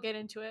 I'll get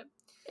into it.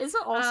 Is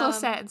it also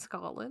set in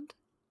Scotland?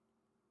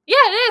 Yeah,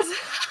 it is.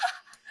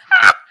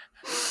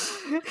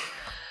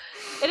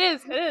 It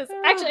is.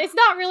 Actually, it's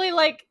not really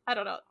like, I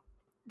don't know.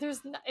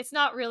 It's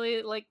not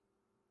really like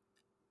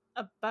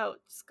about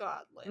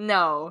Scotland.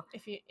 No.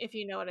 If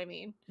you know what I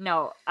mean.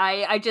 No.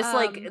 I just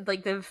like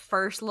the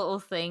first little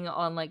thing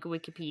on like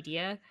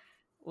Wikipedia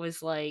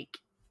was like,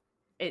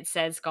 it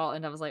said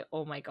Scotland. I was like,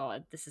 oh my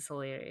god, this is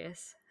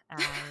hilarious.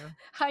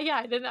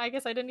 Yeah, I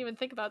guess I didn't even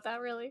think about that,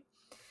 really.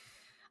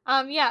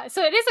 Yeah,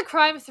 so it is a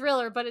crime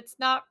thriller, but it's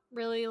not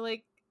really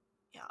like,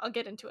 yeah, I'll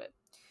get into it.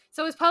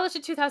 So it was published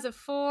in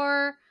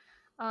 2004.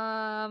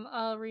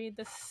 I'll read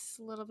this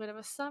little bit of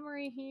a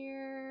summary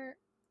here.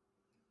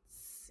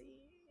 Let's see,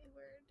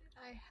 where did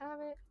I have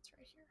it? It's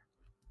right here.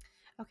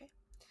 Okay.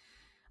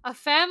 A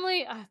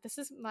family. I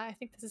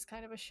think this is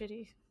kind of a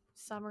shitty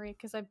summary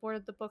because I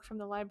borrowed the book from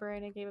the library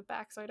and I gave it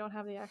back, so I don't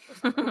have the actual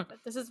summary. But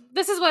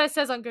this is what it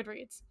says on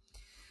Goodreads.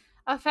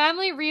 A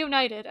family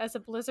reunited as a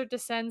blizzard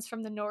descends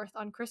from the north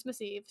on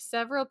Christmas Eve.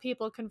 Several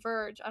people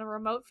converge on a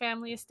remote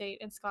family estate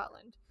in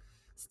Scotland.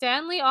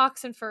 Stanley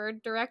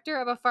Oxenford, director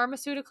of a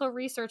pharmaceutical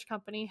research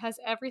company, has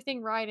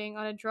everything riding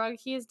on a drug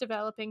he is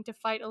developing to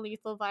fight a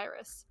lethal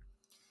virus.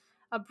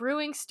 A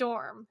brewing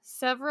storm.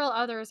 Several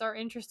others are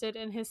interested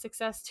in his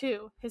success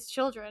too. His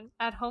children,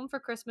 at home for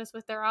Christmas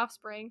with their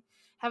offspring,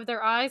 have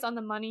their eyes on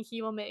the money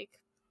he will make.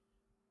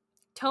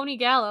 Tony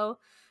Gallo,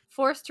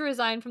 forced to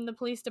resign from the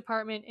police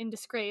department in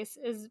disgrace,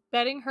 is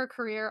betting her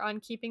career on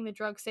keeping the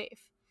drug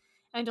safe.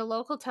 And a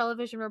local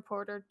television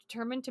reporter,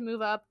 determined to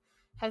move up,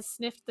 has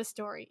sniffed the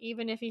story,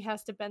 even if he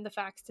has to bend the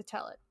facts to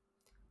tell it.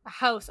 A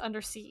house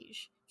under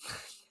siege.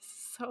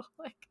 So,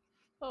 like,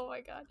 oh my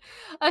god.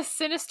 A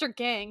sinister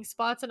gang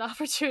spots an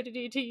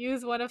opportunity to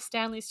use one of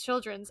Stanley's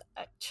children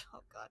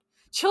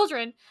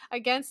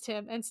against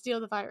him and steal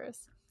the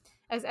virus.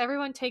 As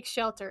everyone takes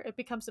shelter, it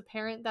becomes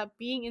apparent that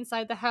being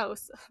inside the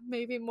house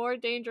may be more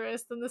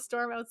dangerous than the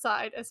storm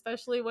outside,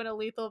 especially when a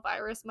lethal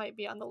virus might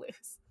be on the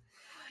loose.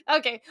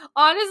 Okay,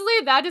 honestly,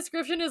 that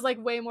description is like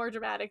way more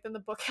dramatic than the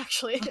book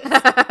actually is.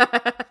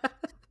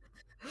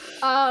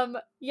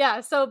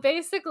 Yeah, so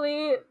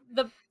basically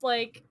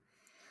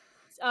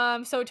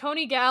so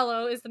Tony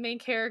Gallo is the main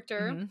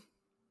character. Mm-hmm.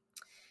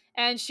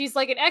 And she's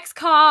like an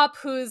ex-cop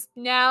who's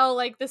now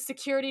like the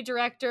security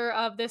director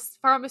of this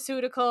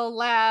pharmaceutical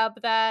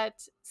lab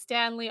that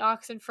Stanley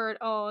Oxenford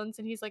owns,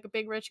 and he's like a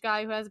big rich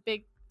guy who has a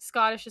big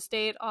Scottish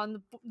estate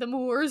on the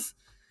moors.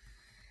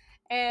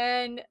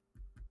 And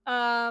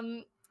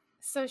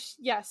so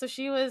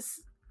she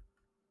was,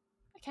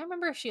 I can't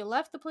remember if she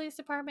left the police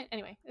department.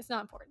 Anyway, it's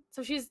not important.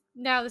 So she's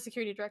now the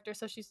security director,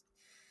 so she's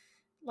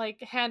like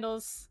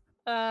handles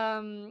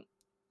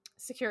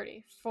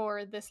security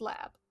for this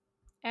lab.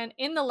 And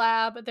in the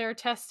lab, they're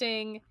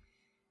doing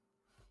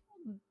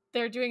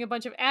a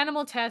bunch of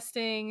animal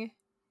testing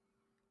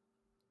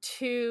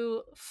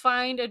to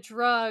find a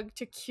drug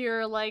to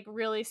cure like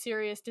really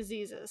serious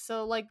diseases.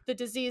 So like the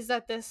disease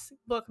that this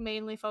book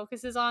mainly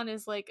focuses on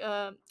is like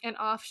an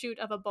offshoot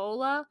of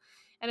Ebola,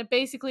 and it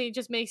basically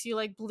just makes you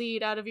like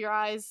bleed out of your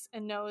eyes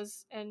and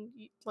nose, and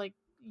like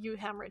you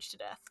hemorrhage to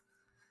death.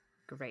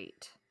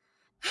 Great.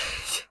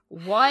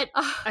 What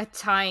a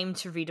time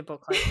to read a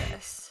book like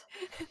this.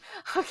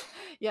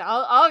 Yeah,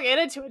 I'll get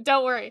into it,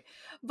 don't worry.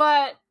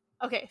 But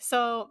okay,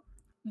 so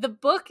the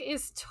book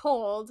is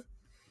told,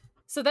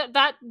 so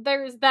that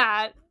there's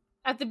that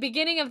at the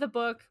beginning of the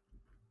book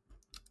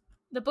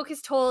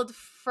is told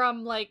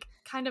from like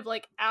kind of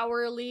like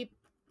hourly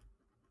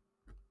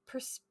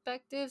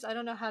perspectives. I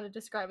don't know how to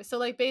describe it. So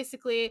like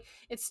basically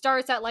it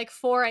starts at like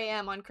 4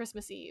 a.m. on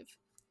Christmas Eve.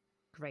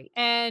 Great.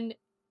 And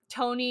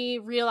Tony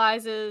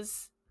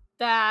realizes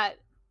that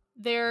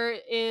there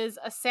is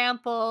a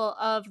sample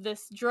of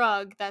this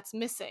drug that's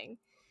missing,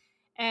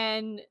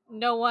 and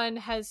no one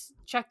has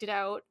checked it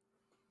out,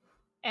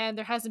 and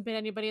there hasn't been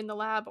anybody in the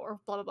lab, or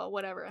blah blah blah,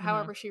 whatever. Mm-hmm.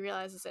 However she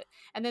realizes it,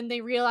 and then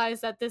they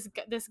realize that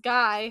this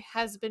guy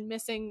has been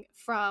missing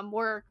from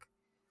work.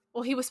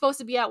 Well, he was supposed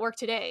to be at work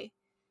today,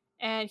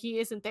 and he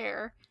isn't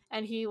there,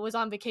 and he was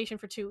on vacation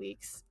for 2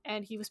 weeks,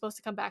 and he was supposed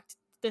to come back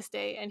this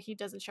day, and he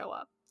doesn't show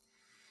up.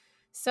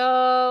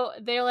 So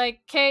they're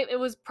like, okay, it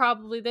was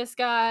probably this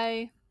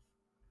guy.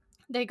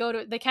 They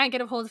can't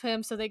get a hold of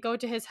him, so they go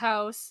to his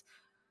house.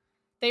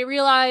 They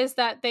realize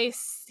that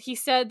he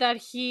said that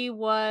he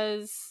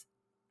was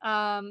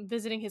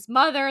visiting his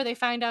mother. They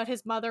find out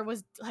his mother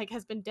was like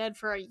has been dead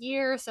for a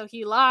year, so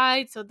he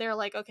lied. So they're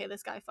like, okay,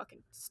 this guy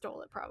fucking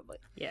stole it probably.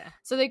 Yeah.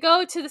 So they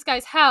go to this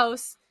guy's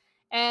house,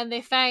 and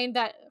they found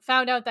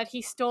out that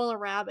he stole a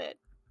rabbit,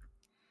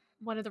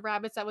 one of the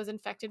rabbits that was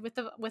infected with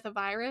a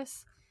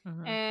virus.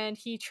 Mm-hmm. And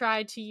he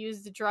tried to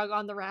use the drug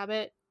on the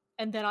rabbit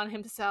and then on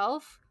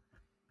himself.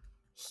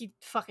 He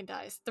fucking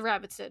dies. The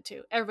rabbit's dead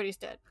too. Everybody's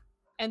dead.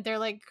 And they're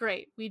like,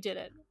 great, we did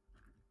it.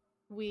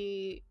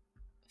 We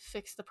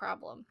fixed the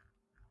problem.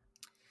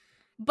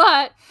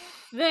 But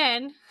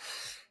then,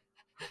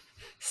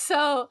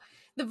 so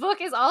the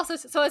book is also,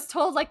 so it's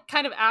told like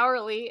kind of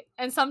hourly,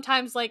 and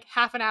sometimes like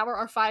half an hour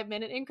or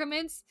 5-minute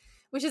increments,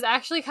 which is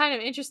actually kind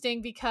of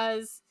interesting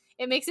because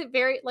it makes it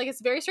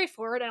it's very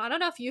straightforward. And I don't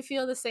know if you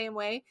feel the same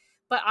way,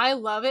 but I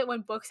love it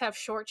when books have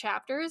short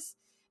chapters,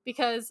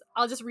 because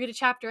I'll just read a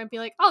chapter and be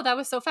like, oh, that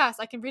was so fast.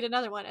 I can read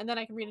another one, and then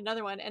I can read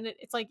another one. And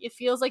it's like, it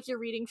feels like you're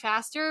reading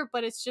faster,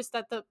 but it's just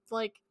that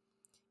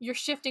you're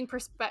shifting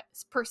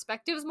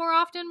perspectives more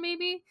often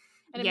maybe.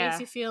 And it makes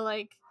you feel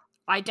like,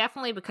 I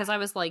definitely, because I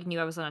was like, knew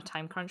I was on a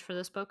time crunch for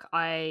this book.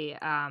 I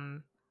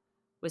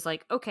was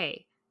like,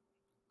 okay,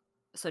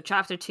 so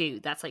chapter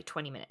 2, that's like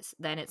 20 minutes.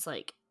 Then it's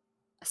like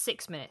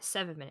 6 minutes,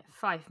 7 minutes,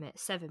 5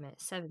 minutes, 7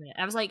 minutes, 7 minutes.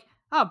 I was like,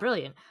 oh,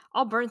 brilliant.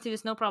 I'll burn through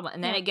this, no problem.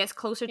 And then it gets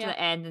closer to the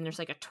end, and there's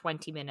like a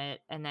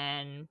 20-minute, and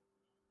then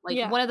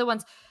like one of the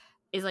ones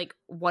is like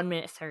 1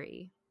 minute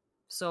 30.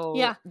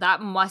 So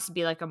that must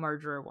be like a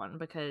murderer one,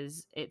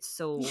 because it's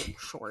so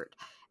short.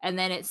 And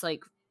then it's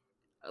like,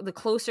 the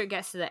closer it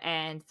gets to the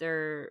end,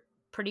 they're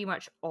pretty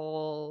much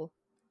all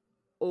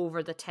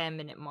over the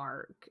 10-minute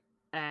mark.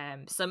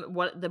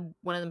 One of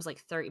them's like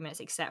 30 minutes,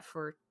 except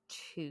for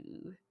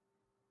 2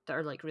 that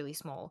are like really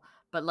small.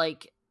 But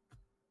like,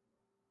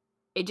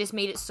 it just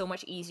made it so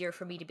much easier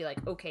for me to be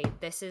like, okay,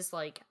 this is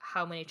like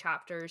how many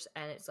chapters,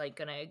 and it's like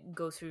gonna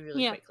go through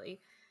really quickly.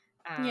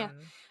 It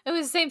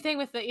was the same thing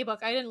with the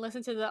ebook. I didn't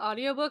listen to the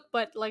audiobook,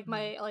 but like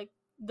my like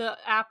the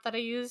app that I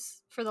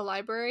use for the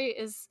library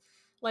is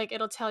like,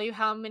 it'll tell you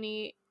how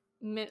many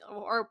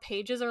or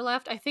pages are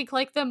left. I think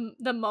like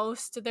the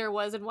most there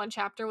was in one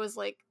chapter was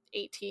like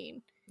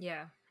 18.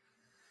 Yeah.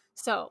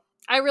 So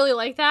I really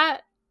like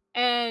that.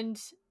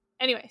 And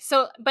anyway,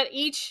 so but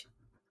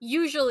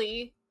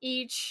usually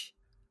each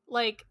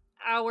like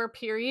hour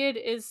period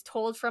is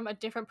told from a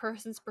different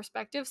person's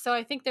perspective. So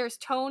I think there's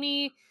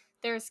Tony,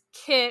 there's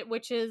Kit,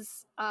 which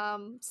is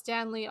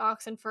Stanley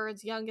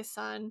Oxenford's youngest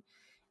son,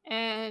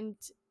 and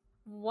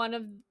one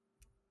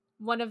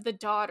of the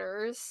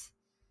daughters.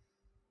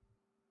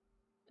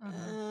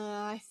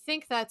 I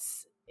think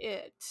that's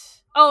it.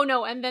 Oh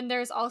no, and then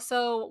there's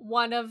also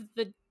one of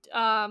the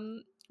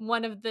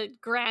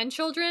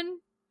grandchildren,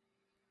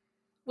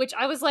 which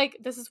I was like,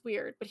 this is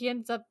weird, but he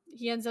ends up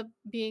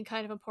being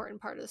kind of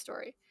important part of the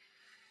story.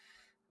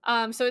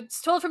 So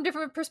it's told from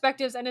different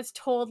perspectives, and it's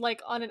told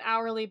like on an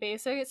hourly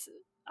basis.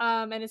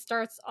 And it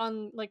starts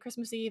on like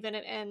Christmas Eve and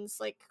it ends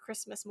like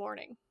Christmas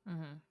morning,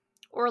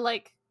 or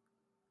like,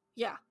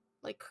 yeah,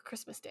 like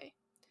Christmas Day.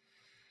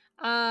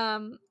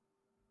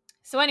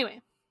 So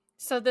anyway,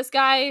 so this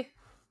guy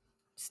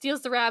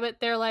steals the rabbit.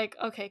 They're like,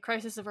 okay,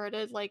 crisis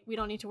averted. Like, we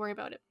don't need to worry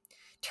about it.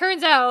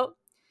 Turns out,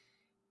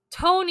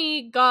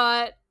 Tony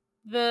got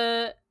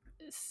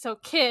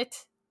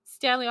Kit,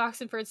 Stanley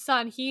Oxenford's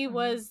son, he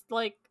was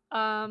like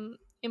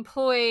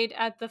employed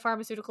at the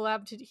pharmaceutical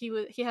lab.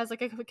 He has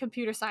like a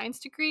computer science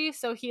degree,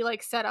 so he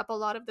like set up a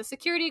lot of the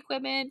security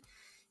equipment.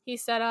 He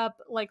set up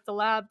like the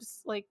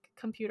lab's like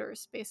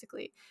computers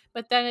basically.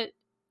 But then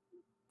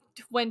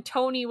when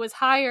Tony was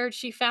hired,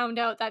 she found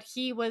out that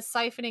he was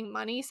siphoning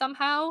money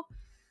somehow.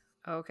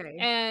 Okay.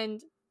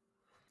 And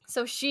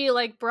so she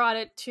like brought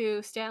it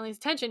to Stanley's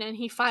attention, and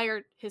he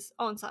fired his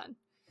own son.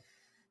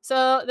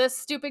 So this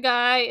stupid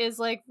guy is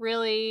like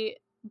really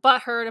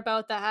butthurt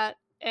about that,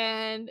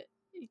 and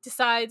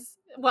decides,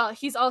 well,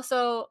 he's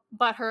also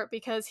butthurt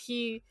because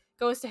he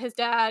goes to his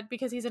dad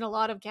because he's in a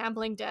lot of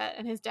gambling debt,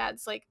 and his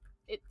dad's like,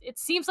 it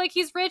seems like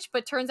he's rich,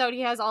 but turns out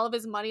he has all of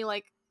his money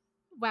like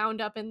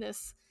wound up in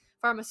this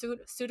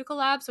pharmaceutical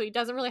lab, so he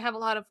doesn't really have a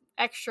lot of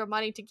extra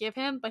money to give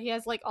him, but he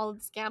has like all of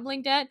this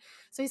gambling debt.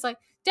 So he's like,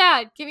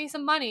 Dad, give me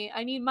some money,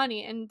 I need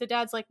money. And the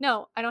dad's like,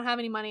 no, I don't have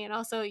any money, and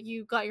also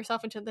you got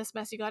yourself into this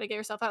mess, you got to get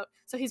yourself out.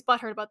 So he's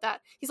butthurt about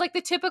that. He's like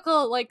the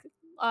typical like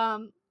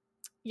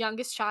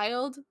youngest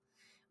child,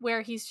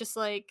 where he's just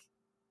like,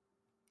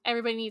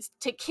 everybody needs to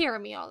take care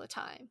of me all the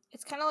time.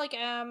 It's kind of like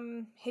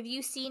have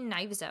you seen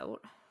Knives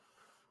Out?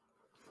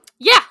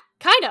 Yeah,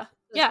 kind of.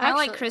 It's yeah, kind of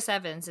like Chris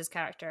Evans'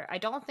 character. I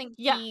don't think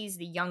Yeah. he's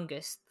the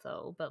youngest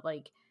though, but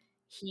like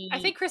I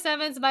think Chris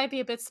Evans might be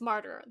a bit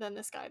smarter than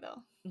this guy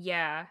though.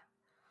 Yeah.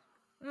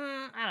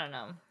 I don't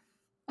know.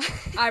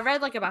 I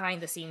read like a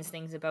behind the scenes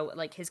things about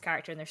like his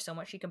character, and there's so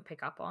much you can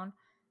pick up on.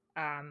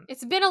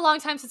 It's been a long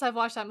time since I've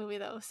watched that movie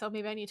though, so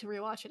maybe I need to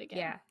rewatch it again.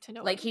 Yeah, to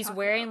know. Like he's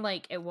wearing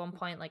like at one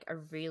point like a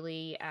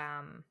really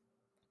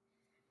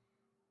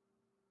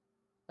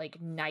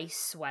like nice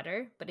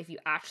sweater, but if you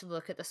actually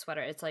look at the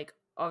sweater, it's like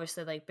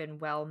obviously like been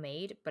well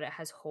made, but it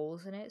has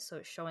holes in it, so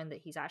it's showing that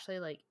he's actually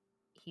like,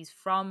 he's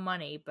from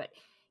money, but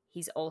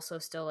he's also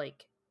still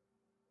like,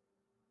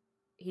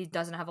 he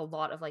doesn't have a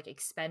lot of like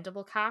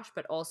expendable cash,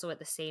 but also at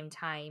the same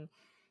time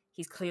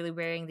he's clearly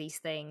wearing these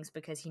things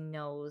because he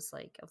knows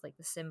like of like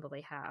the symbol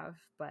they have.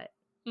 But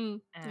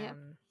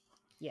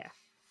yeah.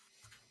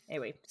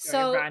 Anyway,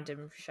 so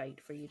random shite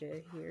for you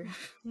to hear.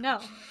 No,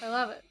 I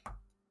love it.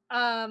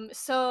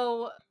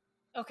 So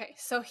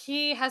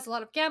he has a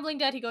lot of gambling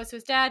debt. He goes to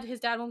his dad. His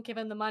dad won't give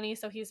him the money,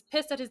 so he's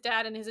pissed at his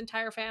dad and his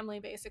entire family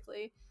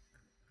basically.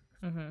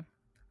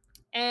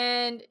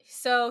 And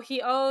so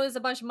he owes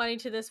a bunch of money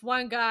to this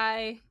one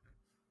guy,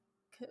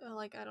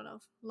 like, I don't know,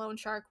 loan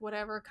shark,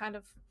 whatever kind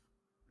of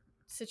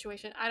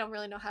situation. I don't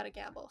really know how to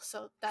gamble,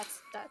 so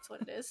that's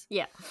what it is.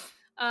 Yeah.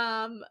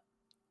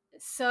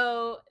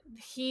 So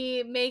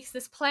he makes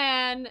this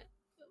plan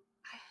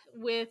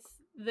with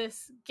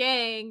this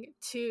gang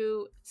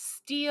to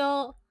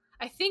steal.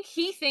 I think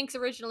he thinks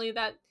originally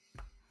that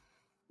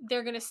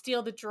they're going to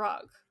steal the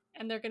drug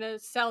and they're going to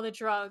sell the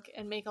drug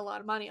and make a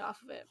lot of money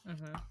off of it.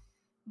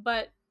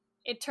 But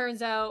it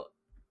turns out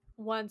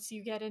once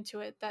you get into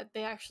it that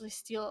they actually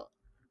steal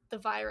the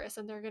virus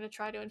and they're going to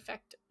try to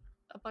infect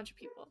a bunch of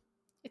people.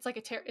 It's like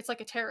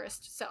a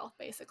terrorist cell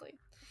basically.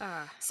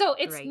 So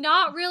it's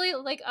not really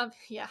like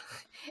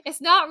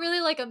it's not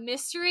really like a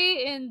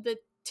mystery in the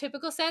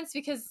typical sense,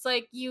 because it's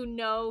like, you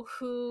know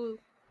who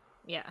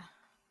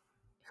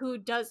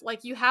does,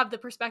 like, you have the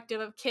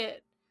perspective of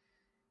Kit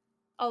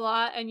a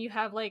lot, and you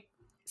have like,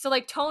 so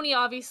like Tony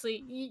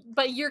obviously,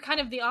 but you're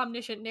kind of the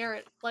omniscient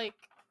narrative, like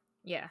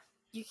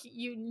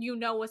you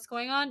know what's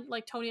going on.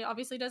 Like Tony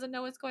obviously doesn't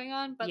know what's going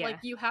on, but like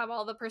you have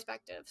all the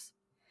perspectives.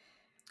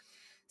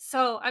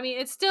 So I mean,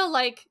 it's still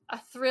like a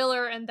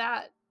thriller, and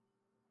that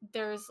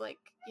there's like,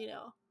 you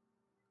know,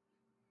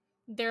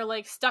 they're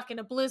like stuck in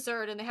a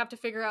blizzard and they have to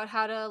figure out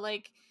how to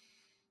like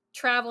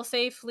travel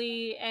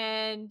safely,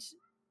 and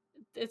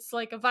it's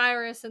like a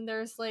virus and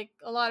there's like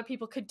a lot of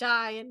people could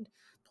die and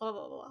blah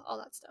blah blah, all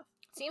that stuff.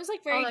 Seems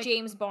like very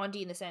James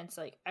Bondy in the sense,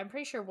 like I'm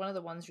pretty sure one of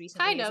the ones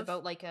recently is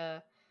about like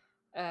a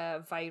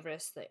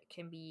virus that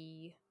can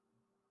be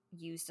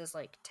used as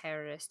like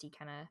terroristy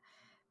kind of,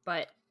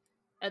 but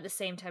at the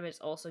same time, it's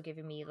also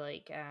giving me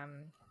like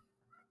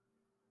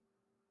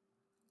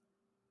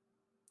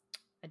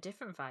a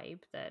different vibe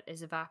that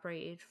is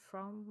evaporated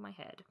from my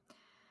head.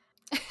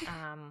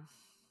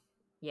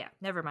 Yeah,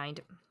 never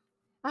mind.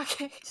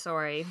 Okay.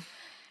 Sorry.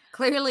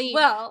 Clearly,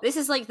 well, this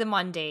is like the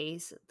Monday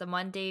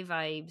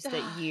vibes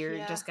that you're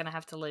yeah. just gonna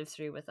have to live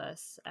through with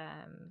us,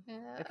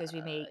 because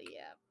we make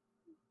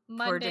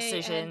Monday poor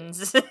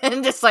decisions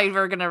and decide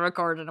we're gonna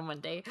record on a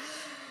Monday.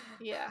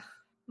 Yeah,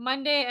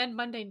 Monday and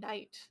Monday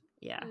night.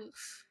 Yeah.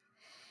 Oof.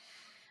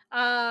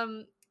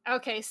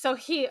 Okay, so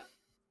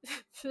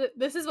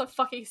this is what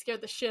fucking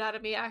scared the shit out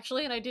of me,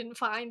 actually, and I didn't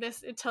find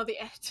this until the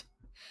end.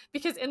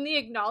 Because in the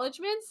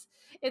acknowledgements,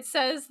 it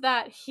says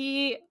that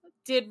he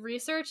did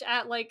research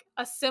at, like,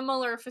 a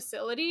similar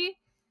facility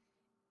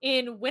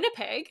in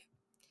Winnipeg,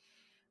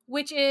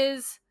 which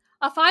is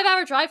a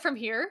 5-hour drive from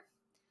here.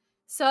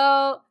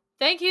 So,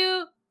 thank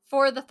you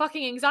for the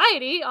fucking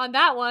anxiety on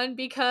that one,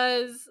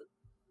 because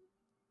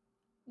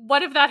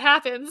what if that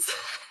happens?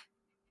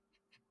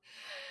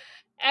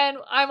 And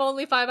I'm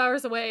only 5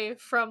 hours away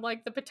from,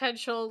 like, the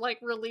potential, like,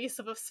 release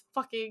of a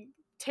fucking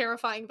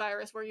terrifying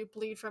virus where you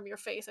bleed from your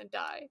face and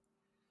die.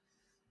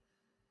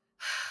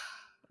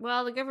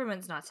 Well, the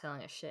government's not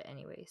telling us shit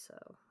anyway, so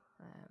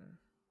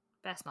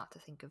best not to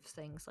think of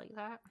things like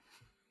that.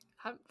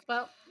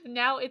 Well,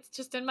 now it's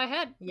just in my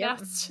head. Yep. Now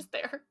it's just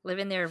there.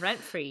 Living there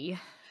rent-free.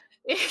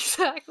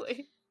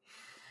 Exactly.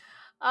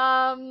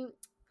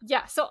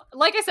 Yeah, so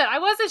like I said, I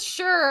wasn't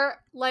sure,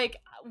 like,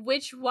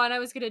 which one I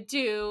was gonna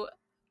do,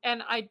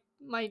 and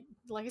like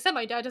I said,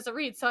 my dad doesn't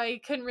read, so I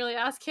couldn't really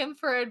ask him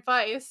for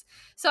advice.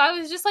 So I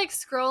was just, like,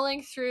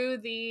 scrolling through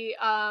the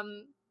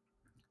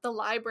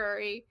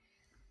library,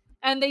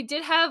 and they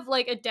did have,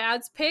 like, a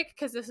dad's pick,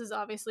 because this is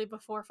obviously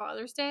before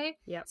Father's Day.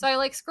 Yep. So I,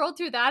 like, scrolled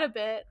through that a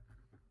bit,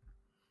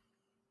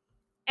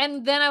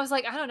 and then I was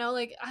like, I don't know,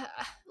 like,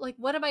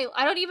 what am I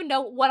don't even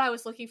know what I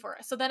was looking for.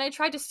 So then I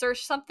tried to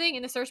search something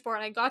in the search bar,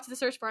 and I got to the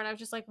search bar, and I was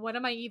just like, what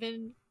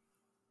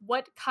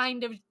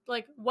kind of,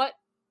 like, what,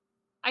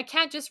 I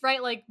can't just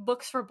write, like,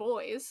 books for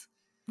boys.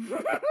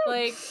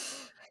 Like,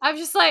 I'm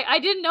just like, I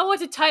didn't know what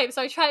to type,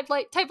 so I tried,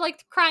 like, type,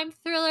 like, crime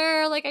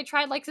thriller, like, I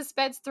tried, like,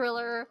 suspense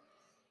thriller,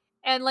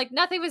 and, like,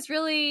 nothing was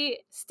really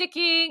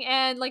sticking,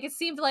 and, like, it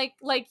seemed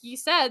like you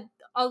said,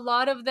 a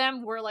lot of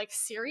them were, like,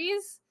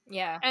 series.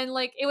 Yeah. And,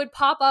 like, it would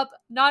pop up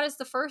not as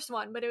the first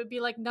one, but it would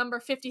be, like, number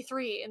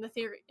 53 in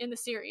the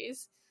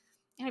series.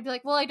 And I'd be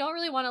like, well, I don't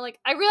really want to, like,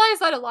 I realize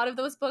that a lot of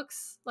those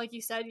books, like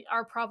you said,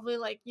 are probably,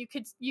 like, you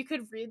could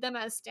read them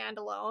as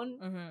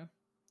standalone,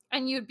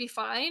 and you'd be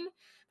fine.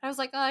 But I was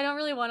like, oh, I don't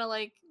really want to,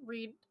 like,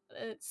 read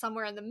it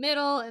somewhere in the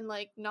middle and,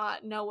 like,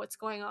 not know what's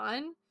going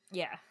on.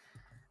 Yeah.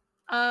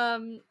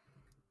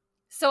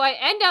 So I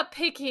ended up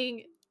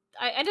picking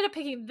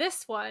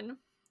this one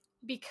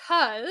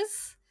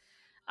because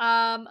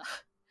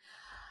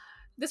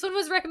this one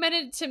was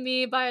recommended to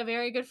me by a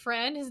very good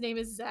friend. His name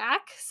is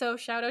Zach, so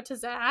shout out to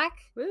Zach.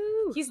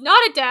 Woo. He's not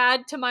a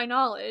dad, to my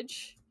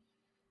knowledge,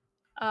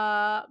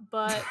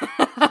 but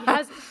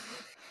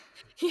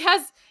he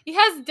has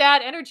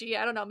dad energy.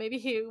 I don't know, maybe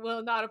he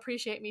will not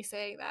appreciate me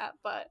saying that,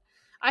 but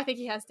I think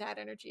he has dad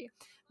energy.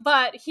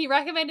 But he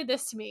recommended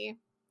this to me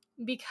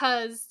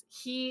because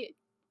he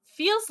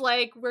feels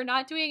like we're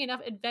not doing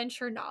enough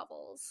adventure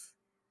novels.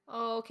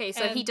 Oh, okay,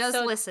 so he does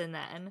listen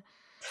then.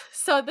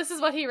 So this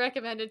is what he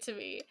recommended to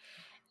me.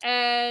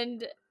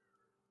 And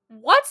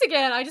once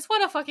again, I just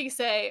want to fucking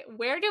say,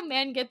 where do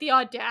men get the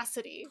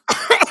audacity?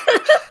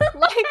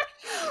 Like,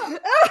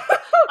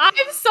 I'm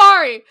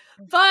sorry,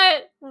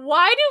 but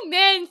why do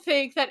men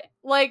think that,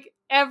 like,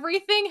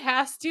 everything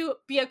has to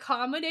be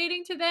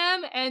accommodating to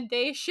them and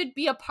they should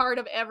be a part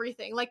of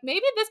everything? Like,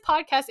 maybe this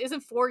podcast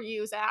isn't for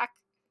you, Zach.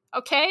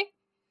 Okay?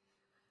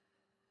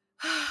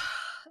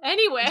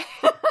 Anyway,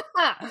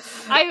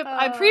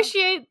 I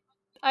appreciate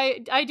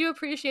I do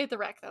appreciate the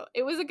rec, though.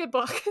 It was a good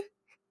book.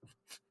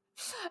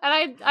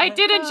 And I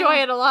did enjoy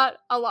it a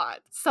lot.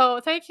 So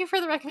thank you for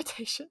the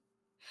recommendation.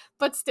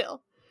 But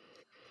still,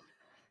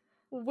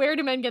 where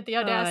do men get the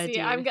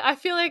audacity? I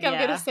feel like I'm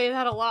gonna say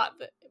that a lot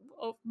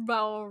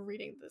while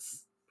reading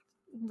this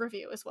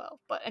review as well.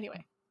 But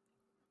anyway,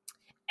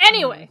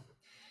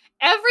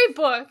 every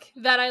book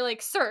that I,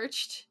 like,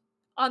 searched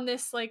on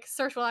this, like,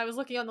 search while I was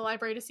looking on the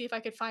library to see if I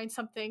could find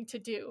something to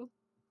do,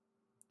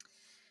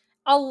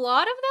 a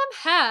lot of them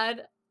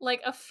had,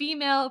 like, a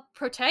female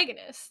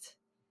protagonist.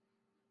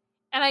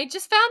 And I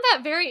just found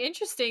that very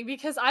interesting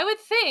because I would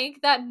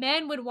think that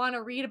men would want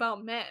to read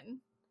about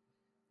men.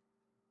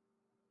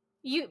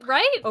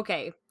 Right?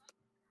 Okay.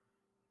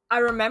 I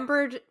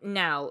remembered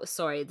now,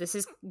 sorry, this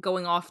is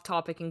going off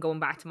topic and going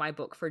back to my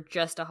book for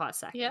just a hot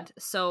second. Yeah.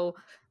 So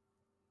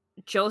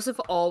Joseph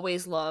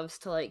always loves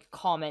to, like,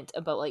 comment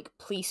about, like,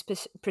 police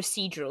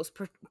procedurals,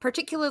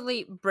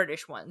 particularly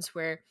British ones,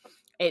 where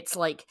it's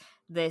like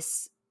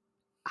this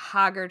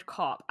haggard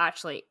cop.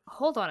 Actually,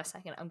 hold on a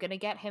second. I'm gonna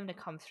get him to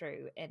come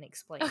through and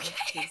explain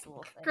these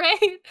little things. Great.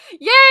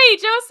 Yay,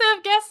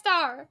 Joseph, guest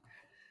star.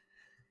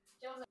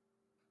 Joseph.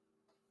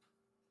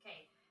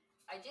 Okay,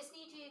 I just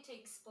need you need to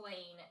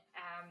explain,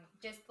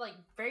 just like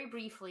very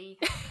briefly,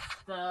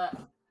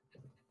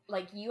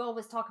 like you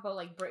always talk about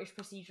like British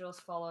procedurals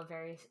follow a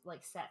very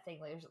like set thing.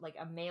 There's like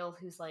a male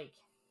who's like,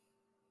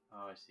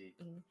 oh, I see.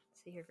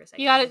 See here for a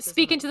second. You gotta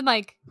speak into the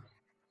mic.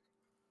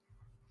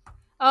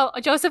 Oh,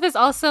 Joseph is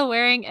also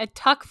wearing a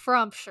Tuck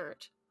Frump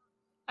shirt.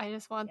 I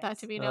just want that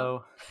to be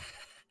known.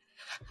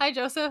 Hi,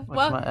 Joseph.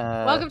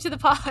 Welcome to the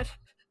pod.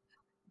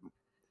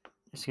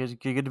 It's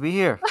good to be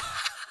here.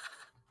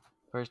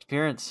 First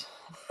appearance.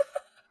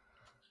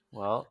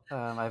 Well,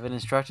 I've been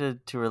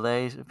instructed to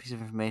relay a piece of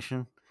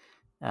information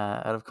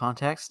out of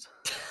context.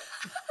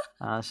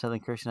 Something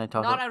Kirsty and I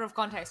talk about. Not out of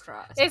context for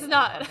us. It's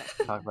not.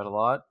 Talk about a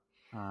lot.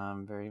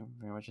 Very,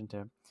 very much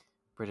into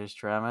British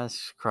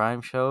dramas,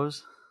 crime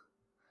shows.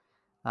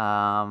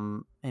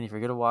 And if you're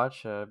going to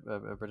watch a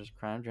British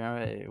crime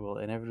drama, it will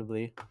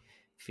inevitably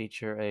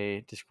feature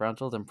a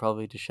disgruntled and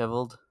probably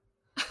disheveled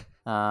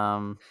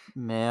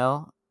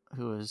male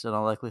who is in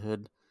all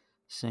likelihood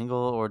single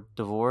or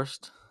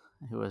divorced,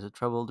 who has a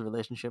troubled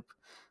relationship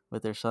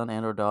with their son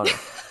and or daughter.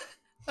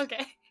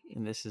 Okay.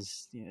 And this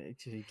is, you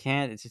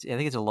can't, I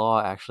think it's a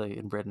law actually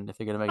in Britain if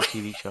they're going to make a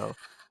TV show,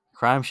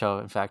 crime show.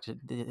 In fact,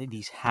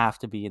 these have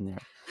to be in there.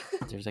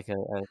 There's like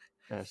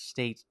a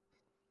state,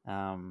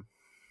 I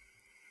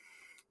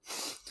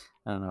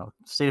don't know,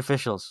 state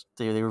officials.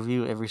 They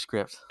review every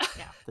script.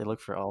 Yeah. They look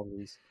for all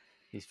these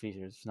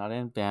features. It's not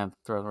in, bam,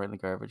 throw them right in the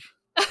garbage.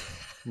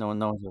 No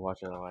one's gonna watch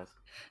it otherwise.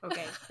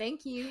 Okay,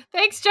 thank you.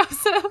 Thanks,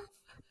 Joseph.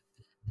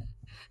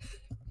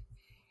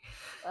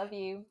 Love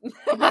you.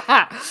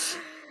 It's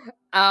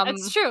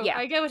true. Yeah.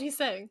 I get what he's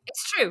saying.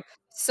 It's true.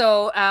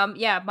 So,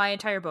 my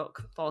entire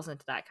book falls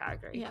into that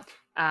category. Yeah.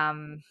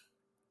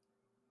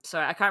 So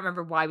I can't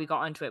remember why we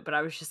got onto it, but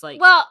I was just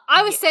like, well,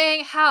 I was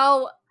saying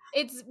how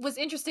it was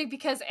interesting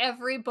because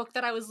every book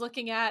that I was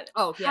looking at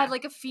had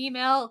like a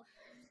female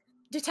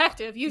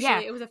detective.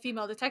 Usually it was a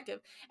female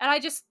detective. And I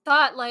just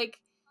thought like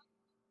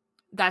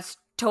that's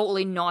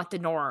totally not the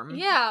norm.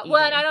 Yeah.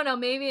 Well, and I don't know,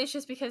 maybe it's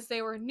just because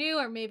they were new,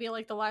 or maybe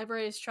like the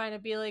library is trying to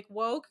be like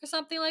woke or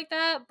something like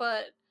that,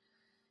 but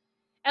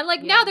and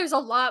like now there's a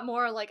lot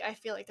more, like I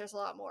feel like there's a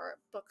lot more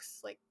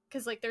books, like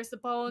because like there's the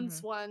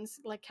Bones ones,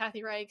 like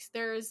Kathy Reichs,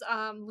 there's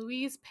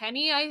Louise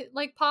Penny I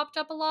like popped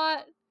up a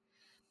lot.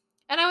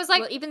 And I was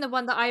like, well, even the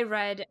one that I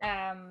read,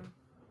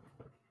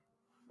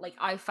 like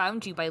I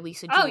Found You by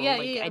Lisa Jewell.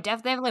 I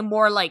definitely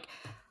more like,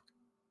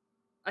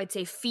 I'd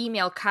say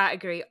female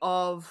category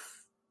of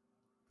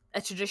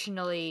a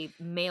traditionally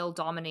male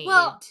dominated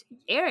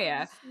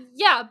area.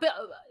 Yeah, but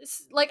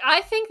like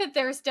I think that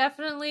there's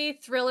definitely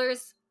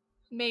thrillers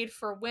made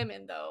for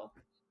women though.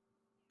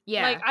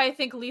 Yeah. Like I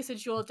think Lisa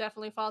Jewell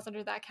definitely falls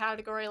under that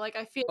category. Like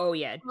I feel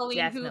Colleen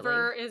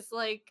Hoover is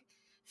like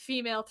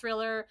female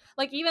thriller.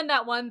 Like even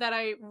that one that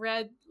I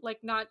read,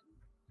 like not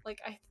like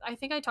I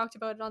think I talked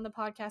about it on the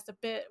podcast a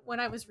bit when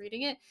I was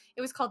reading it.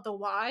 It was called The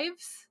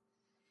Wives.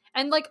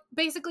 And like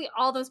basically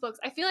all those books,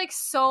 I feel like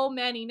so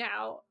many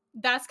now,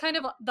 that's kind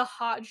of the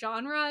hot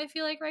genre I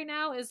feel like right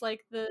now is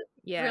like the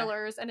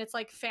thrillers, and it's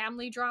like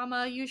family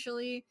drama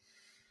usually.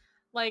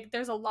 Like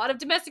there's a lot of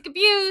domestic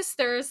abuse,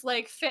 there's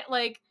like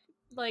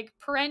like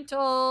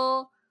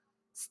parental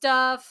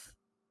stuff,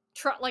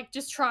 like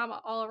just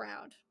trauma all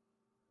around.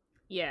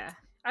 Yeah.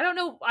 I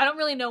don't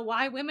really know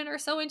why women are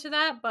so into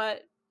that,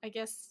 but I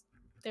guess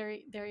there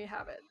you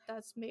have it.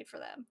 That's made for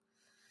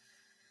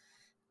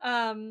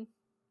them.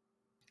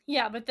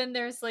 Yeah, but then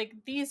there's like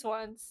these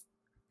ones.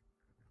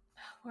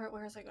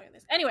 Where is I going with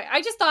this? Anyway,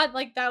 I just thought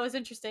like that was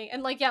interesting.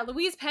 And like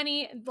Louise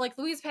Penny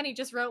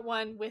just wrote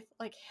one with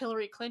like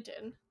Hillary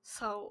Clinton.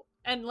 So,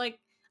 and like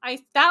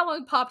that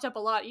one popped up a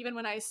lot even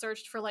when I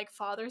searched for like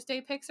Father's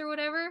Day pics or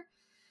whatever.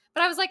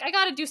 But I was like, I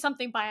got to do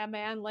something by a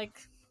man,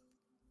 like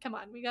come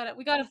on, we got to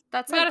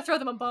throw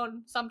them a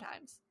bone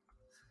sometimes.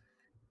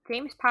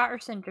 James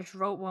Patterson just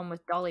wrote one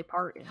with Dolly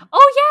Parton.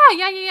 Oh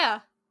yeah.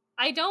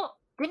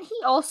 Didn't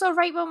he also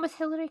write one with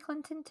Hillary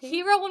Clinton too?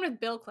 He wrote one with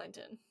Bill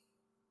Clinton.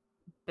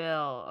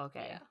 Bill,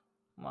 okay. Yeah.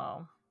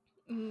 Well.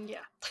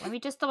 Yeah. Let me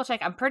just double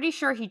check. I'm pretty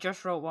sure he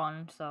just wrote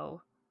one,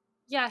 so.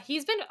 Yeah,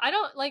 he's been. I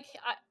don't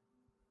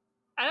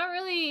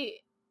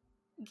really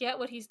get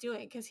what he's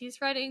doing because he's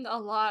writing a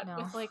lot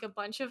with like a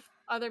bunch of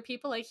other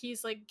people. Like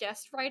he's like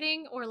guest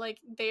writing, or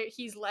like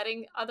he's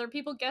letting other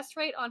people guest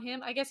write on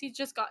him. I guess he's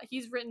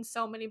written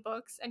so many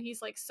books and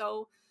he's like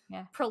so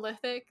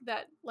prolific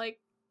that like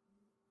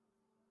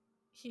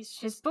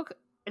his book.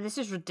 This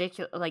is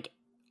ridiculous. Like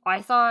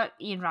I thought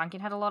Ian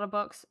Rankin had a lot of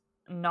books.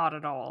 Not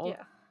at all.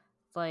 Yeah.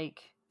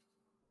 Like,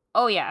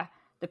 oh yeah,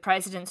 The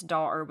President's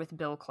Daughter with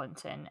Bill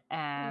Clinton.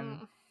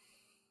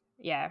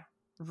 Yeah,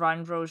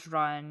 Run Rose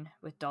Run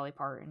with Dolly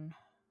Parton.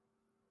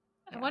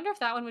 I wonder if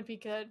that one would be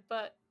good,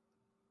 but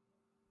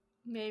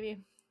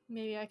maybe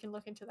I can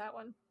look into that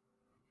one.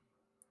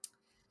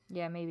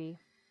 Yeah, maybe.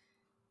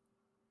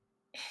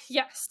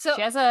 Yeah, so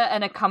she has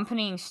an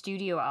accompanying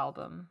studio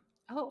album.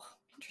 Oh,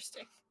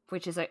 interesting.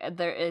 Which is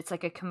it's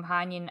like a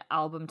companion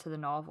album to the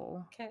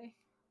novel. Okay.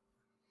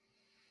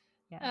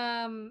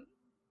 Yeah.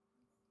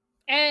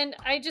 And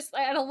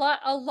and a lot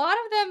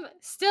of them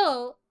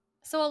still,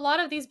 so a lot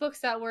of these books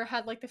that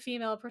had like the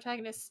female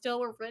protagonists still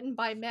were written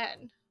by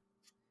men.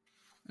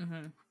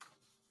 Mm-hmm.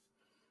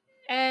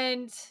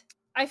 And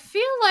I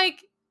feel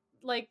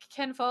like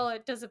Ken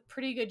Follett does a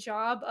pretty good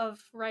job of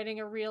writing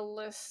a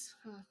realist.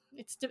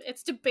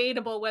 It's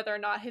debatable whether or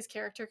not his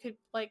character could,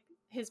 like,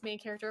 his main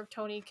character of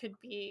Tony could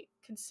be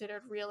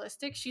considered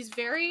realistic. She's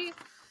very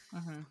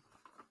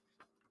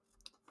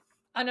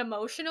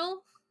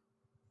unemotional,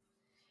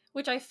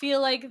 which I feel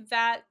like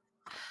that,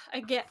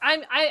 again,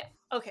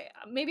 okay,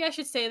 maybe I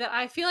should say that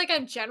I feel like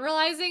I'm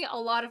generalizing a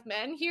lot of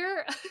men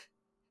here.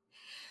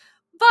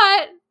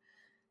 But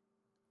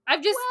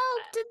I've just,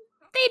 well,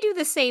 they do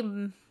the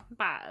same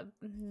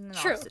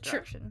true,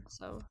 direction,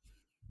 so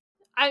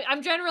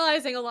I'm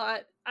generalizing a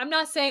lot. I'm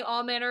not saying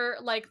all men are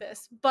like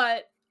this,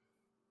 but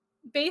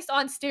based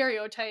on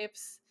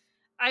stereotypes,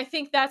 I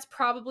think that's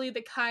probably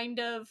the kind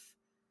of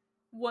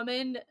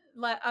woman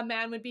a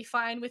man would be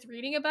fine with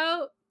reading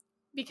about,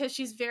 because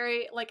she's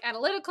very, like,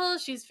 analytical,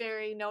 she's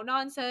very no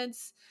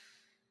nonsense,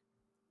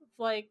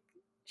 like,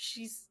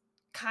 she's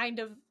kind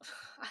of,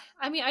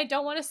 I mean, I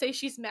don't want to say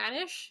she's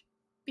mannish,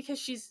 because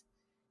she's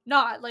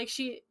not. Like,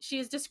 she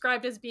is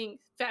described as being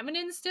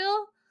feminine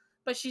still,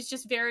 but she's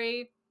just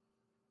very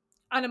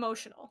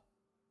unemotional.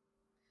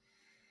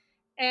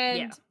 And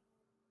yeah.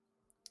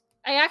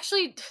 I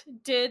actually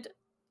did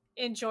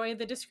enjoy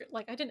the description.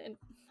 Like,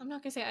 I'm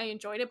not gonna say I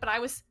enjoyed it, but I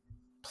was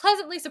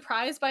pleasantly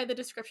surprised by the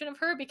description of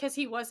her, because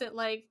he wasn't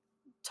like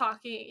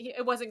talking,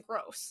 it wasn't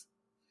gross.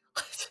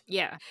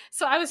 Yeah.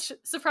 So I was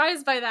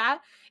surprised by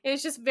that. It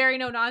was just very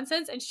no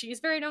nonsense, and she's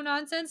very no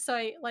nonsense.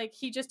 So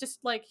she just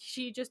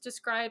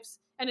describes,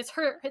 and it's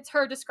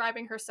her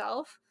describing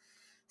herself.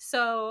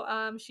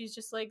 So she's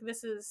just like,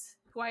 this is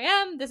who I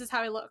am, this is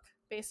how I look,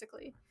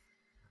 basically.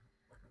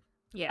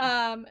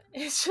 Yeah.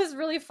 It's just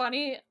really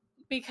funny,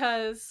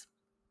 because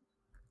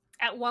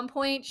at one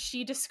point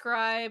she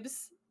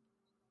describes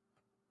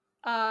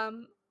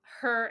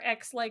her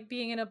ex, like,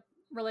 being in a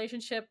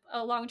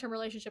long-term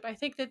relationship. I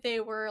think that they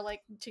were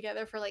like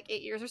together for like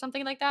 8 years or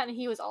something like that, and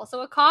he was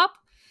also a cop.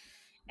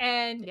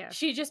 And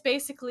she just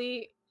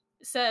basically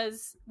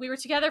says, we were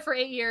together for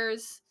 8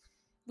 years,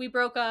 we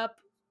broke up,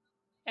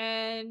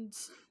 and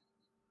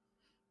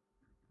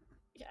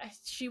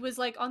she was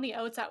like on the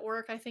outs at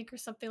work, I think, or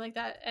something like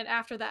that, and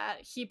after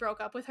that he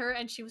broke up with her,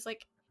 and she was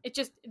like,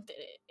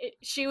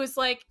 she was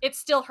like, it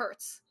still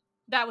hurts.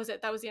 That was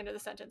it. That was the end of the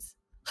sentence.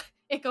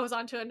 It goes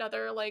on to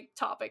another like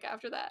topic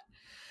after that,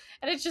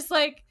 and it's just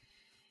like,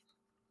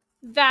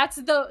 that's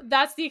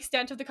the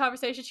extent of the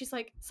conversation. She's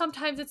like,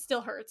 sometimes it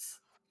still hurts.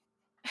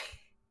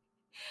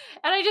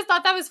 And I just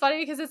thought that was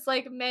funny, because it's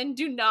like, men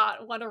do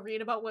not want to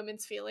read about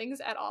women's feelings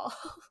at all.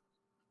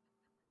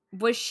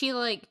 Was she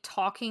like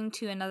talking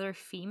to another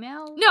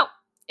female? No,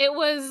 it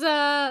was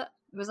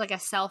like a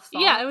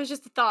self-thought? Yeah, it was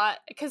just a thought,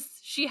 because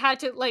she had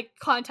to like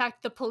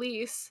contact the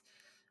police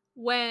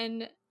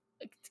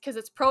because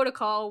it's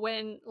protocol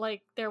when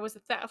like there was a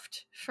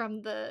theft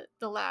from the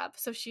lab.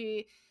 So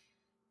she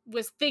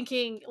was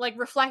thinking, like,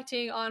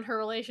 reflecting on her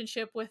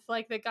relationship with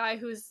like the guy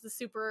who's the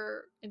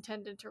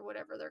superintendent, or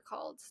whatever they're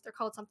called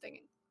something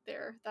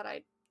there that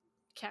I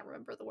can't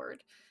remember the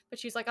word, but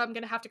she's like, I'm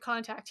gonna have to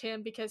contact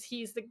him because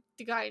he's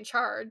the guy in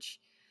charge.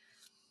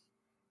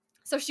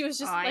 So she was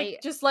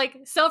just like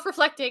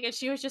self-reflecting, and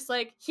she was just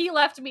like, he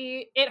left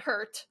me, it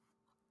hurt,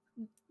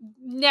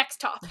 next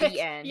topic. The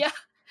end. Yeah.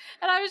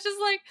 And I was just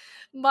like,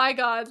 my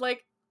god,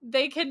 like,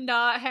 they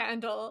cannot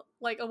handle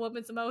like a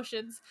woman's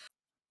emotions.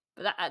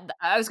 But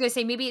I was gonna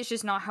say, maybe it's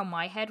just not how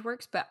my head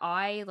works, but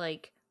I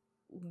like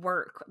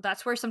work.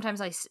 That's where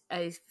sometimes I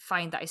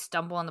find that I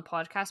stumble on the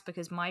podcast,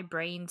 because my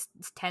brain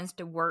tends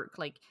to work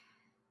like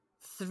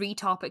 3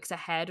 topics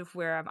ahead of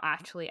where I'm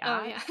actually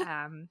at. Oh,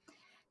 yeah.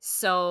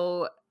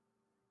 So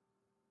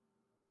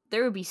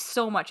there would be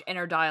so much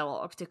inner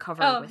dialogue to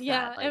cover with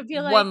that. Like, it'd be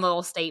like, one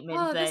little statement.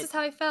 Oh, this is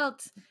how I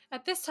felt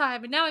at this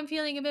time, and now I'm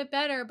feeling a bit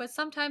better, but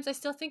sometimes I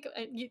still think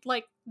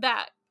like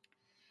that.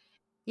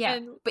 Yeah,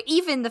 but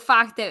even the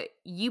fact that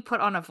you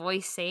put on a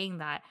voice saying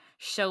that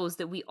shows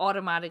that we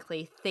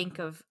automatically think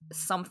of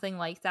something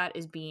like that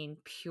as being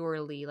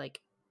purely like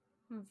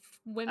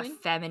women, a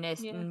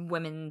feminist and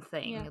women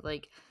thing. Yeah.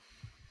 Like,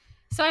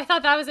 so I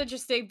thought that was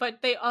interesting, but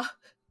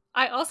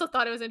I also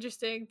thought it was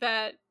interesting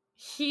that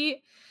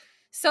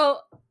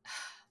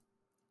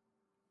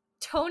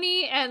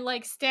Tony and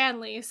like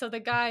Stanley, so the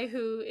guy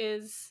who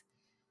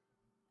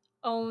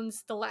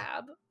owns the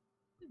lab,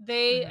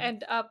 they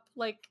end up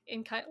like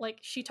in kind, like,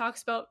 she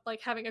talks about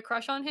like having a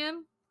crush on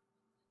him,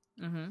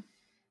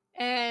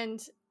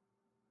 and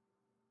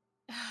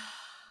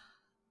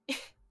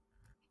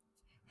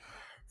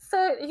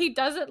so he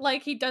doesn't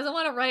want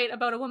to write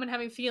about a woman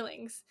having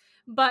feelings,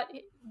 but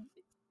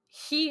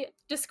he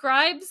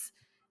describes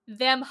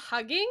them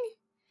hugging,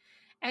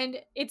 and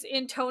it's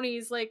in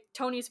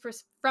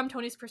from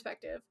Tony's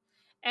perspective,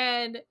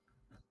 and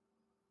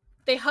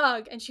they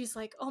hug, and she's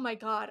like, oh my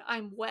god,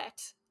 I'm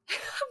wet. I'm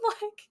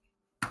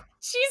like,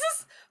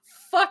 Jesus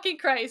fucking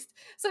Christ.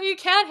 So you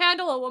can't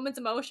handle a woman's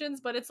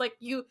emotions, but it's like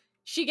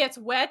she gets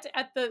wet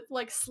at the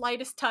like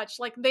slightest touch.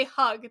 Like they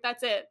hug.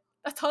 That's it.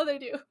 That's all they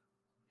do.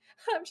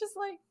 I'm just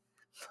like,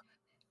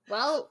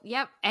 well,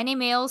 yep. Any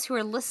males who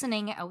are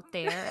listening out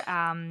there,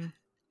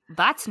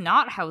 that's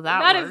not how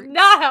that that works. is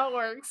not how it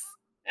works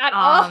at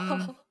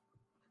all.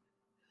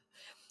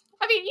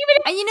 I mean,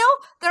 and you know,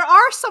 there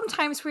are some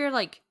times where you're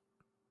like,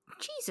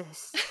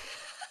 Jesus,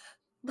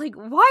 like,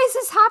 why is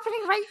this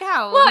happening right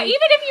now? Well, like,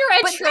 even if you're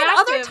but attracted, then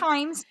other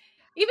times,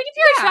 even if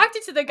you're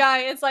attracted to the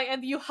guy, it's like,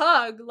 and you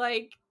hug,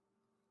 like,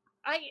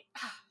 I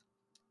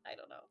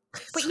don't know.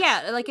 But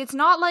yeah, like, it's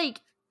not like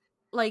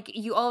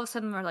you all of a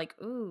sudden are like,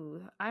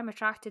 ooh, I'm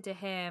attracted to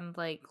him,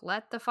 like,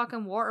 let the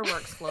fucking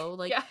waterworks flow.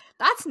 Like,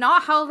 that's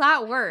not how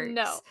that works.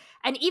 No.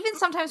 And even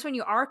sometimes when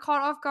you are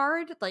caught off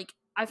guard, like,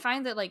 I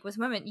find that, like, with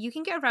women, you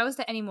can get aroused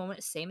at any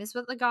moment, same as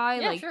with the guy.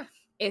 Yeah, like, sure.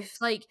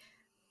 If, like,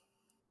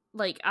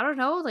 I don't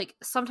know, like,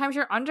 sometimes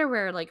your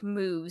underwear, like,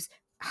 moves,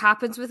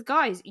 happens with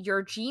guys.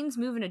 Your jeans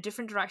move in a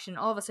different direction,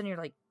 all of a sudden you're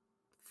like,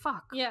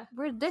 fuck, yeah,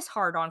 where'd this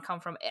hard on come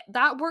from?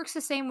 That works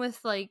the same with,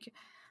 like,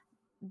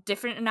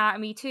 different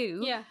anatomy, too.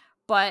 Yeah.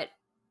 But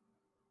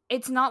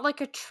it's not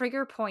like a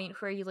trigger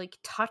point where you like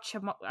touch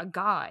a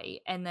guy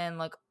and then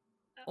like,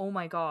 oh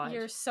my god,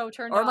 you're so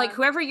turned or on. like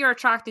whoever you're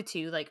attracted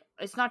to, like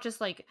it's not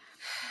just like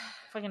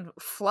fucking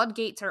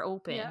floodgates are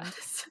opened.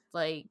 Yes.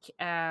 Like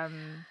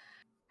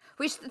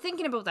which,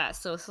 thinking about that,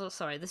 so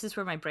sorry, this is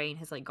where my brain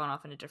has like gone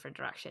off in a different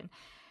direction.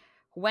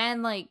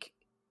 When like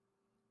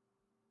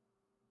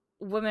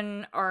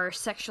women are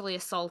sexually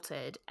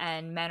assaulted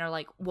and men are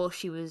like, well,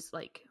 she was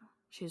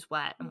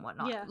wet and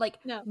whatnot. Yeah. Like,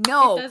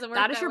 no,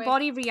 that is your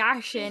body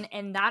reaction,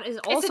 and that is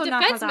also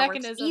not how that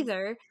mechanism. Works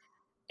either.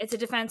 It's a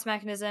defense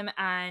mechanism,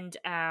 and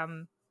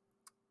that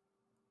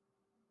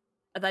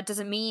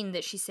doesn't mean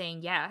that she's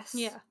saying yes.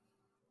 Yeah.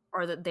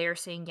 Or that they're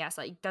saying yes.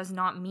 Like, does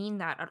not mean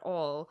that at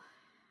all.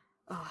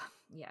 Oh,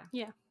 yeah.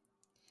 Yeah.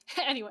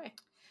 Anyway,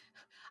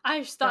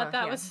 I just thought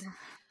that was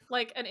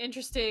like an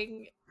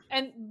interesting,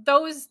 and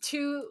those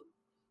two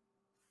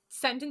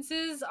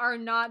sentences are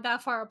not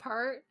that far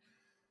apart.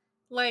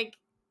 Like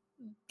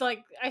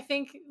I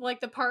think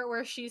like the part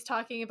where she's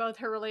talking about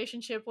her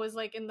relationship was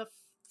like in the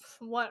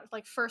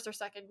first or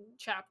second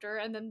chapter,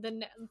 and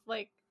then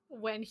like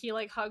when he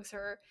like hugs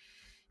her,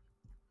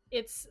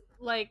 it's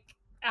like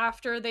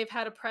after they've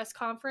had a press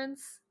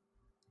conference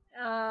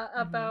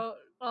about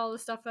all the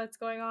stuff that's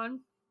going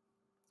on.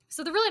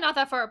 So they're really not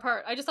that far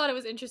apart. I just thought it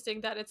was interesting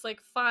that it's like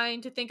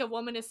fine to think a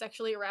woman is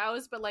sexually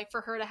aroused, but like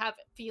for her to have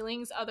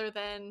feelings other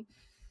than,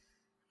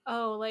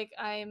 oh, like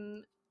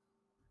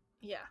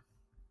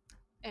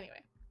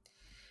anyway.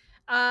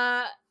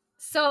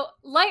 So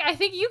like I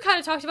think you kind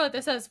of talked about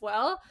this as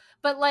well,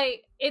 but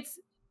like it's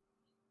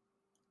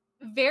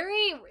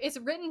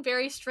written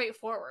very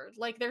straightforward.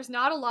 Like there's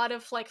not a lot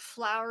of like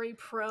flowery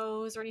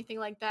prose or anything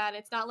like that.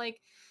 It's not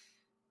like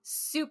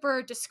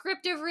super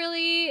descriptive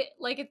really.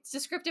 Like it's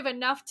descriptive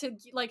enough to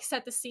like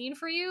set the scene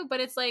for you, but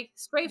it's like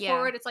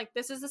straightforward. It's like,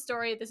 this is the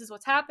story, this is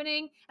what's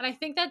happening, and I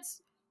think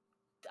that's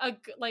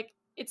like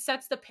it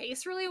sets the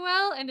pace really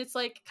well, and it's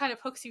like kind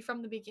of hooks you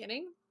from the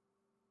beginning.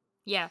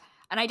 Yeah,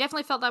 and I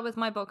definitely felt that with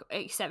my book,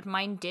 except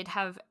mine did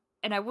have,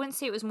 and I wouldn't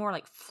say it was more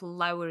like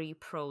flowery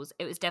prose.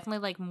 It was definitely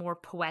like more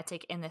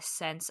poetic in the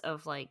sense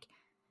of like,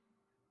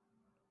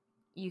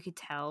 you could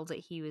tell that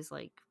he was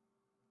like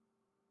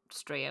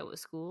straight out of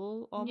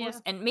school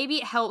almost. And maybe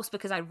it helps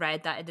because I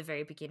read that at the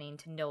very beginning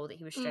to know that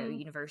he was straight out of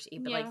university.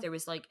 But like there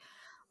was like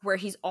where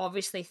he's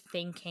obviously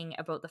thinking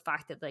about the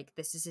fact that like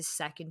this is his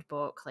second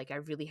book. Like I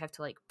really have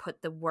to like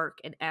put the work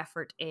and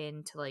effort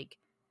into like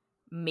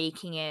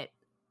making it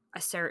a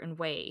certain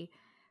way,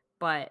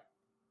 but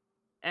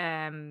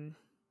but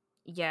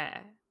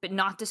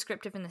not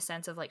descriptive in the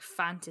sense of like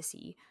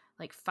fantasy.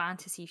 Like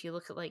fantasy, if you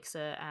look at like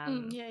the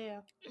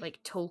like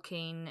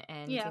Tolkien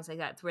and things like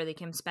that, where they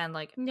can spend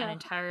like an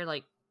entire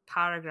like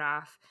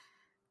paragraph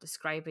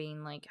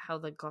describing like how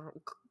the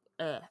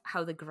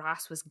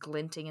grass was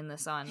glinting in the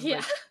sun.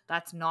 Like,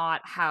 that's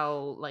not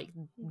how like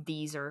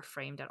these are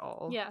framed at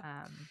all.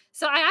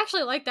 So I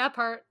actually like that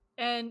part,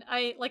 and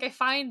I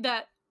find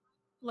that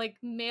like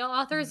male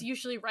authors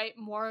usually write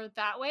more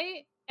that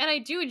way, and I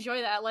do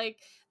enjoy that, like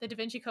the Da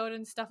Vinci Code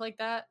and stuff like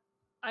that.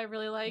 I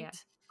really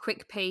liked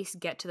quick pace,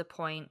 get to the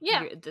point.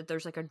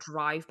 There's like a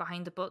drive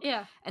behind the book.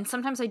 And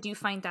sometimes I do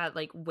find that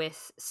like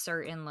with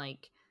certain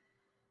like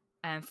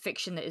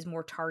fiction that is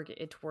more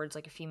targeted towards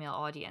like a female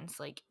audience,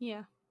 like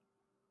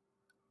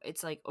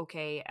it's like,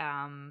 okay,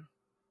 all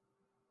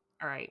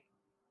right,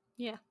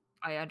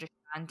 I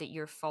understand that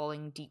you're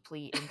falling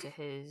deeply into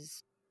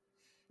his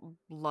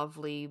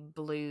lovely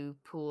blue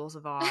pools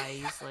of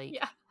eyes,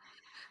 like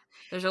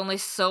there's only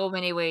so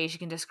many ways you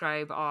can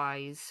describe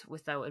eyes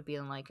without it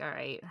being like, all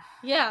right,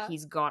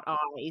 he's got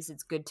eyes,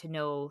 it's good to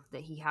know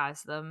that he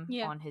has them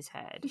on his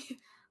head.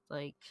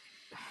 Like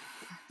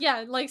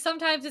like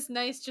sometimes it's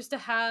nice just to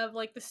have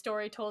like the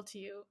story told to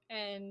you,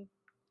 and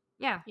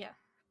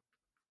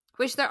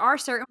which there are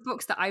certain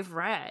books that I've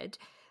read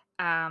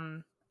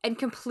and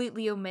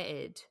completely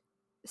omitted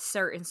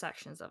certain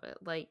sections of it.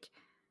 Like,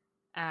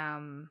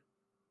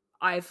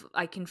 I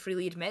can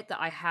freely admit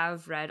that I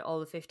have read all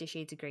the 50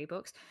 Shades of Grey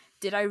books.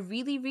 Did I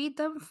really read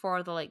them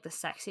for the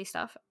sexy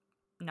stuff?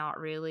 Not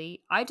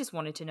really. I just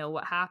wanted to know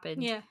what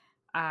happened. Yeah.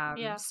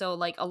 Yeah. So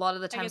like a lot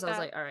of the times I was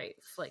that. like, all right,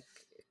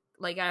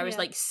 like I was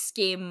like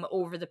skim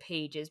over the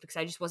pages because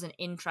I just wasn't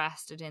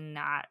interested in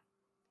that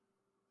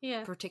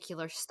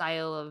particular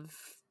style of,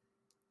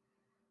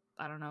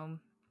 I don't know.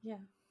 Yeah.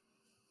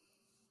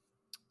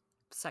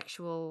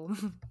 Sexual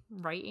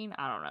writing.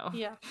 I don't know.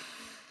 Yeah.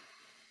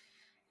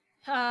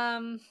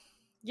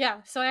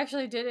 Yeah, so I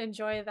actually did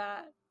enjoy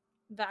that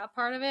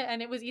part of it,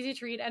 and it was easy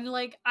to read, and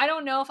like I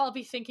don't know if I'll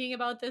be thinking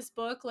about this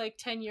book like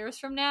 10 years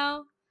from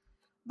now,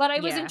 but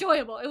it was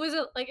enjoyable. It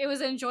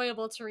was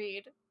enjoyable to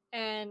read,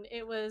 and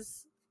it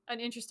was an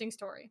interesting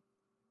story.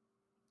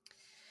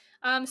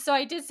 So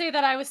I did say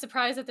that I was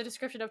surprised at the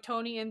description of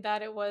Tony and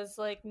that it was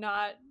like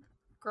not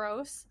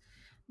gross,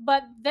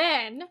 but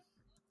then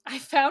I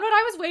found what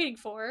I was waiting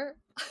for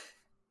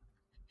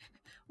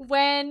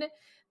when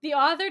the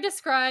author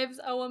describes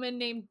a woman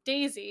named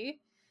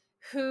Daisy,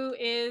 who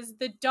is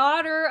the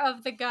daughter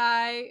of the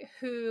guy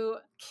who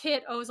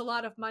Kit owes a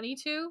lot of money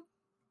to.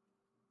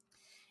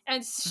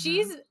 And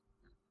she's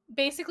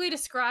basically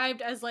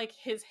described as like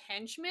his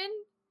henchman.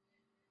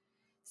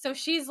 So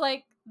she's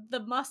like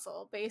the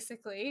muscle,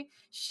 basically.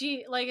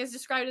 She like is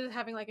described as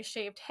having like a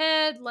shaved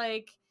head,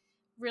 like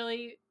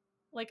really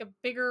like a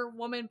bigger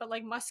woman, but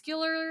like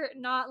muscular,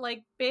 not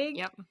like big.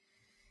 Yep.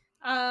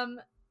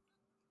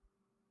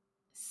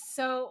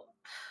 So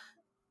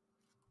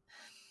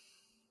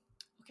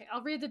okay,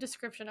 I'll read the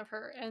description of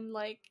her and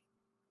like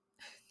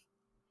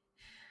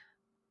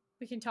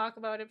we can talk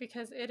about it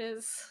because it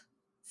is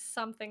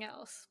something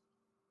else.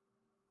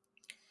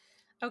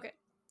 Okay.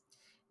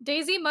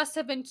 Daisy must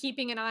have been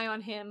keeping an eye on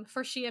him,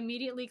 for she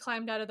immediately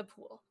climbed out of the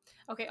pool.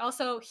 Okay,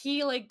 also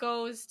he like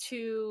goes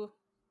to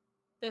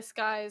this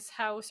guy's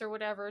house or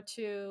whatever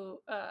to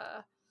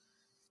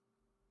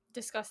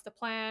discuss the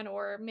plan,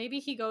 or maybe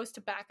he goes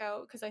to back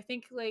out because I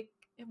think like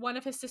one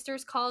of his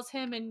sisters calls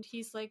him and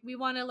he's like, we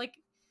want to like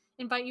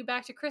invite you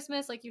back to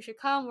Christmas, like you should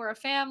come, we're a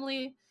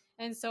family.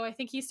 And so I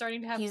think he's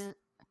starting to have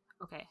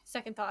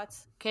second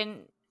thoughts.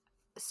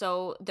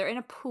 So they're in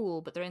a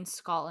pool, but they're in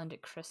Scotland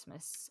at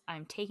Christmas.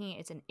 I'm taking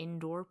it's an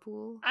indoor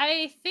pool.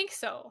 I think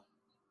so,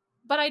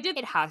 but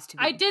it has to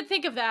be. I did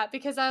think of that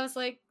because I was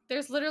like,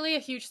 there's literally a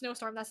huge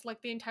snowstorm. That's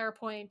like the entire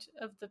point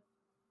of the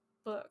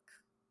book,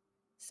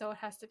 so it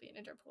has to be an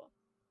indoor pool.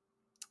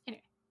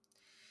 Anyway,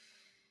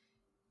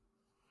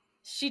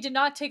 she did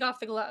not take off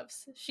the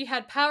gloves. She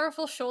had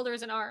powerful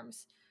shoulders and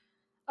arms.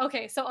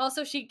 Okay, so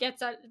also she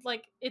gets at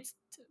like it's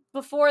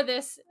before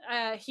this.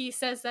 He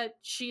says that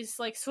she's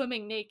like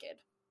swimming naked.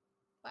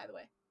 By the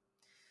way,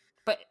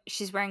 but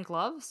she's wearing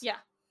gloves. Yeah,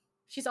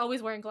 she's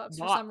always wearing gloves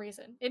for some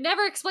reason. It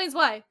never explains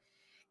why.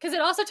 Because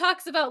it also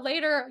talks about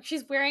later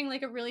she's wearing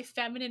like a really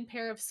feminine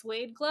pair of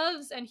suede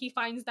gloves, and he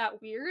finds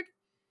that weird.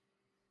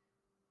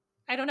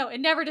 I don't know.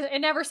 It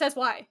never says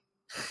why.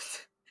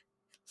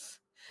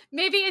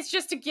 Maybe it's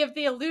just to give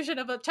the illusion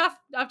of a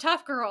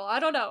tough girl. I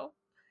don't know.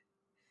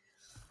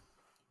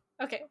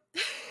 Okay.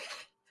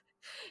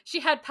 She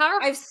had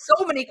powerful... I have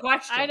so many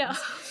questions. I know.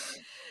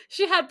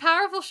 She had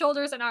powerful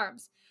shoulders and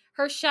arms.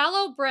 Her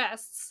shallow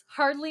breasts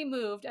hardly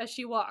moved as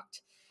she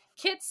walked.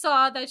 Kit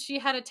saw that she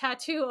had a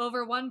tattoo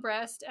over one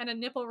breast and a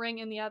nipple ring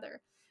in the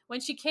other. When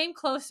she came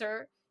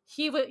closer,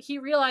 he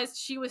realized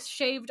she was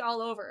shaved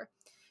all over.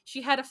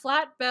 She had a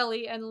flat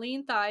belly and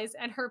lean thighs,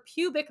 and her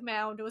pubic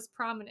mound was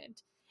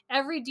prominent.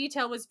 Every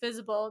detail was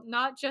visible,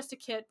 not just to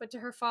Kit, but to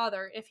her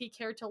father, if he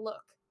cared to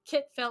look.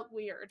 Kit felt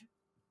weird.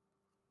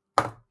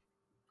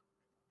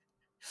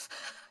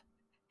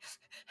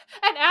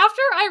 And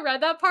after I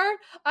read that part,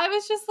 I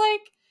was just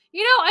like,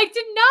 you know, I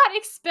did not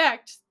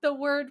expect the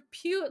word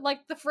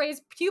the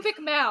phrase pubic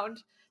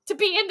mound to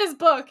be in this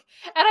book.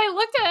 And I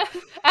looked at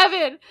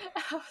Evan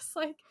and I was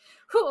like,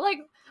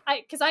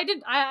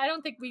 I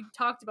don't think we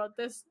talked about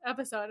this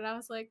episode. And I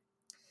was like,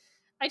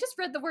 I just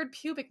read the word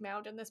pubic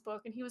mound in this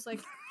book. And he was like,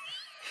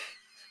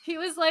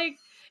 literally,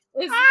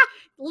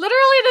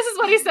 this is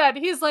what he said.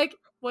 He's like,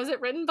 was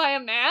it written by a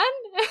man?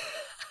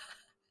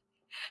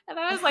 And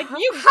I was like,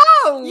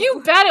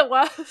 you bet it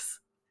was.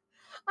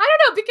 I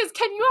don't know, because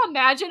can you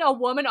imagine a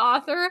woman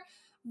author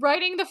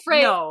writing the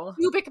phrase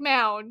pubic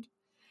mound?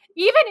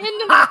 Even in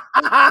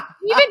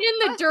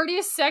the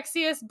dirtiest,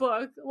 sexiest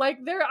book, like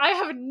I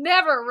have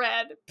never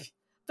read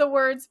the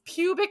words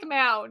pubic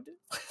mound.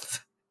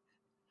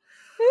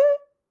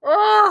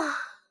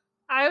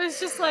 I was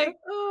just like,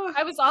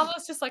 I was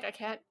almost just like, I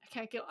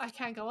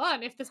can't go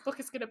on if this book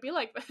is gonna be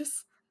like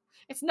this.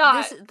 It's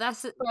not.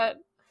 That's it. But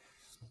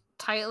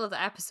title of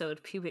the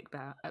episode: pubic.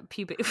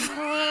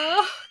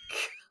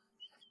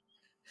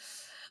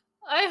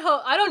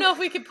 I don't know if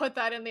we could put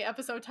that in the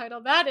episode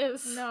title. That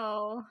is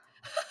no.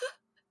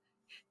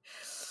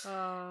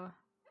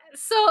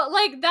 So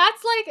like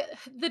that's like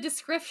the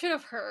description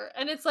of her,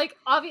 and it's like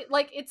obvious,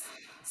 like it's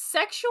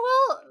sexual,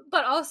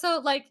 but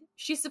also like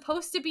she's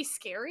supposed to be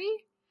scary.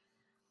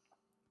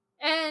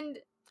 And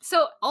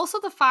So also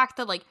the fact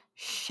that like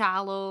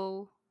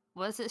shallow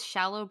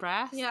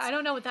breasts? yeah, I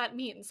don't know what that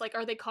means. Like,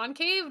 are they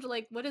concaved?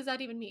 Like, what does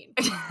that even mean?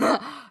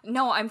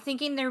 No, I'm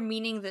thinking they're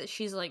meaning that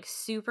she's like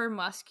super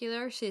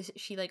muscular.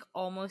 She like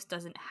almost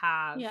doesn't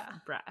have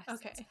breasts.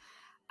 Okay.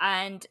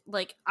 And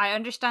like I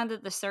understand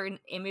that the certain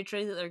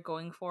imagery that they're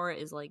going for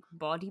is like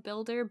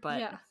bodybuilder,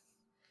 but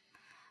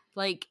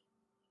like,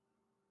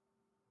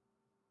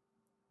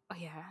 oh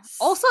yeah.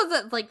 Also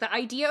the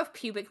idea of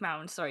pubic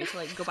mound, sorry to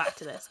like go back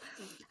to this.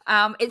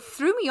 It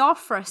threw me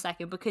off for a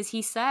second because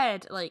he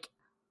said like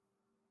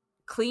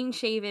clean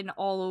shaven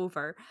all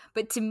over,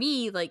 but to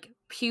me like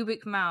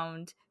pubic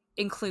mound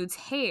includes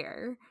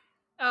hair.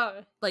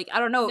 Oh, like I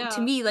don't know, no. to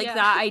me like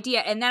that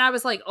idea, and then I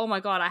was like, oh my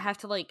god, I have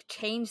to like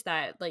change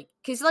that, like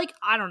because like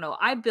I don't know,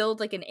 I build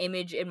like an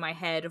image in my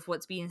head of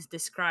what's being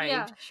described.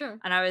 Yeah, sure.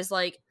 And I was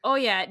like, oh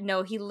yeah,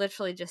 no, he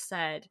literally just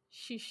said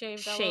she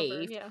shaved all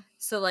over. Yeah,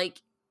 so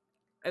like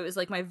it was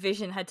like my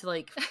vision had to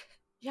like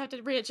you have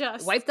to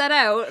readjust, wipe that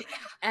out.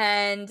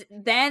 And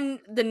then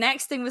the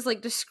next thing was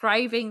like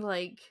describing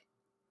like,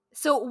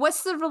 so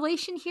what's the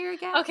relation here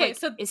again? Okay, like,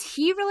 so is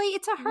he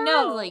related to her?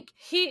 No, like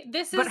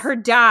but her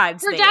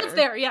dad's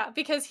there, yeah,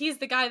 because he's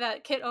the guy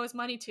that Kit owes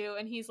money to,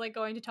 and he's like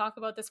going to talk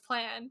about this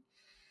plan.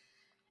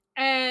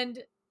 And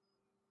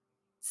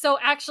so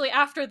actually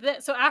after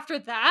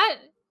that,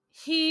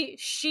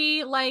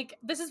 she like,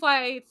 this is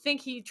why I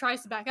think he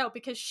tries to back out,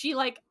 because she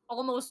like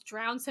almost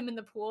drowns him in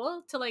the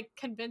pool to like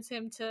convince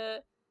him to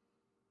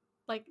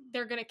like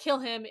they're gonna kill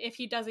him if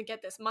he doesn't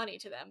get this money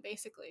to them.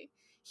 Basically,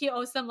 he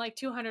owes them like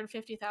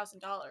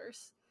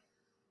 $250,000.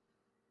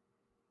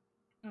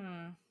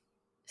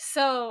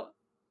 So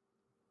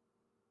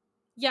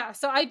yeah,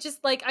 so I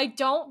just like, I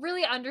don't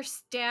really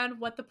understand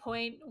what the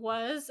point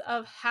was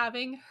of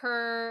having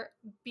her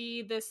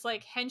be this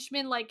like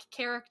henchman like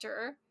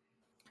character.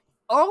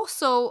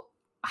 Also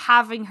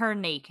having her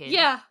naked.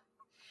 Yeah.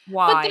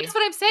 Why? But that's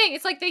what I'm saying.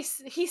 It's like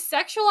he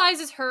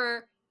sexualizes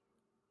her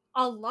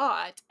a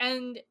lot,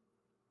 and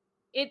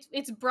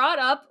it's brought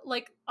up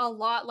like a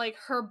lot, like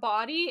her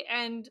body.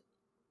 And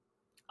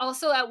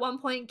also at one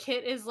point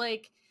Kit is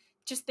like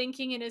just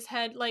thinking in his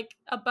head like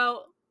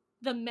about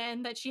the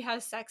men that she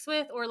has sex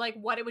with, or like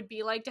what it would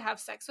be like to have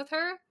sex with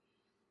her.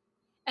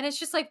 And it's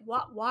just like,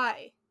 what?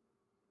 Why?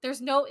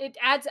 It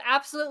adds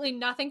absolutely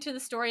nothing to the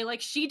story.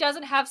 Like, she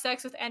doesn't have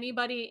sex with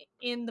anybody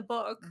in the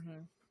book.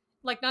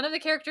 Like, none of the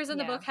characters in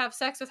the book have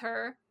sex with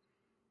her.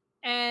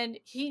 And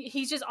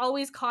he's just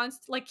always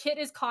like, Kit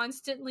is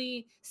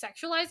constantly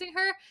sexualizing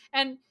her.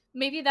 And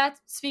maybe that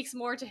speaks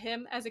more to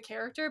him as a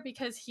character,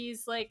 because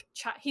he's like,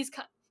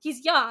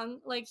 he's young,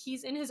 like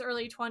he's in his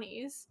early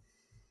 20s.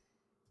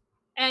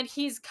 And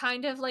he's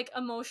kind of like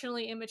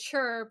emotionally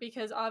immature,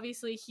 because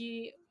obviously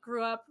he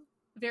grew up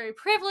very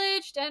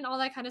privileged and all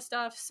that kind of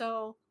stuff.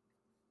 So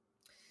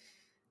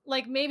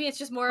like, maybe it's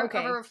just more of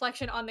a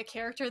reflection on the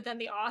character than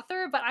the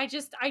author. But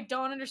I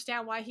don't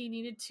understand why he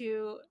needed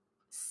to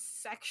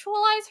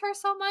sexualize her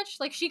so much.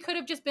 Like, she could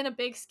have just been a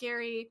big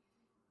scary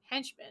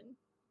henchman.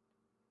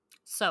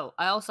 So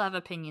I also have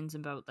opinions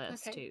about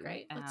this too.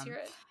 Great, let's hear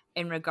it.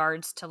 In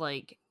regards to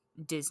like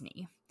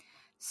Disney.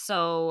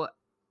 So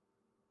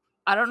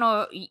I don't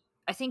know,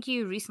 I think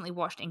you recently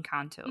watched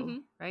Encanto,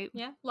 right?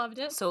 Yeah, loved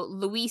it. So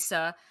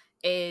Luisa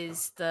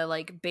is the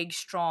like big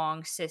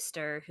strong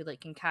sister who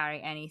like can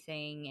carry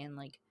anything, and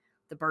like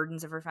the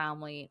burdens of her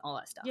family and all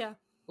that stuff. Yeah,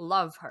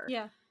 love her.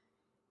 Yeah.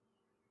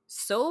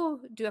 So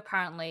do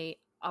apparently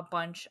a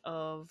bunch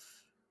of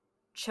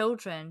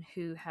children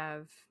who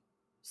have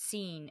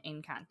seen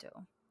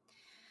Encanto.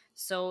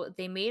 So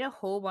they made a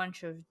whole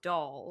bunch of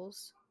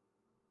dolls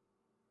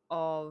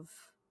of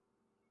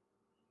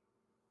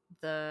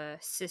the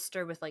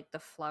sister with like the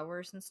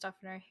flowers and stuff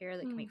in her hair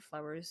that can make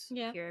flowers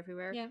appear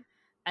everywhere. Yeah.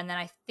 And then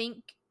I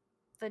think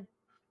that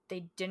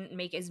they didn't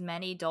make as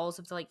many dolls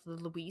of the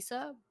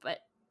Luisa, but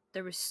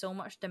there was so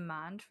much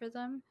demand for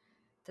them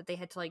that they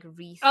had to like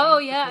rethink. Oh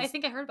yeah, I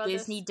think I heard about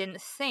Disney this.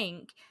 didn't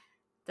think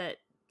that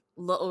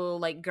little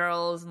like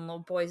girls and little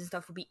boys and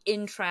stuff would be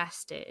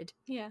interested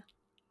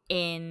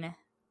in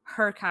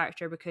her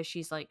character because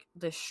she's like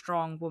this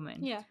strong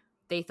woman. Yeah.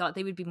 They thought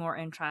they would be more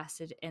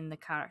interested in the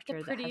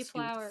character that has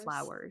flowers.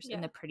 Flowers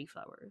and the pretty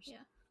flowers.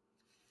 Yeah.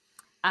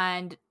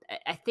 And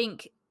I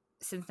think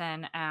since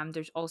then,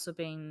 there's also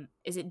been,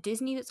 is it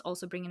Disney that's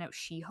also bringing out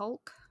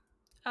She-Hulk?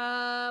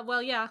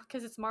 Well, yeah,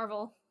 because it's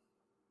Marvel.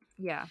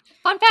 Yeah.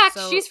 Fun fact,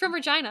 she's from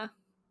Regina.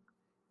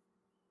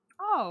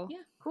 Oh,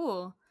 yeah,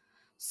 cool.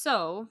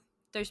 So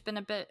there's been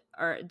a bit,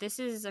 or this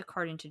is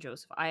according to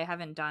Joseph. I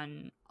haven't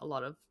done a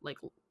lot of like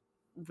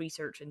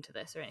research into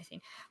this or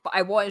anything, but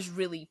I was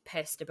really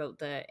pissed about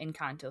the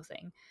Encanto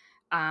thing,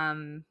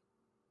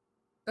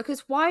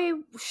 because why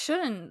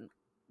shouldn't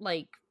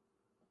like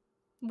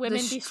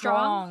women be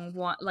strong?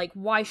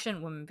 Why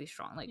shouldn't women be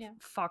strong? Like,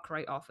 fuck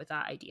right off with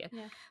that idea.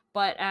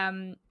 But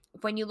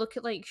when you look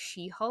at like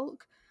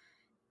She-Hulk,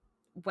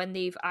 when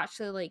they've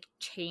actually like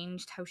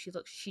changed how she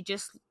looks, she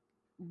just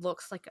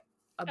looks like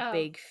a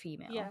big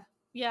female.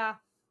 Yeah.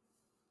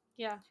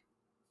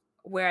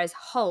 whereas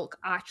Hulk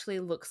actually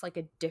looks like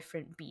a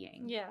different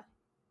being. Yeah.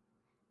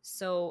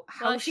 So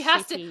how she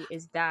has shitty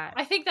is that?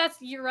 I think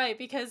you're right,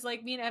 because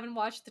like me and Evan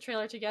watched the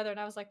trailer together and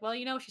I was like, well,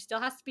 she still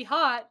has to be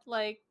hot.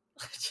 Like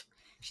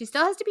She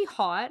still has to be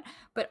hot,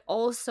 but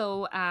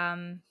also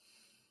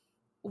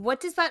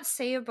what does that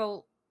say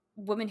about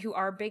women who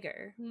are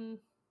bigger?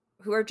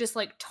 Who are just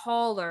like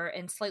taller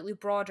and slightly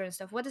broader and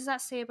stuff? What does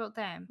that say about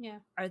them? Yeah.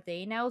 Are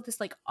they now this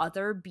like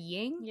other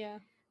being? Yeah.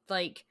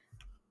 Like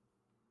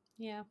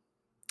Yeah.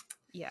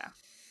 Yeah.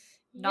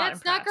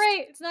 It's not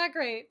great. It's not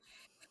great.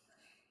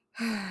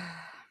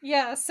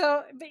 Yeah,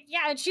 so but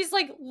yeah, and she's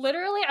like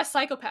literally a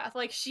psychopath.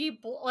 Like she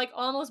like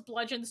almost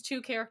bludgeons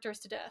 2 characters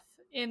to death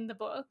in the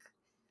book.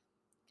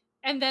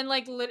 And then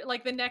like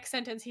like the next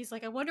sentence he's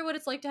like, I wonder what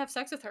it's like to have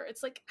sex with her.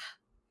 It's like,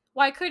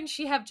 why couldn't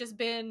she have just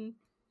been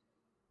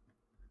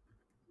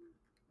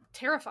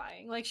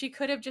terrifying? Like she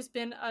could have just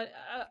been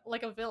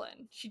like a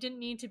villain. She didn't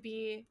need to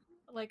be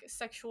like a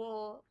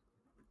sexual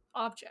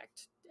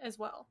object as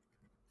well.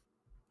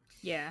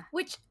 Yeah.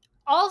 Which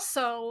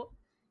also,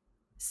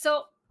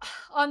 so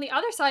on the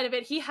other side of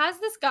it, he has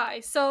this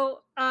guy.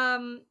 So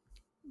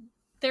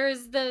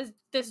there's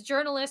this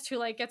journalist who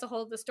like gets a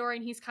hold of the story,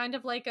 and he's kind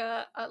of like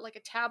a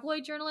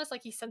tabloid journalist.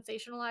 Like he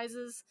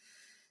sensationalizes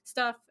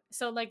stuff.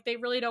 So like they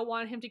really don't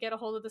want him to get a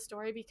hold of the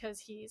story because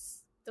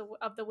he's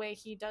the way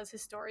he does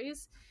his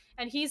stories.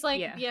 And he's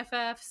like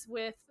BFFs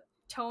with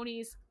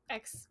Tony's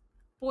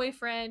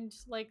ex-boyfriend,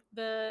 like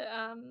the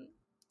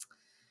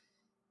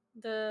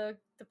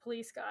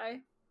police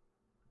guy.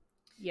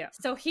 Yeah.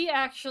 So he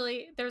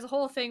actually, there's a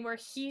whole thing where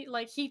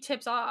he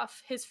tips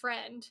off his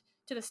friend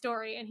to the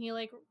story, and he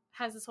like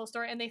has this whole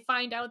story, and they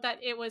find out that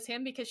it was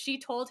him because she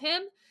told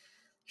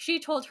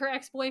her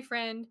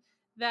ex-boyfriend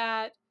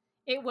that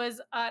it was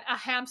a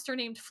hamster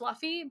named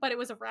Fluffy, but it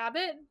was a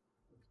rabbit.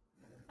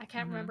 I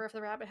can't remember if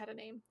the rabbit had a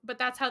name, but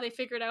that's how they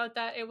figured out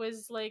that it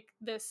was like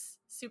this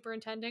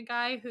superintendent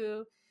guy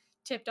who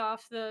tipped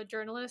off the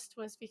journalist,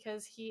 was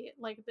because he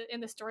like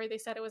in the story they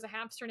said it was a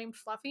hamster named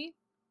Fluffy.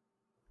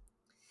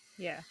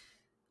 Yeah.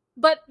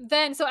 But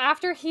then, so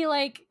after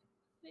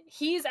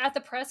he's at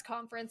the press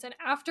conference, and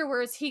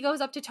afterwards he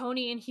goes up to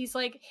Tony and he's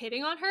like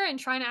hitting on her and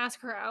trying to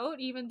ask her out,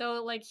 even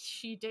though like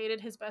she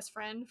dated his best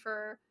friend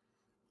for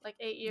like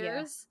 8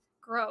 years. Yeah.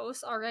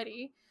 Gross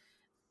already.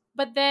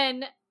 But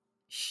then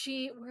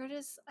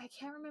I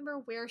can't remember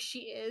where she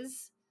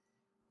is,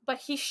 but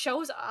he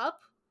shows up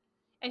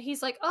and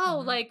he's like,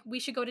 oh, like we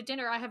should go to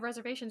dinner. I have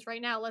reservations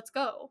right now. Let's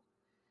go.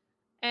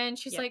 And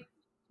she's like,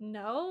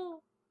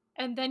 no.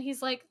 And then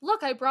he's like,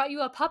 look, I brought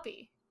you a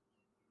puppy.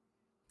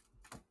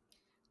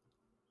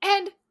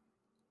 And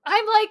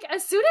I'm like,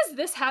 as soon as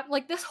this happened,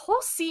 like this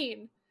whole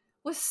scene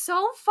was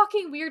so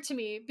fucking weird to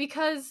me,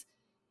 because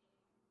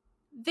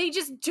they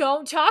just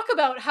don't talk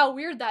about how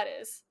weird that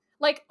is.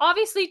 Like,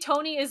 obviously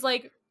Tony is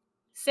like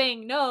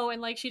saying no,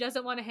 and like she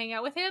doesn't want to hang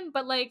out with him,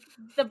 but like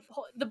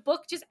the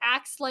book just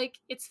acts like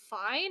it's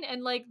fine,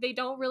 and like they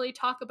don't really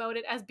talk about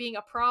it as being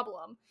a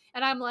problem.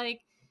 And I'm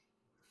like,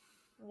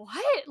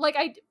 what?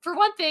 Like, for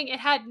one thing,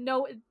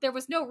 there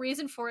was no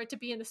reason for it to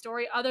be in the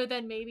story other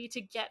than maybe to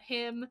get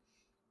him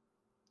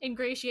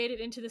ingratiated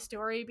into the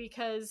story,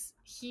 because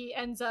he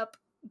ends up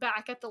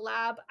back at the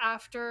lab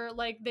after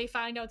like they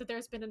find out that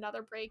there's been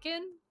another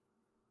break-in.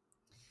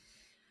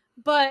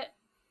 But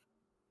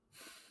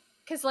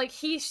because like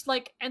he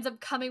like ends up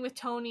coming with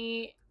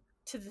Tony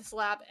to this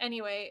lab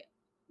anyway.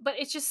 But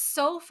it's just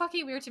so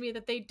fucking weird to me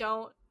that they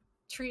don't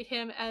treat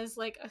him as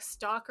like a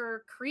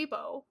stalker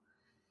creepo.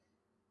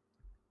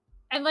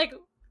 And like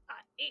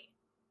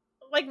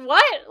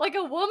what? Like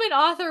a woman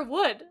author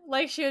would.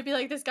 Like she would be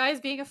like, this guy's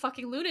being a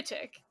fucking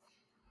lunatic.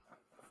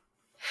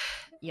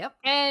 Yep.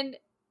 And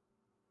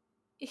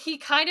he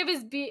kind of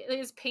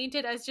is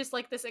painted as just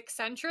like this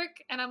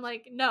eccentric, and I'm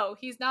like, no,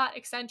 he's not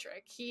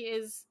eccentric. He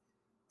is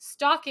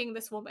stalking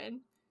this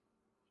woman.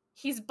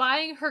 He's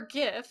buying her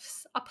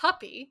gifts, a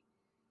puppy,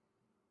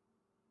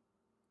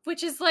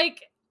 which is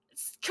like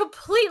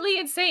completely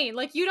insane.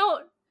 Like, you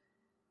don't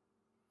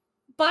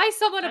buy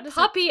someone a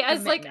puppy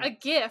as like a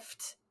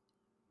gift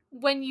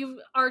when you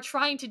are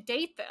trying to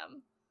date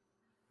them.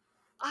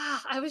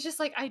 I was just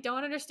like, I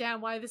don't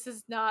understand why this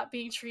is not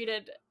being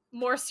treated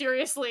more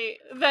seriously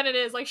than it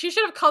is. Like, she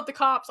should have called the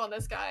cops on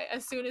this guy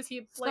as soon as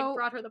he like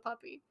brought her the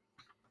puppy.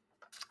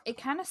 It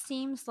kind of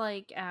seems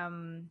like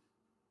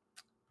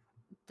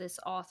this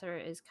author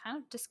is kind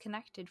of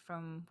disconnected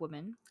from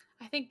women.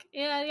 I think,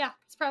 yeah,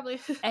 it's probably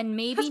and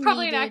maybe that's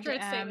probably an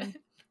accurate statement.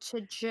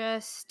 To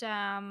just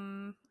I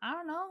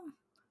don't know,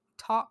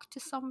 talk to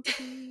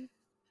somebody,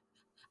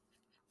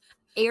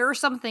 air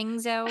some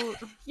things out.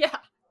 Yeah,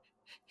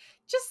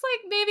 just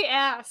like maybe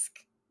ask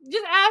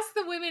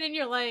the women in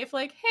your life,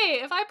 like,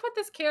 hey, if I put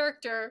this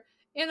character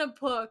in a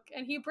book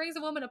and he brings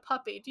a woman a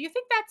puppy, do you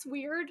think that's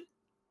weird?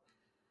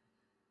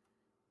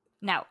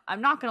 Now,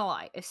 I'm not gonna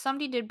lie, if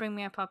somebody did bring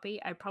me a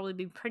puppy, I'd probably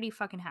be pretty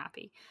fucking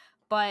happy.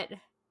 But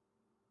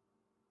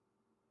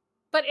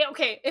But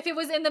okay, if it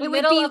was in the It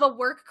would middle be- of a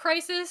work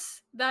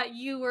crisis that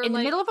you were in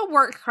like the middle of a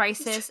work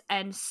crisis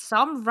and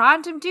some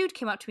random dude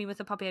came up to me with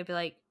a puppy, I'd be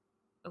like,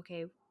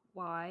 okay,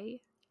 why?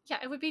 yeah,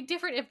 it would be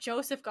different if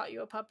Joseph got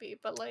you a puppy,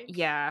 but like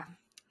Yeah.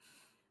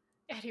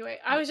 anyway,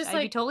 I was just I'd be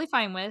like totally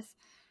fine with,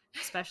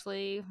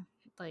 especially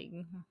like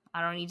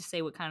I don't need to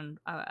say what kind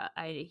of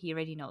he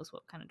already knows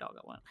what kind of dog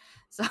I want.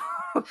 So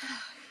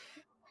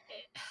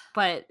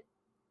but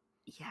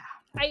yeah,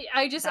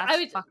 I just that's I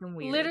would fucking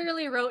weird.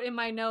 literally wrote in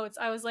my notes,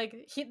 I was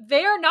like,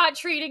 they are not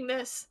treating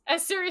this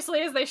as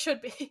seriously as they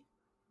should be.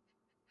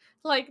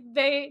 Like,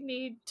 they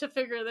need to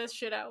figure this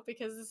shit out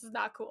because this is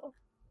not cool.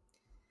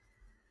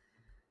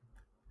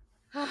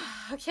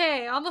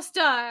 Okay, almost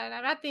done.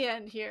 I'm at the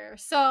end here.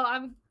 So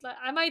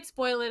I might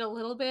spoil it a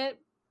little bit.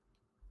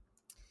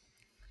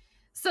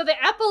 So the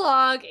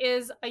epilogue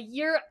is a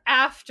year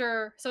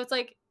after, so it's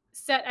like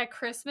set at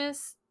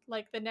Christmas,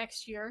 like the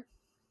next year.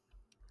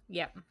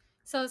 Yep.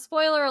 So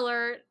spoiler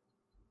alert,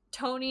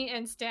 Tony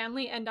and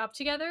Stanley end up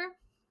together.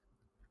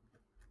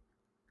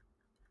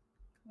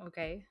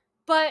 Okay.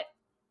 But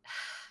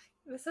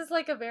this is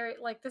like a very,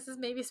 like, this is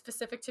maybe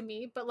specific to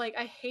me, but like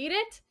I hate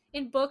it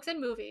in books and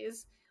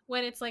movies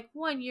when it's like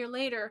 1 year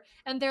later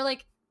and they're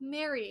like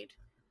married.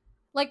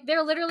 Like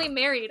they're literally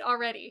married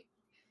already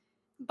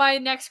by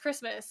next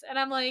Christmas. And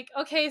I'm like,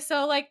 okay,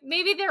 so like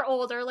maybe they're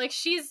older. Like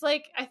she's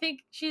like, I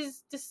think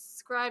she's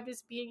described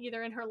as being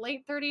either in her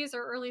late 30s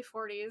or early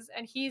 40s,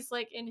 and he's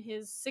like in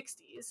his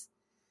 60s.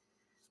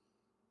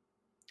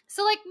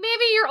 So like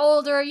maybe you're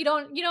older, you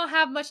don't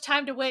have much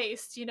time to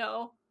waste, you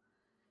know.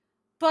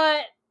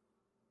 But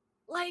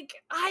like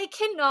I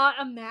cannot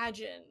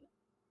imagine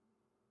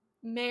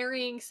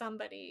marrying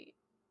somebody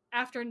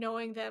after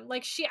knowing them.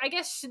 Like I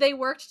guess they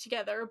worked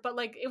together, but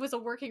like it was a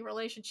working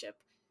relationship.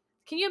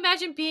 Can you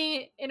imagine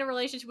being in a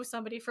relationship with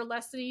somebody for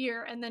less than a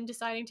year and then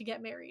deciding to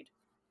get married?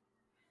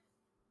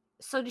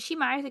 So did she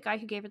marry the guy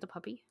who gave her the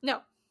puppy? No.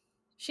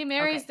 She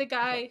marries Okay, the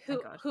guy okay,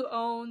 thank God. who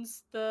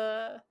owns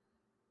the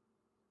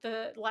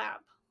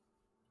lab.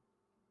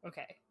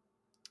 Okay.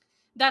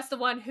 That's the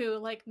one who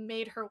like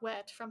made her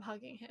wet from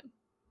hugging him.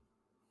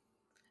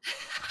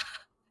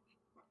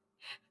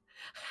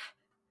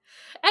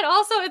 And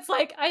also it's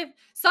like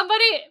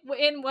somebody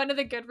in one of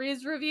the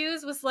Goodreads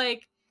reviews was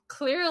like,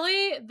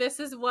 clearly this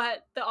is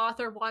what the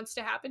author wants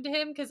to happen to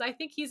him, because I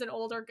think he's an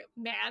older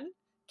man,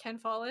 Ken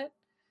Follett.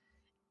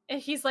 And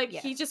he's like,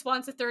 Yes. he just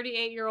wants a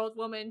 38-year-old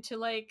woman to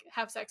like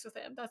have sex with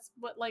him. That's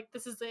what, like,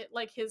 this is it,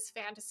 like his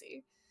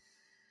fantasy.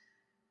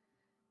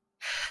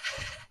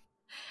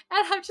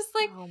 And I'm just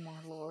like, oh my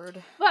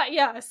lord. but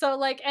yeah, so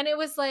like, and it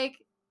was like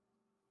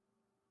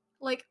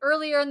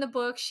earlier in the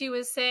book she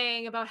was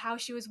saying about how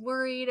she was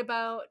worried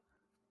about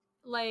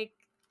like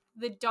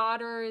the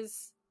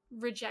daughters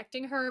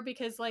rejecting her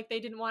because like they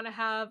didn't want to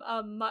have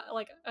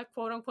like a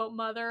quote unquote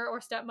mother or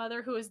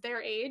stepmother who is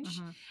their age.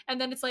 Mm-hmm. And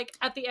then it's like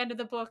at the end of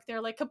the book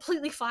they're like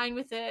completely fine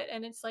with it,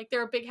 and it's like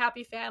they're a big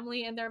happy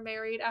family and they're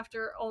married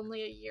after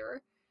only a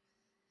year.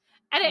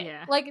 And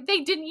it, like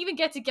they didn't even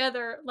get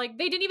together, like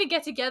they didn't even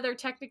get together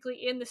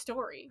technically in the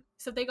story,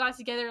 so they got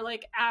together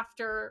like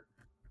after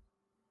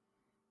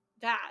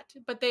that.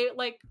 But they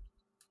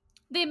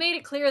made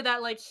it clear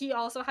that like he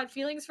also had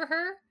feelings for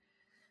her.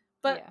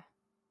 But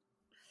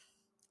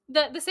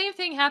the same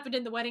thing happened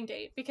in The Wedding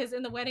Date, because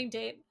in The Wedding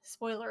Date,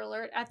 spoiler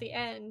alert, at the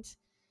end,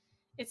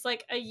 it's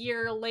like a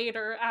year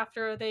later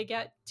after they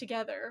get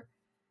together,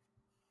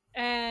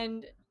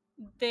 and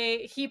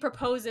he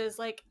proposes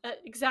like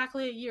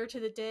exactly a year to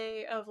the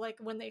day of like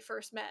when they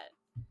first met.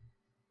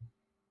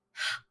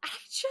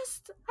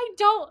 I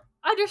don't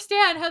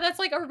understand how that's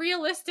like a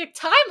realistic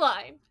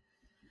timeline.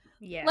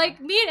 Yeah. Like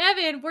me and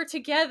Evan were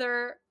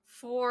together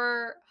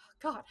for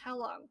God, how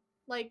long?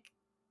 Like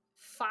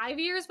 5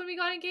 years when we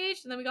got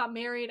engaged, and then we got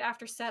married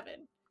after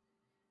 7.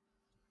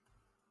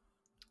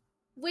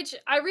 Which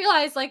I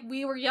realized, like,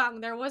 we were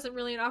young. There wasn't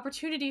really an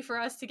opportunity for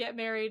us to get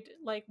married,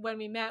 like, when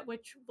we met,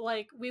 which,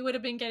 like, we would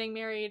have been getting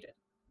married,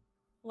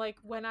 like,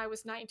 when I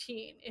was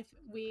 19,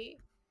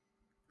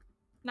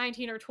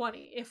 19 or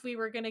 20, if we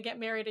were going to get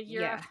married a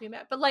year after we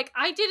met. But, like,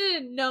 I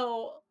didn't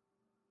know,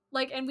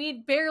 like, and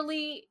we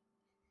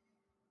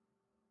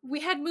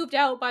had moved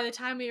out by the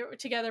time we were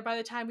together, by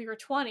the time we were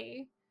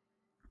 20.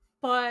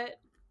 But,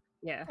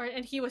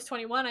 and he was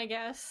 21, I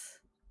guess.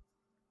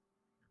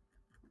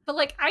 But,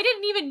 like, I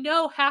didn't even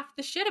know half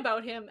the shit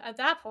about him at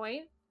that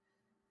point.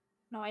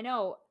 No, I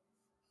know.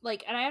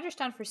 Like, and I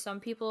understand for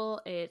some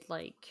people it,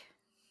 like,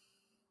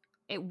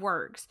 it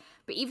works.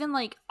 But even,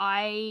 like,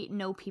 I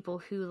know people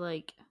who,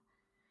 like,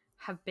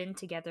 have been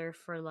together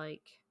for,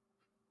 like,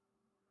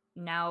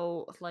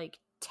 now, like,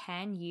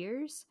 10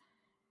 years,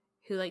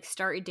 who, like,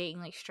 started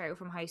dating, like, straight out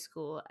from high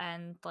school,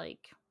 and,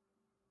 like,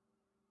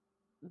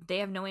 they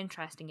have no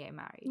interest in getting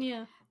married.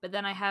 Yeah. But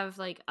then I have,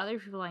 like, other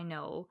people I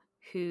know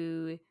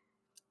who,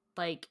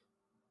 like,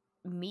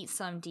 meet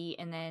somebody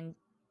and then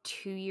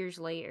 2 years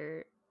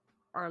later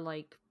are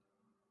like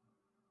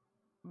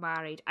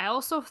married. I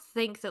also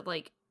think that,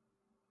 like,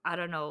 I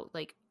don't know,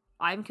 like,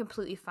 I'm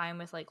completely fine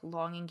with like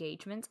long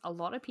engagements. A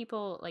lot of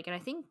people, like, and I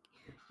think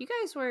You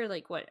guys were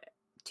like what,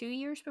 2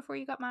 years before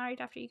you got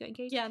married after you got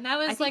engaged? Yeah, and that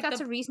was I think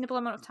that's a reasonable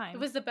amount of time. It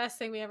was the best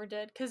thing we ever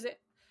did because it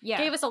Yeah.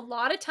 gave us a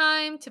lot of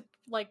time to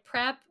like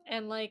prep,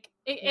 and like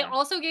it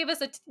also gave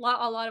us a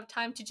lot of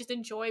time to just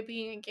enjoy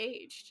being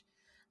engaged.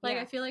 Like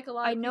I feel like a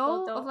lot of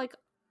people don't. Of like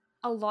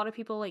a lot of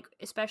people, like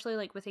especially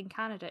like within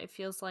Canada, it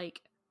feels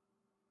like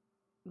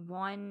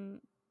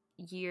 1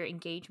 year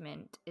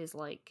engagement is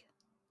like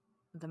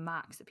the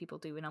max that people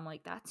do, and I'm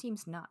like, that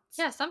seems nuts.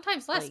 Yeah,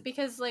 sometimes less,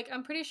 because like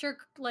I'm pretty sure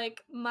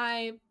like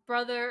my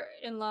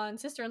brother-in-law and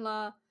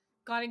sister-in-law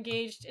got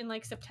engaged in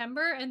like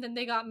September, and then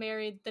they got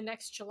married the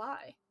next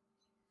July.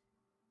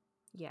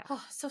 Yeah.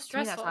 Oh, so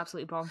stressful. To me, that's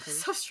absolutely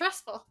bonkers. So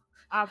stressful.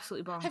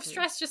 Absolutely bonkers. I'm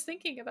stressed just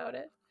thinking about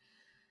it.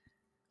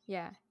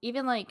 Yeah.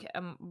 Even like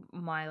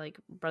my like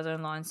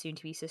brother-in-law and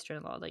soon-to-be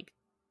sister-in-law, like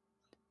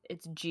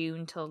it's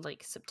June till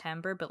like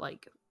September, but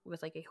like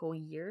with like a whole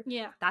year.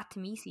 Yeah. That to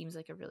me seems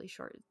like a really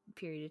short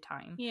period of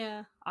time.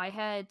 Yeah. I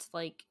had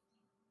like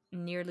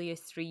nearly a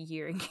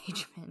 3-year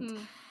engagement,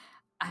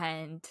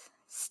 and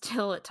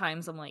still at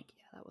times I'm like,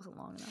 yeah, that wasn't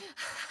long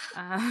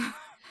enough.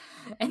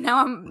 And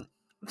now I'm,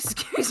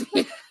 excuse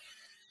me,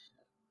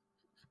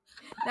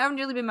 now I've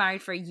nearly been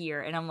married for a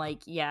year, and I'm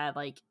like, yeah,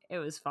 like it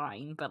was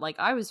fine, but like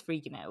I was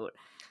freaking out.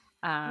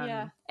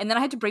 And then I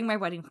had to bring my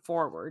wedding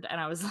forward, and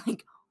I was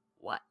like,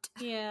 what?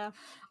 Yeah.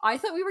 I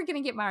thought we were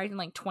gonna get married in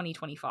like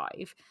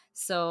 2025,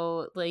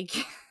 so like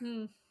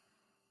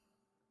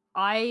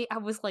I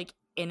was like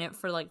in it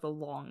for like the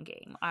long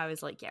game. I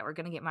was like, yeah, we're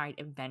gonna get married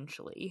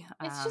eventually.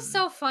 It's just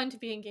so fun to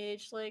be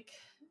engaged, like,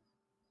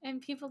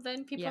 and people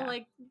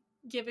like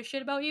give a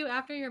shit about you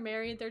after you're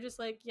married. They're just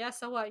like, yeah,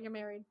 so what? You're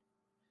married.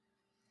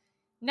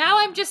 Now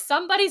I'm just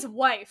somebody's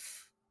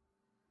wife.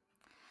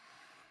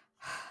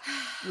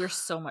 We're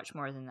so much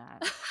more than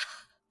that.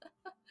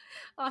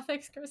 Oh,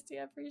 thanks, Kirsty.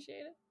 I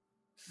appreciate it.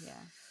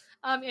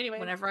 Yeah. Anyway,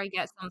 whenever I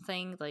get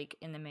something like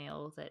in the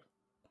mail that,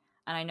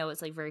 and I know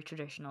it's like very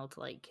traditional to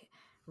like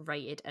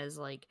write it as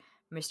like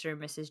Mr.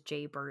 and Mrs.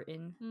 J.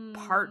 Burton,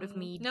 part of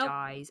me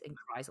dies and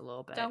cries a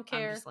little bit. Don't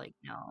care. I'm just like,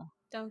 no.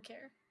 Don't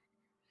care.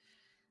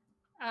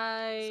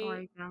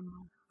 Sorry, Grandma.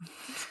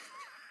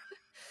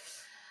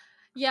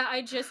 Yeah,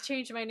 I just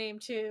changed my name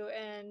too,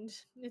 and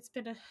it's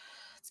been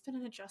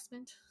an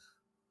adjustment.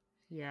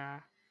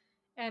 Yeah.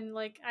 And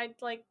like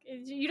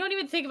you don't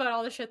even think about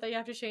all the shit that you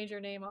have to change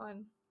your name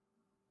on.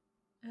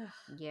 Ugh,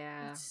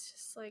 yeah. It's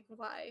just like,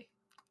 why?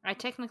 I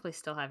technically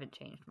still haven't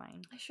changed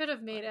mine. I should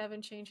have made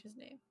Evan change his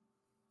name.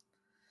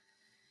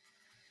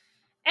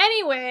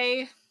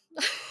 Anyway.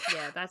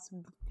 Yeah, that's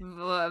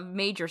a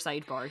major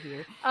sidebar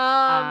here.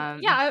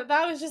 Yeah,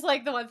 that was just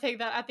like the one thing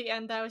that at the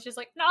end that I was just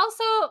like, and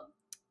also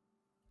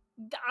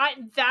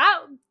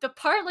the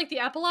part, like the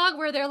epilogue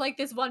where they're like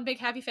this one big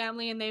happy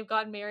family and they've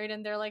gotten married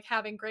and they're like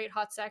having great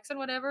hot sex and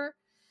whatever,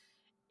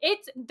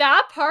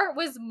 that part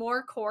was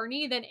more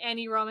corny than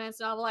any romance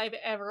novel I've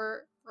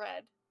ever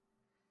read.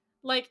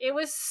 Like, it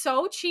was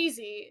so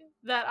cheesy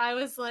that I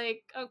was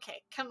like,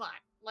 okay, come on,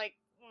 like,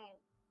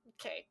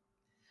 okay.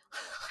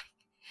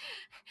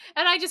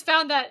 And I just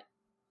found that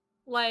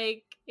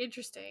like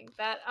interesting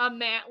that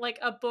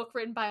a book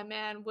written by a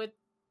man would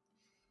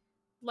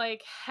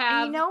like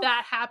have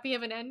that happy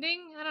of an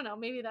ending. I don't know,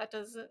 maybe that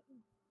doesn't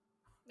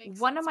make sense.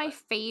 One of my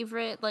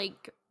favorite,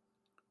 like,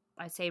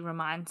 I'd say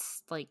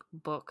romance like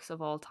books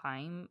of all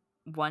time,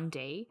 One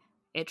Day,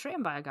 it's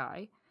written by a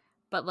guy,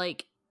 but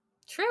like,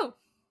 true,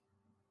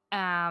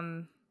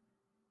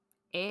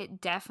 it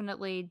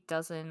definitely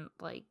doesn't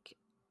like,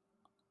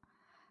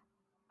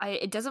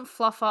 it doesn't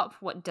fluff up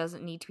what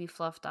doesn't need to be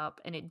fluffed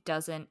up, and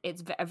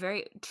it's a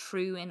very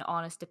true and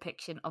honest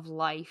depiction of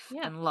life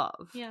and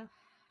love. Yeah.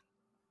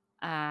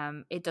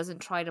 It doesn't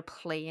try to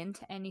play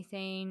into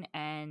anything,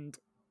 and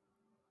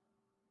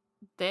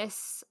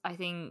this, I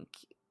think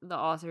the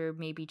author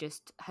maybe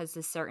just has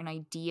a certain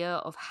idea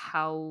of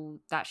how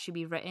that should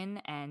be written,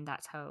 and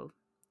that's how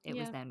it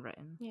was then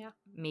written. Yeah.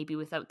 Maybe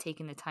without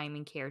taking the time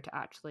and care to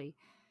actually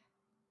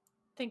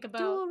think about,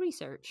 do a little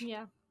research.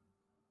 Yeah.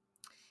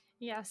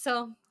 Yeah,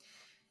 so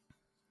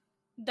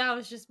that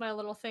was just my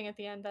little thing at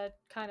the end that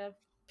kind of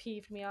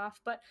peeved me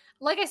off. But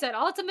like I said,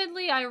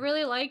 ultimately, I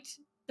really liked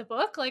the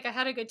book. Like, I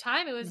had a good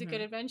time. It was a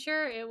good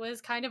adventure. It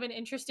was kind of an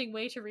interesting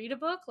way to read a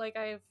book. Like,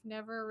 I've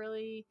never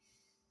really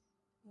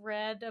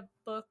read a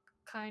book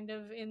kind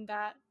of in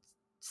that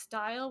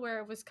style where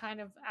it was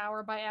kind of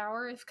hour by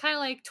hour. It's kind of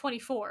like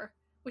 24,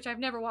 which I've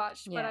never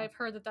watched, but I've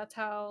heard that that's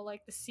how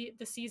like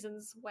the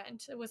seasons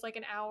went. It was like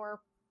an hour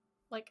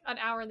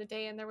in the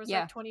day, and there was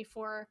like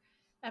 24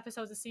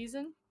 episodes a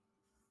season.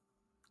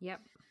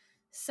 Yep.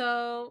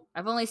 So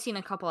I've only seen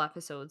a couple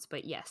episodes,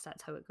 but yes,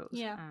 that's how it goes.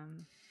 Yeah.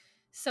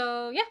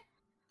 So yeah,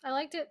 I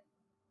liked it.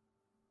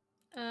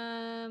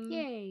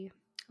 Yay.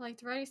 I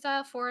liked the writing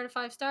style. 4 out of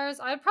 5 stars.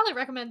 I'd probably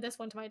recommend this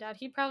one to my dad.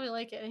 He'd probably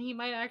like it, and he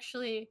might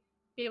actually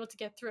be able to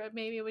get through it.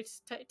 Maybe it would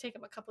take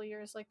him a couple of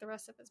years, like the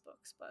rest of his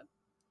books, but.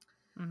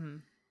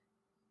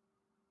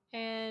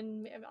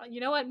 And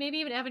you know what? Maybe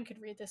even Evan could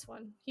read this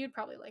one. He would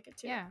probably like it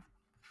too. Yeah.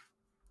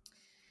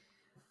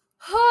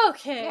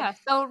 Okay. Yeah,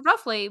 so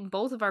roughly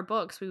both of our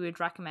books we would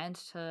recommend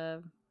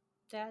to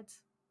Dads.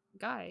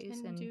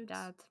 guys and dudes.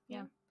 dads.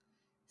 Yeah.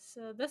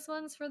 So this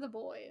one's for the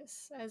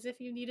boys, as if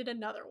you needed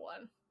another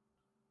one.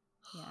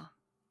 Yeah.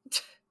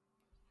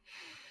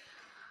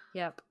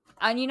 Yep.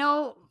 And you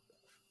know,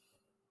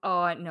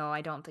 oh no,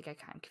 I don't think I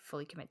can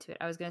fully commit to it.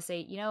 I was gonna say,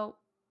 you know,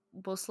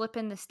 we'll slip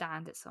in The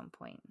Stand at some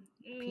point.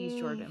 Peace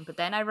Jordan. But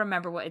then I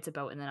remember what it's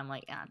about, and then I'm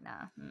like,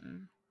 nah.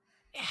 Mm-mm.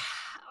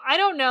 I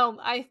don't know.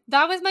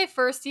 That was my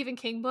first Stephen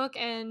King book,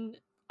 and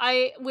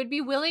I would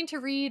be willing to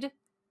read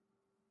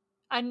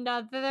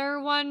another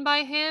one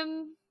by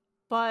him,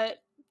 but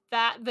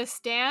The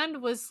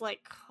Stand was like,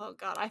 oh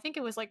god, I think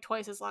it was like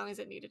twice as long as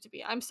it needed to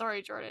be. I'm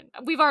sorry, Jordan.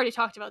 We've already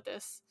talked about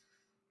this,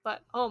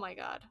 but oh my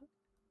god.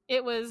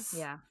 It was...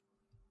 Yeah.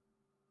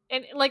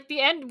 And like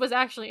the end was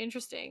actually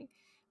interesting,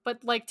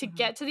 but like to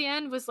get to the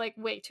end was like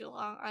way too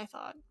long, I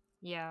thought.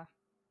 Yeah.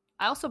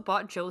 I also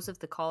bought Joseph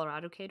the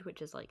Colorado Kid,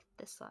 which is like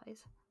this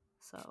size.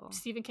 So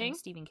Stephen King?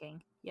 Stephen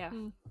King. Yeah.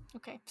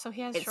 Okay, so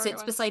he has It shorter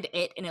sits ones. beside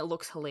it, and it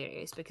looks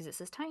hilarious because it's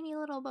this tiny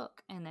little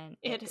book, and then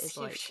it is huge.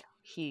 like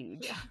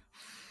huge. Yeah.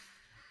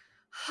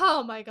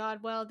 Oh my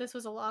god, well, this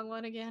was a long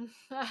one again.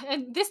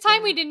 And this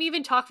time we didn't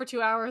even talk for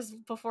 2 hours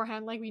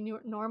beforehand like we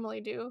normally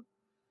do.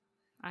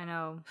 I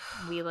know.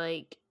 We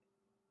like,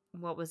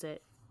 what was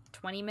it?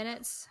 20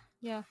 minutes?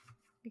 Yeah.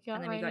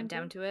 And then we got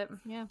down to it.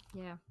 Yeah.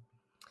 Yeah.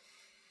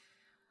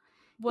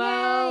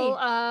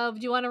 Well, do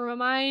you want to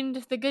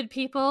remind the good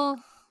people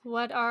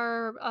what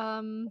our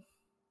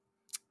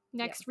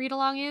next read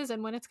along is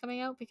and when it's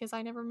coming out? Because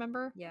I never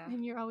remember. Yeah.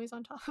 And you're always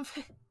on top of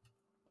it.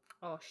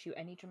 Oh shoot,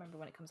 I need to remember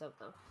when it comes out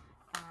though.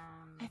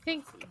 I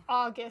think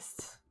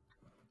August.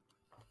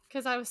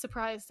 Because I was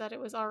surprised that it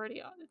was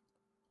already on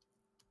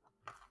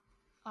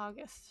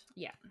August.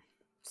 Yeah.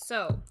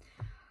 So,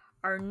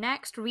 our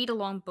next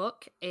read-along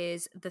book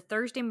is The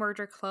Thursday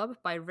Murder Club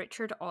by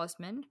Richard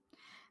Osman,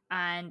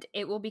 and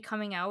it will be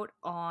coming out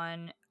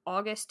on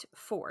August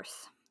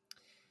 4th.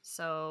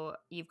 So,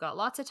 you've got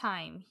lots of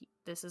time.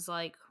 This is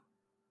like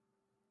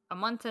a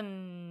month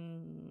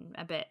and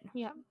a bit.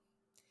 Yeah.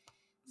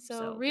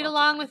 So read lots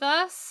along with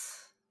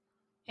us,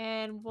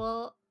 and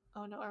we'll...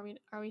 Oh no, are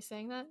we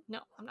saying that? No,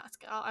 I'm not.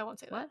 I won't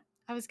say that. What?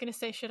 I was gonna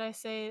say, should I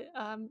say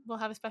we'll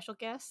have a special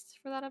guest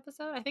for that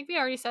episode? I think we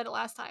already said it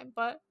last time,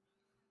 but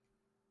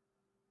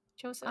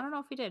Joseph. I don't know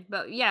if we did,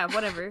 but yeah,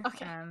 whatever.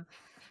 Okay.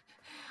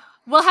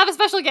 We'll have a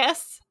special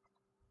guest.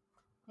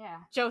 Yeah.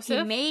 Joseph.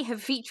 He may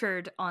have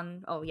featured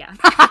on... Oh, yeah.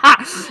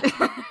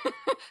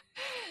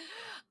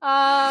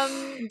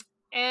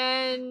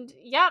 And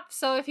yep,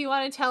 so if you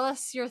want to tell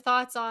us your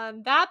thoughts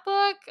on that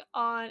book,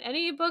 on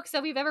any books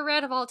that we've ever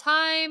read of all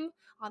time,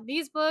 on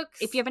these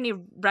books. If you have any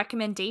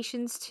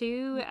recommendations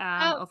too,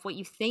 of what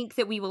you think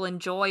that we will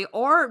enjoy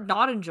or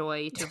not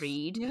enjoy to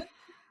read,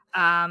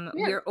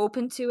 we're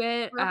open to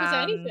it.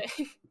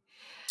 Anything.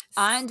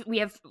 And we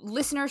have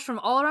listeners from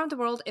all around the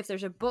world. If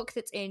there's a book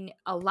that's in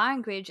a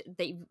language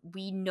that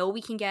we know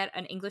we can get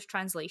an English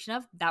translation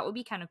of, that would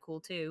be kind of cool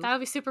too. That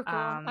would be super cool.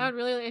 I would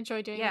really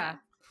enjoy doing that.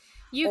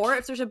 Or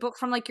if there's a book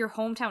from like your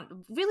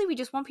hometown, really, we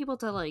just want people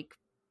to like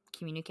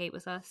communicate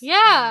with us.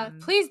 Yeah,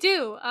 please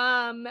do.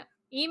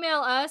 Email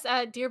us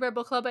at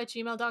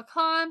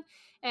dearbearbookclub@gmail.com,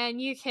 and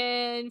you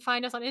can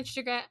find us on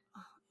Instagram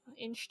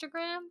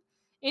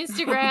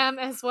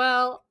as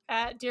well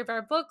at Dear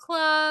Bear Book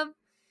Club.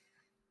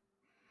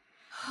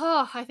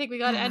 Oh, I think we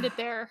gotta end it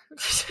there.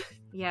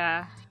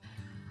 Yeah,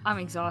 I'm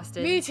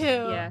exhausted. Me too.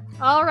 Yeah.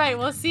 All right,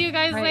 we'll see you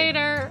guys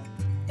later.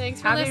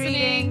 Thanks for listening.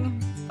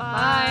 Reading.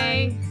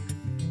 Bye. Bye.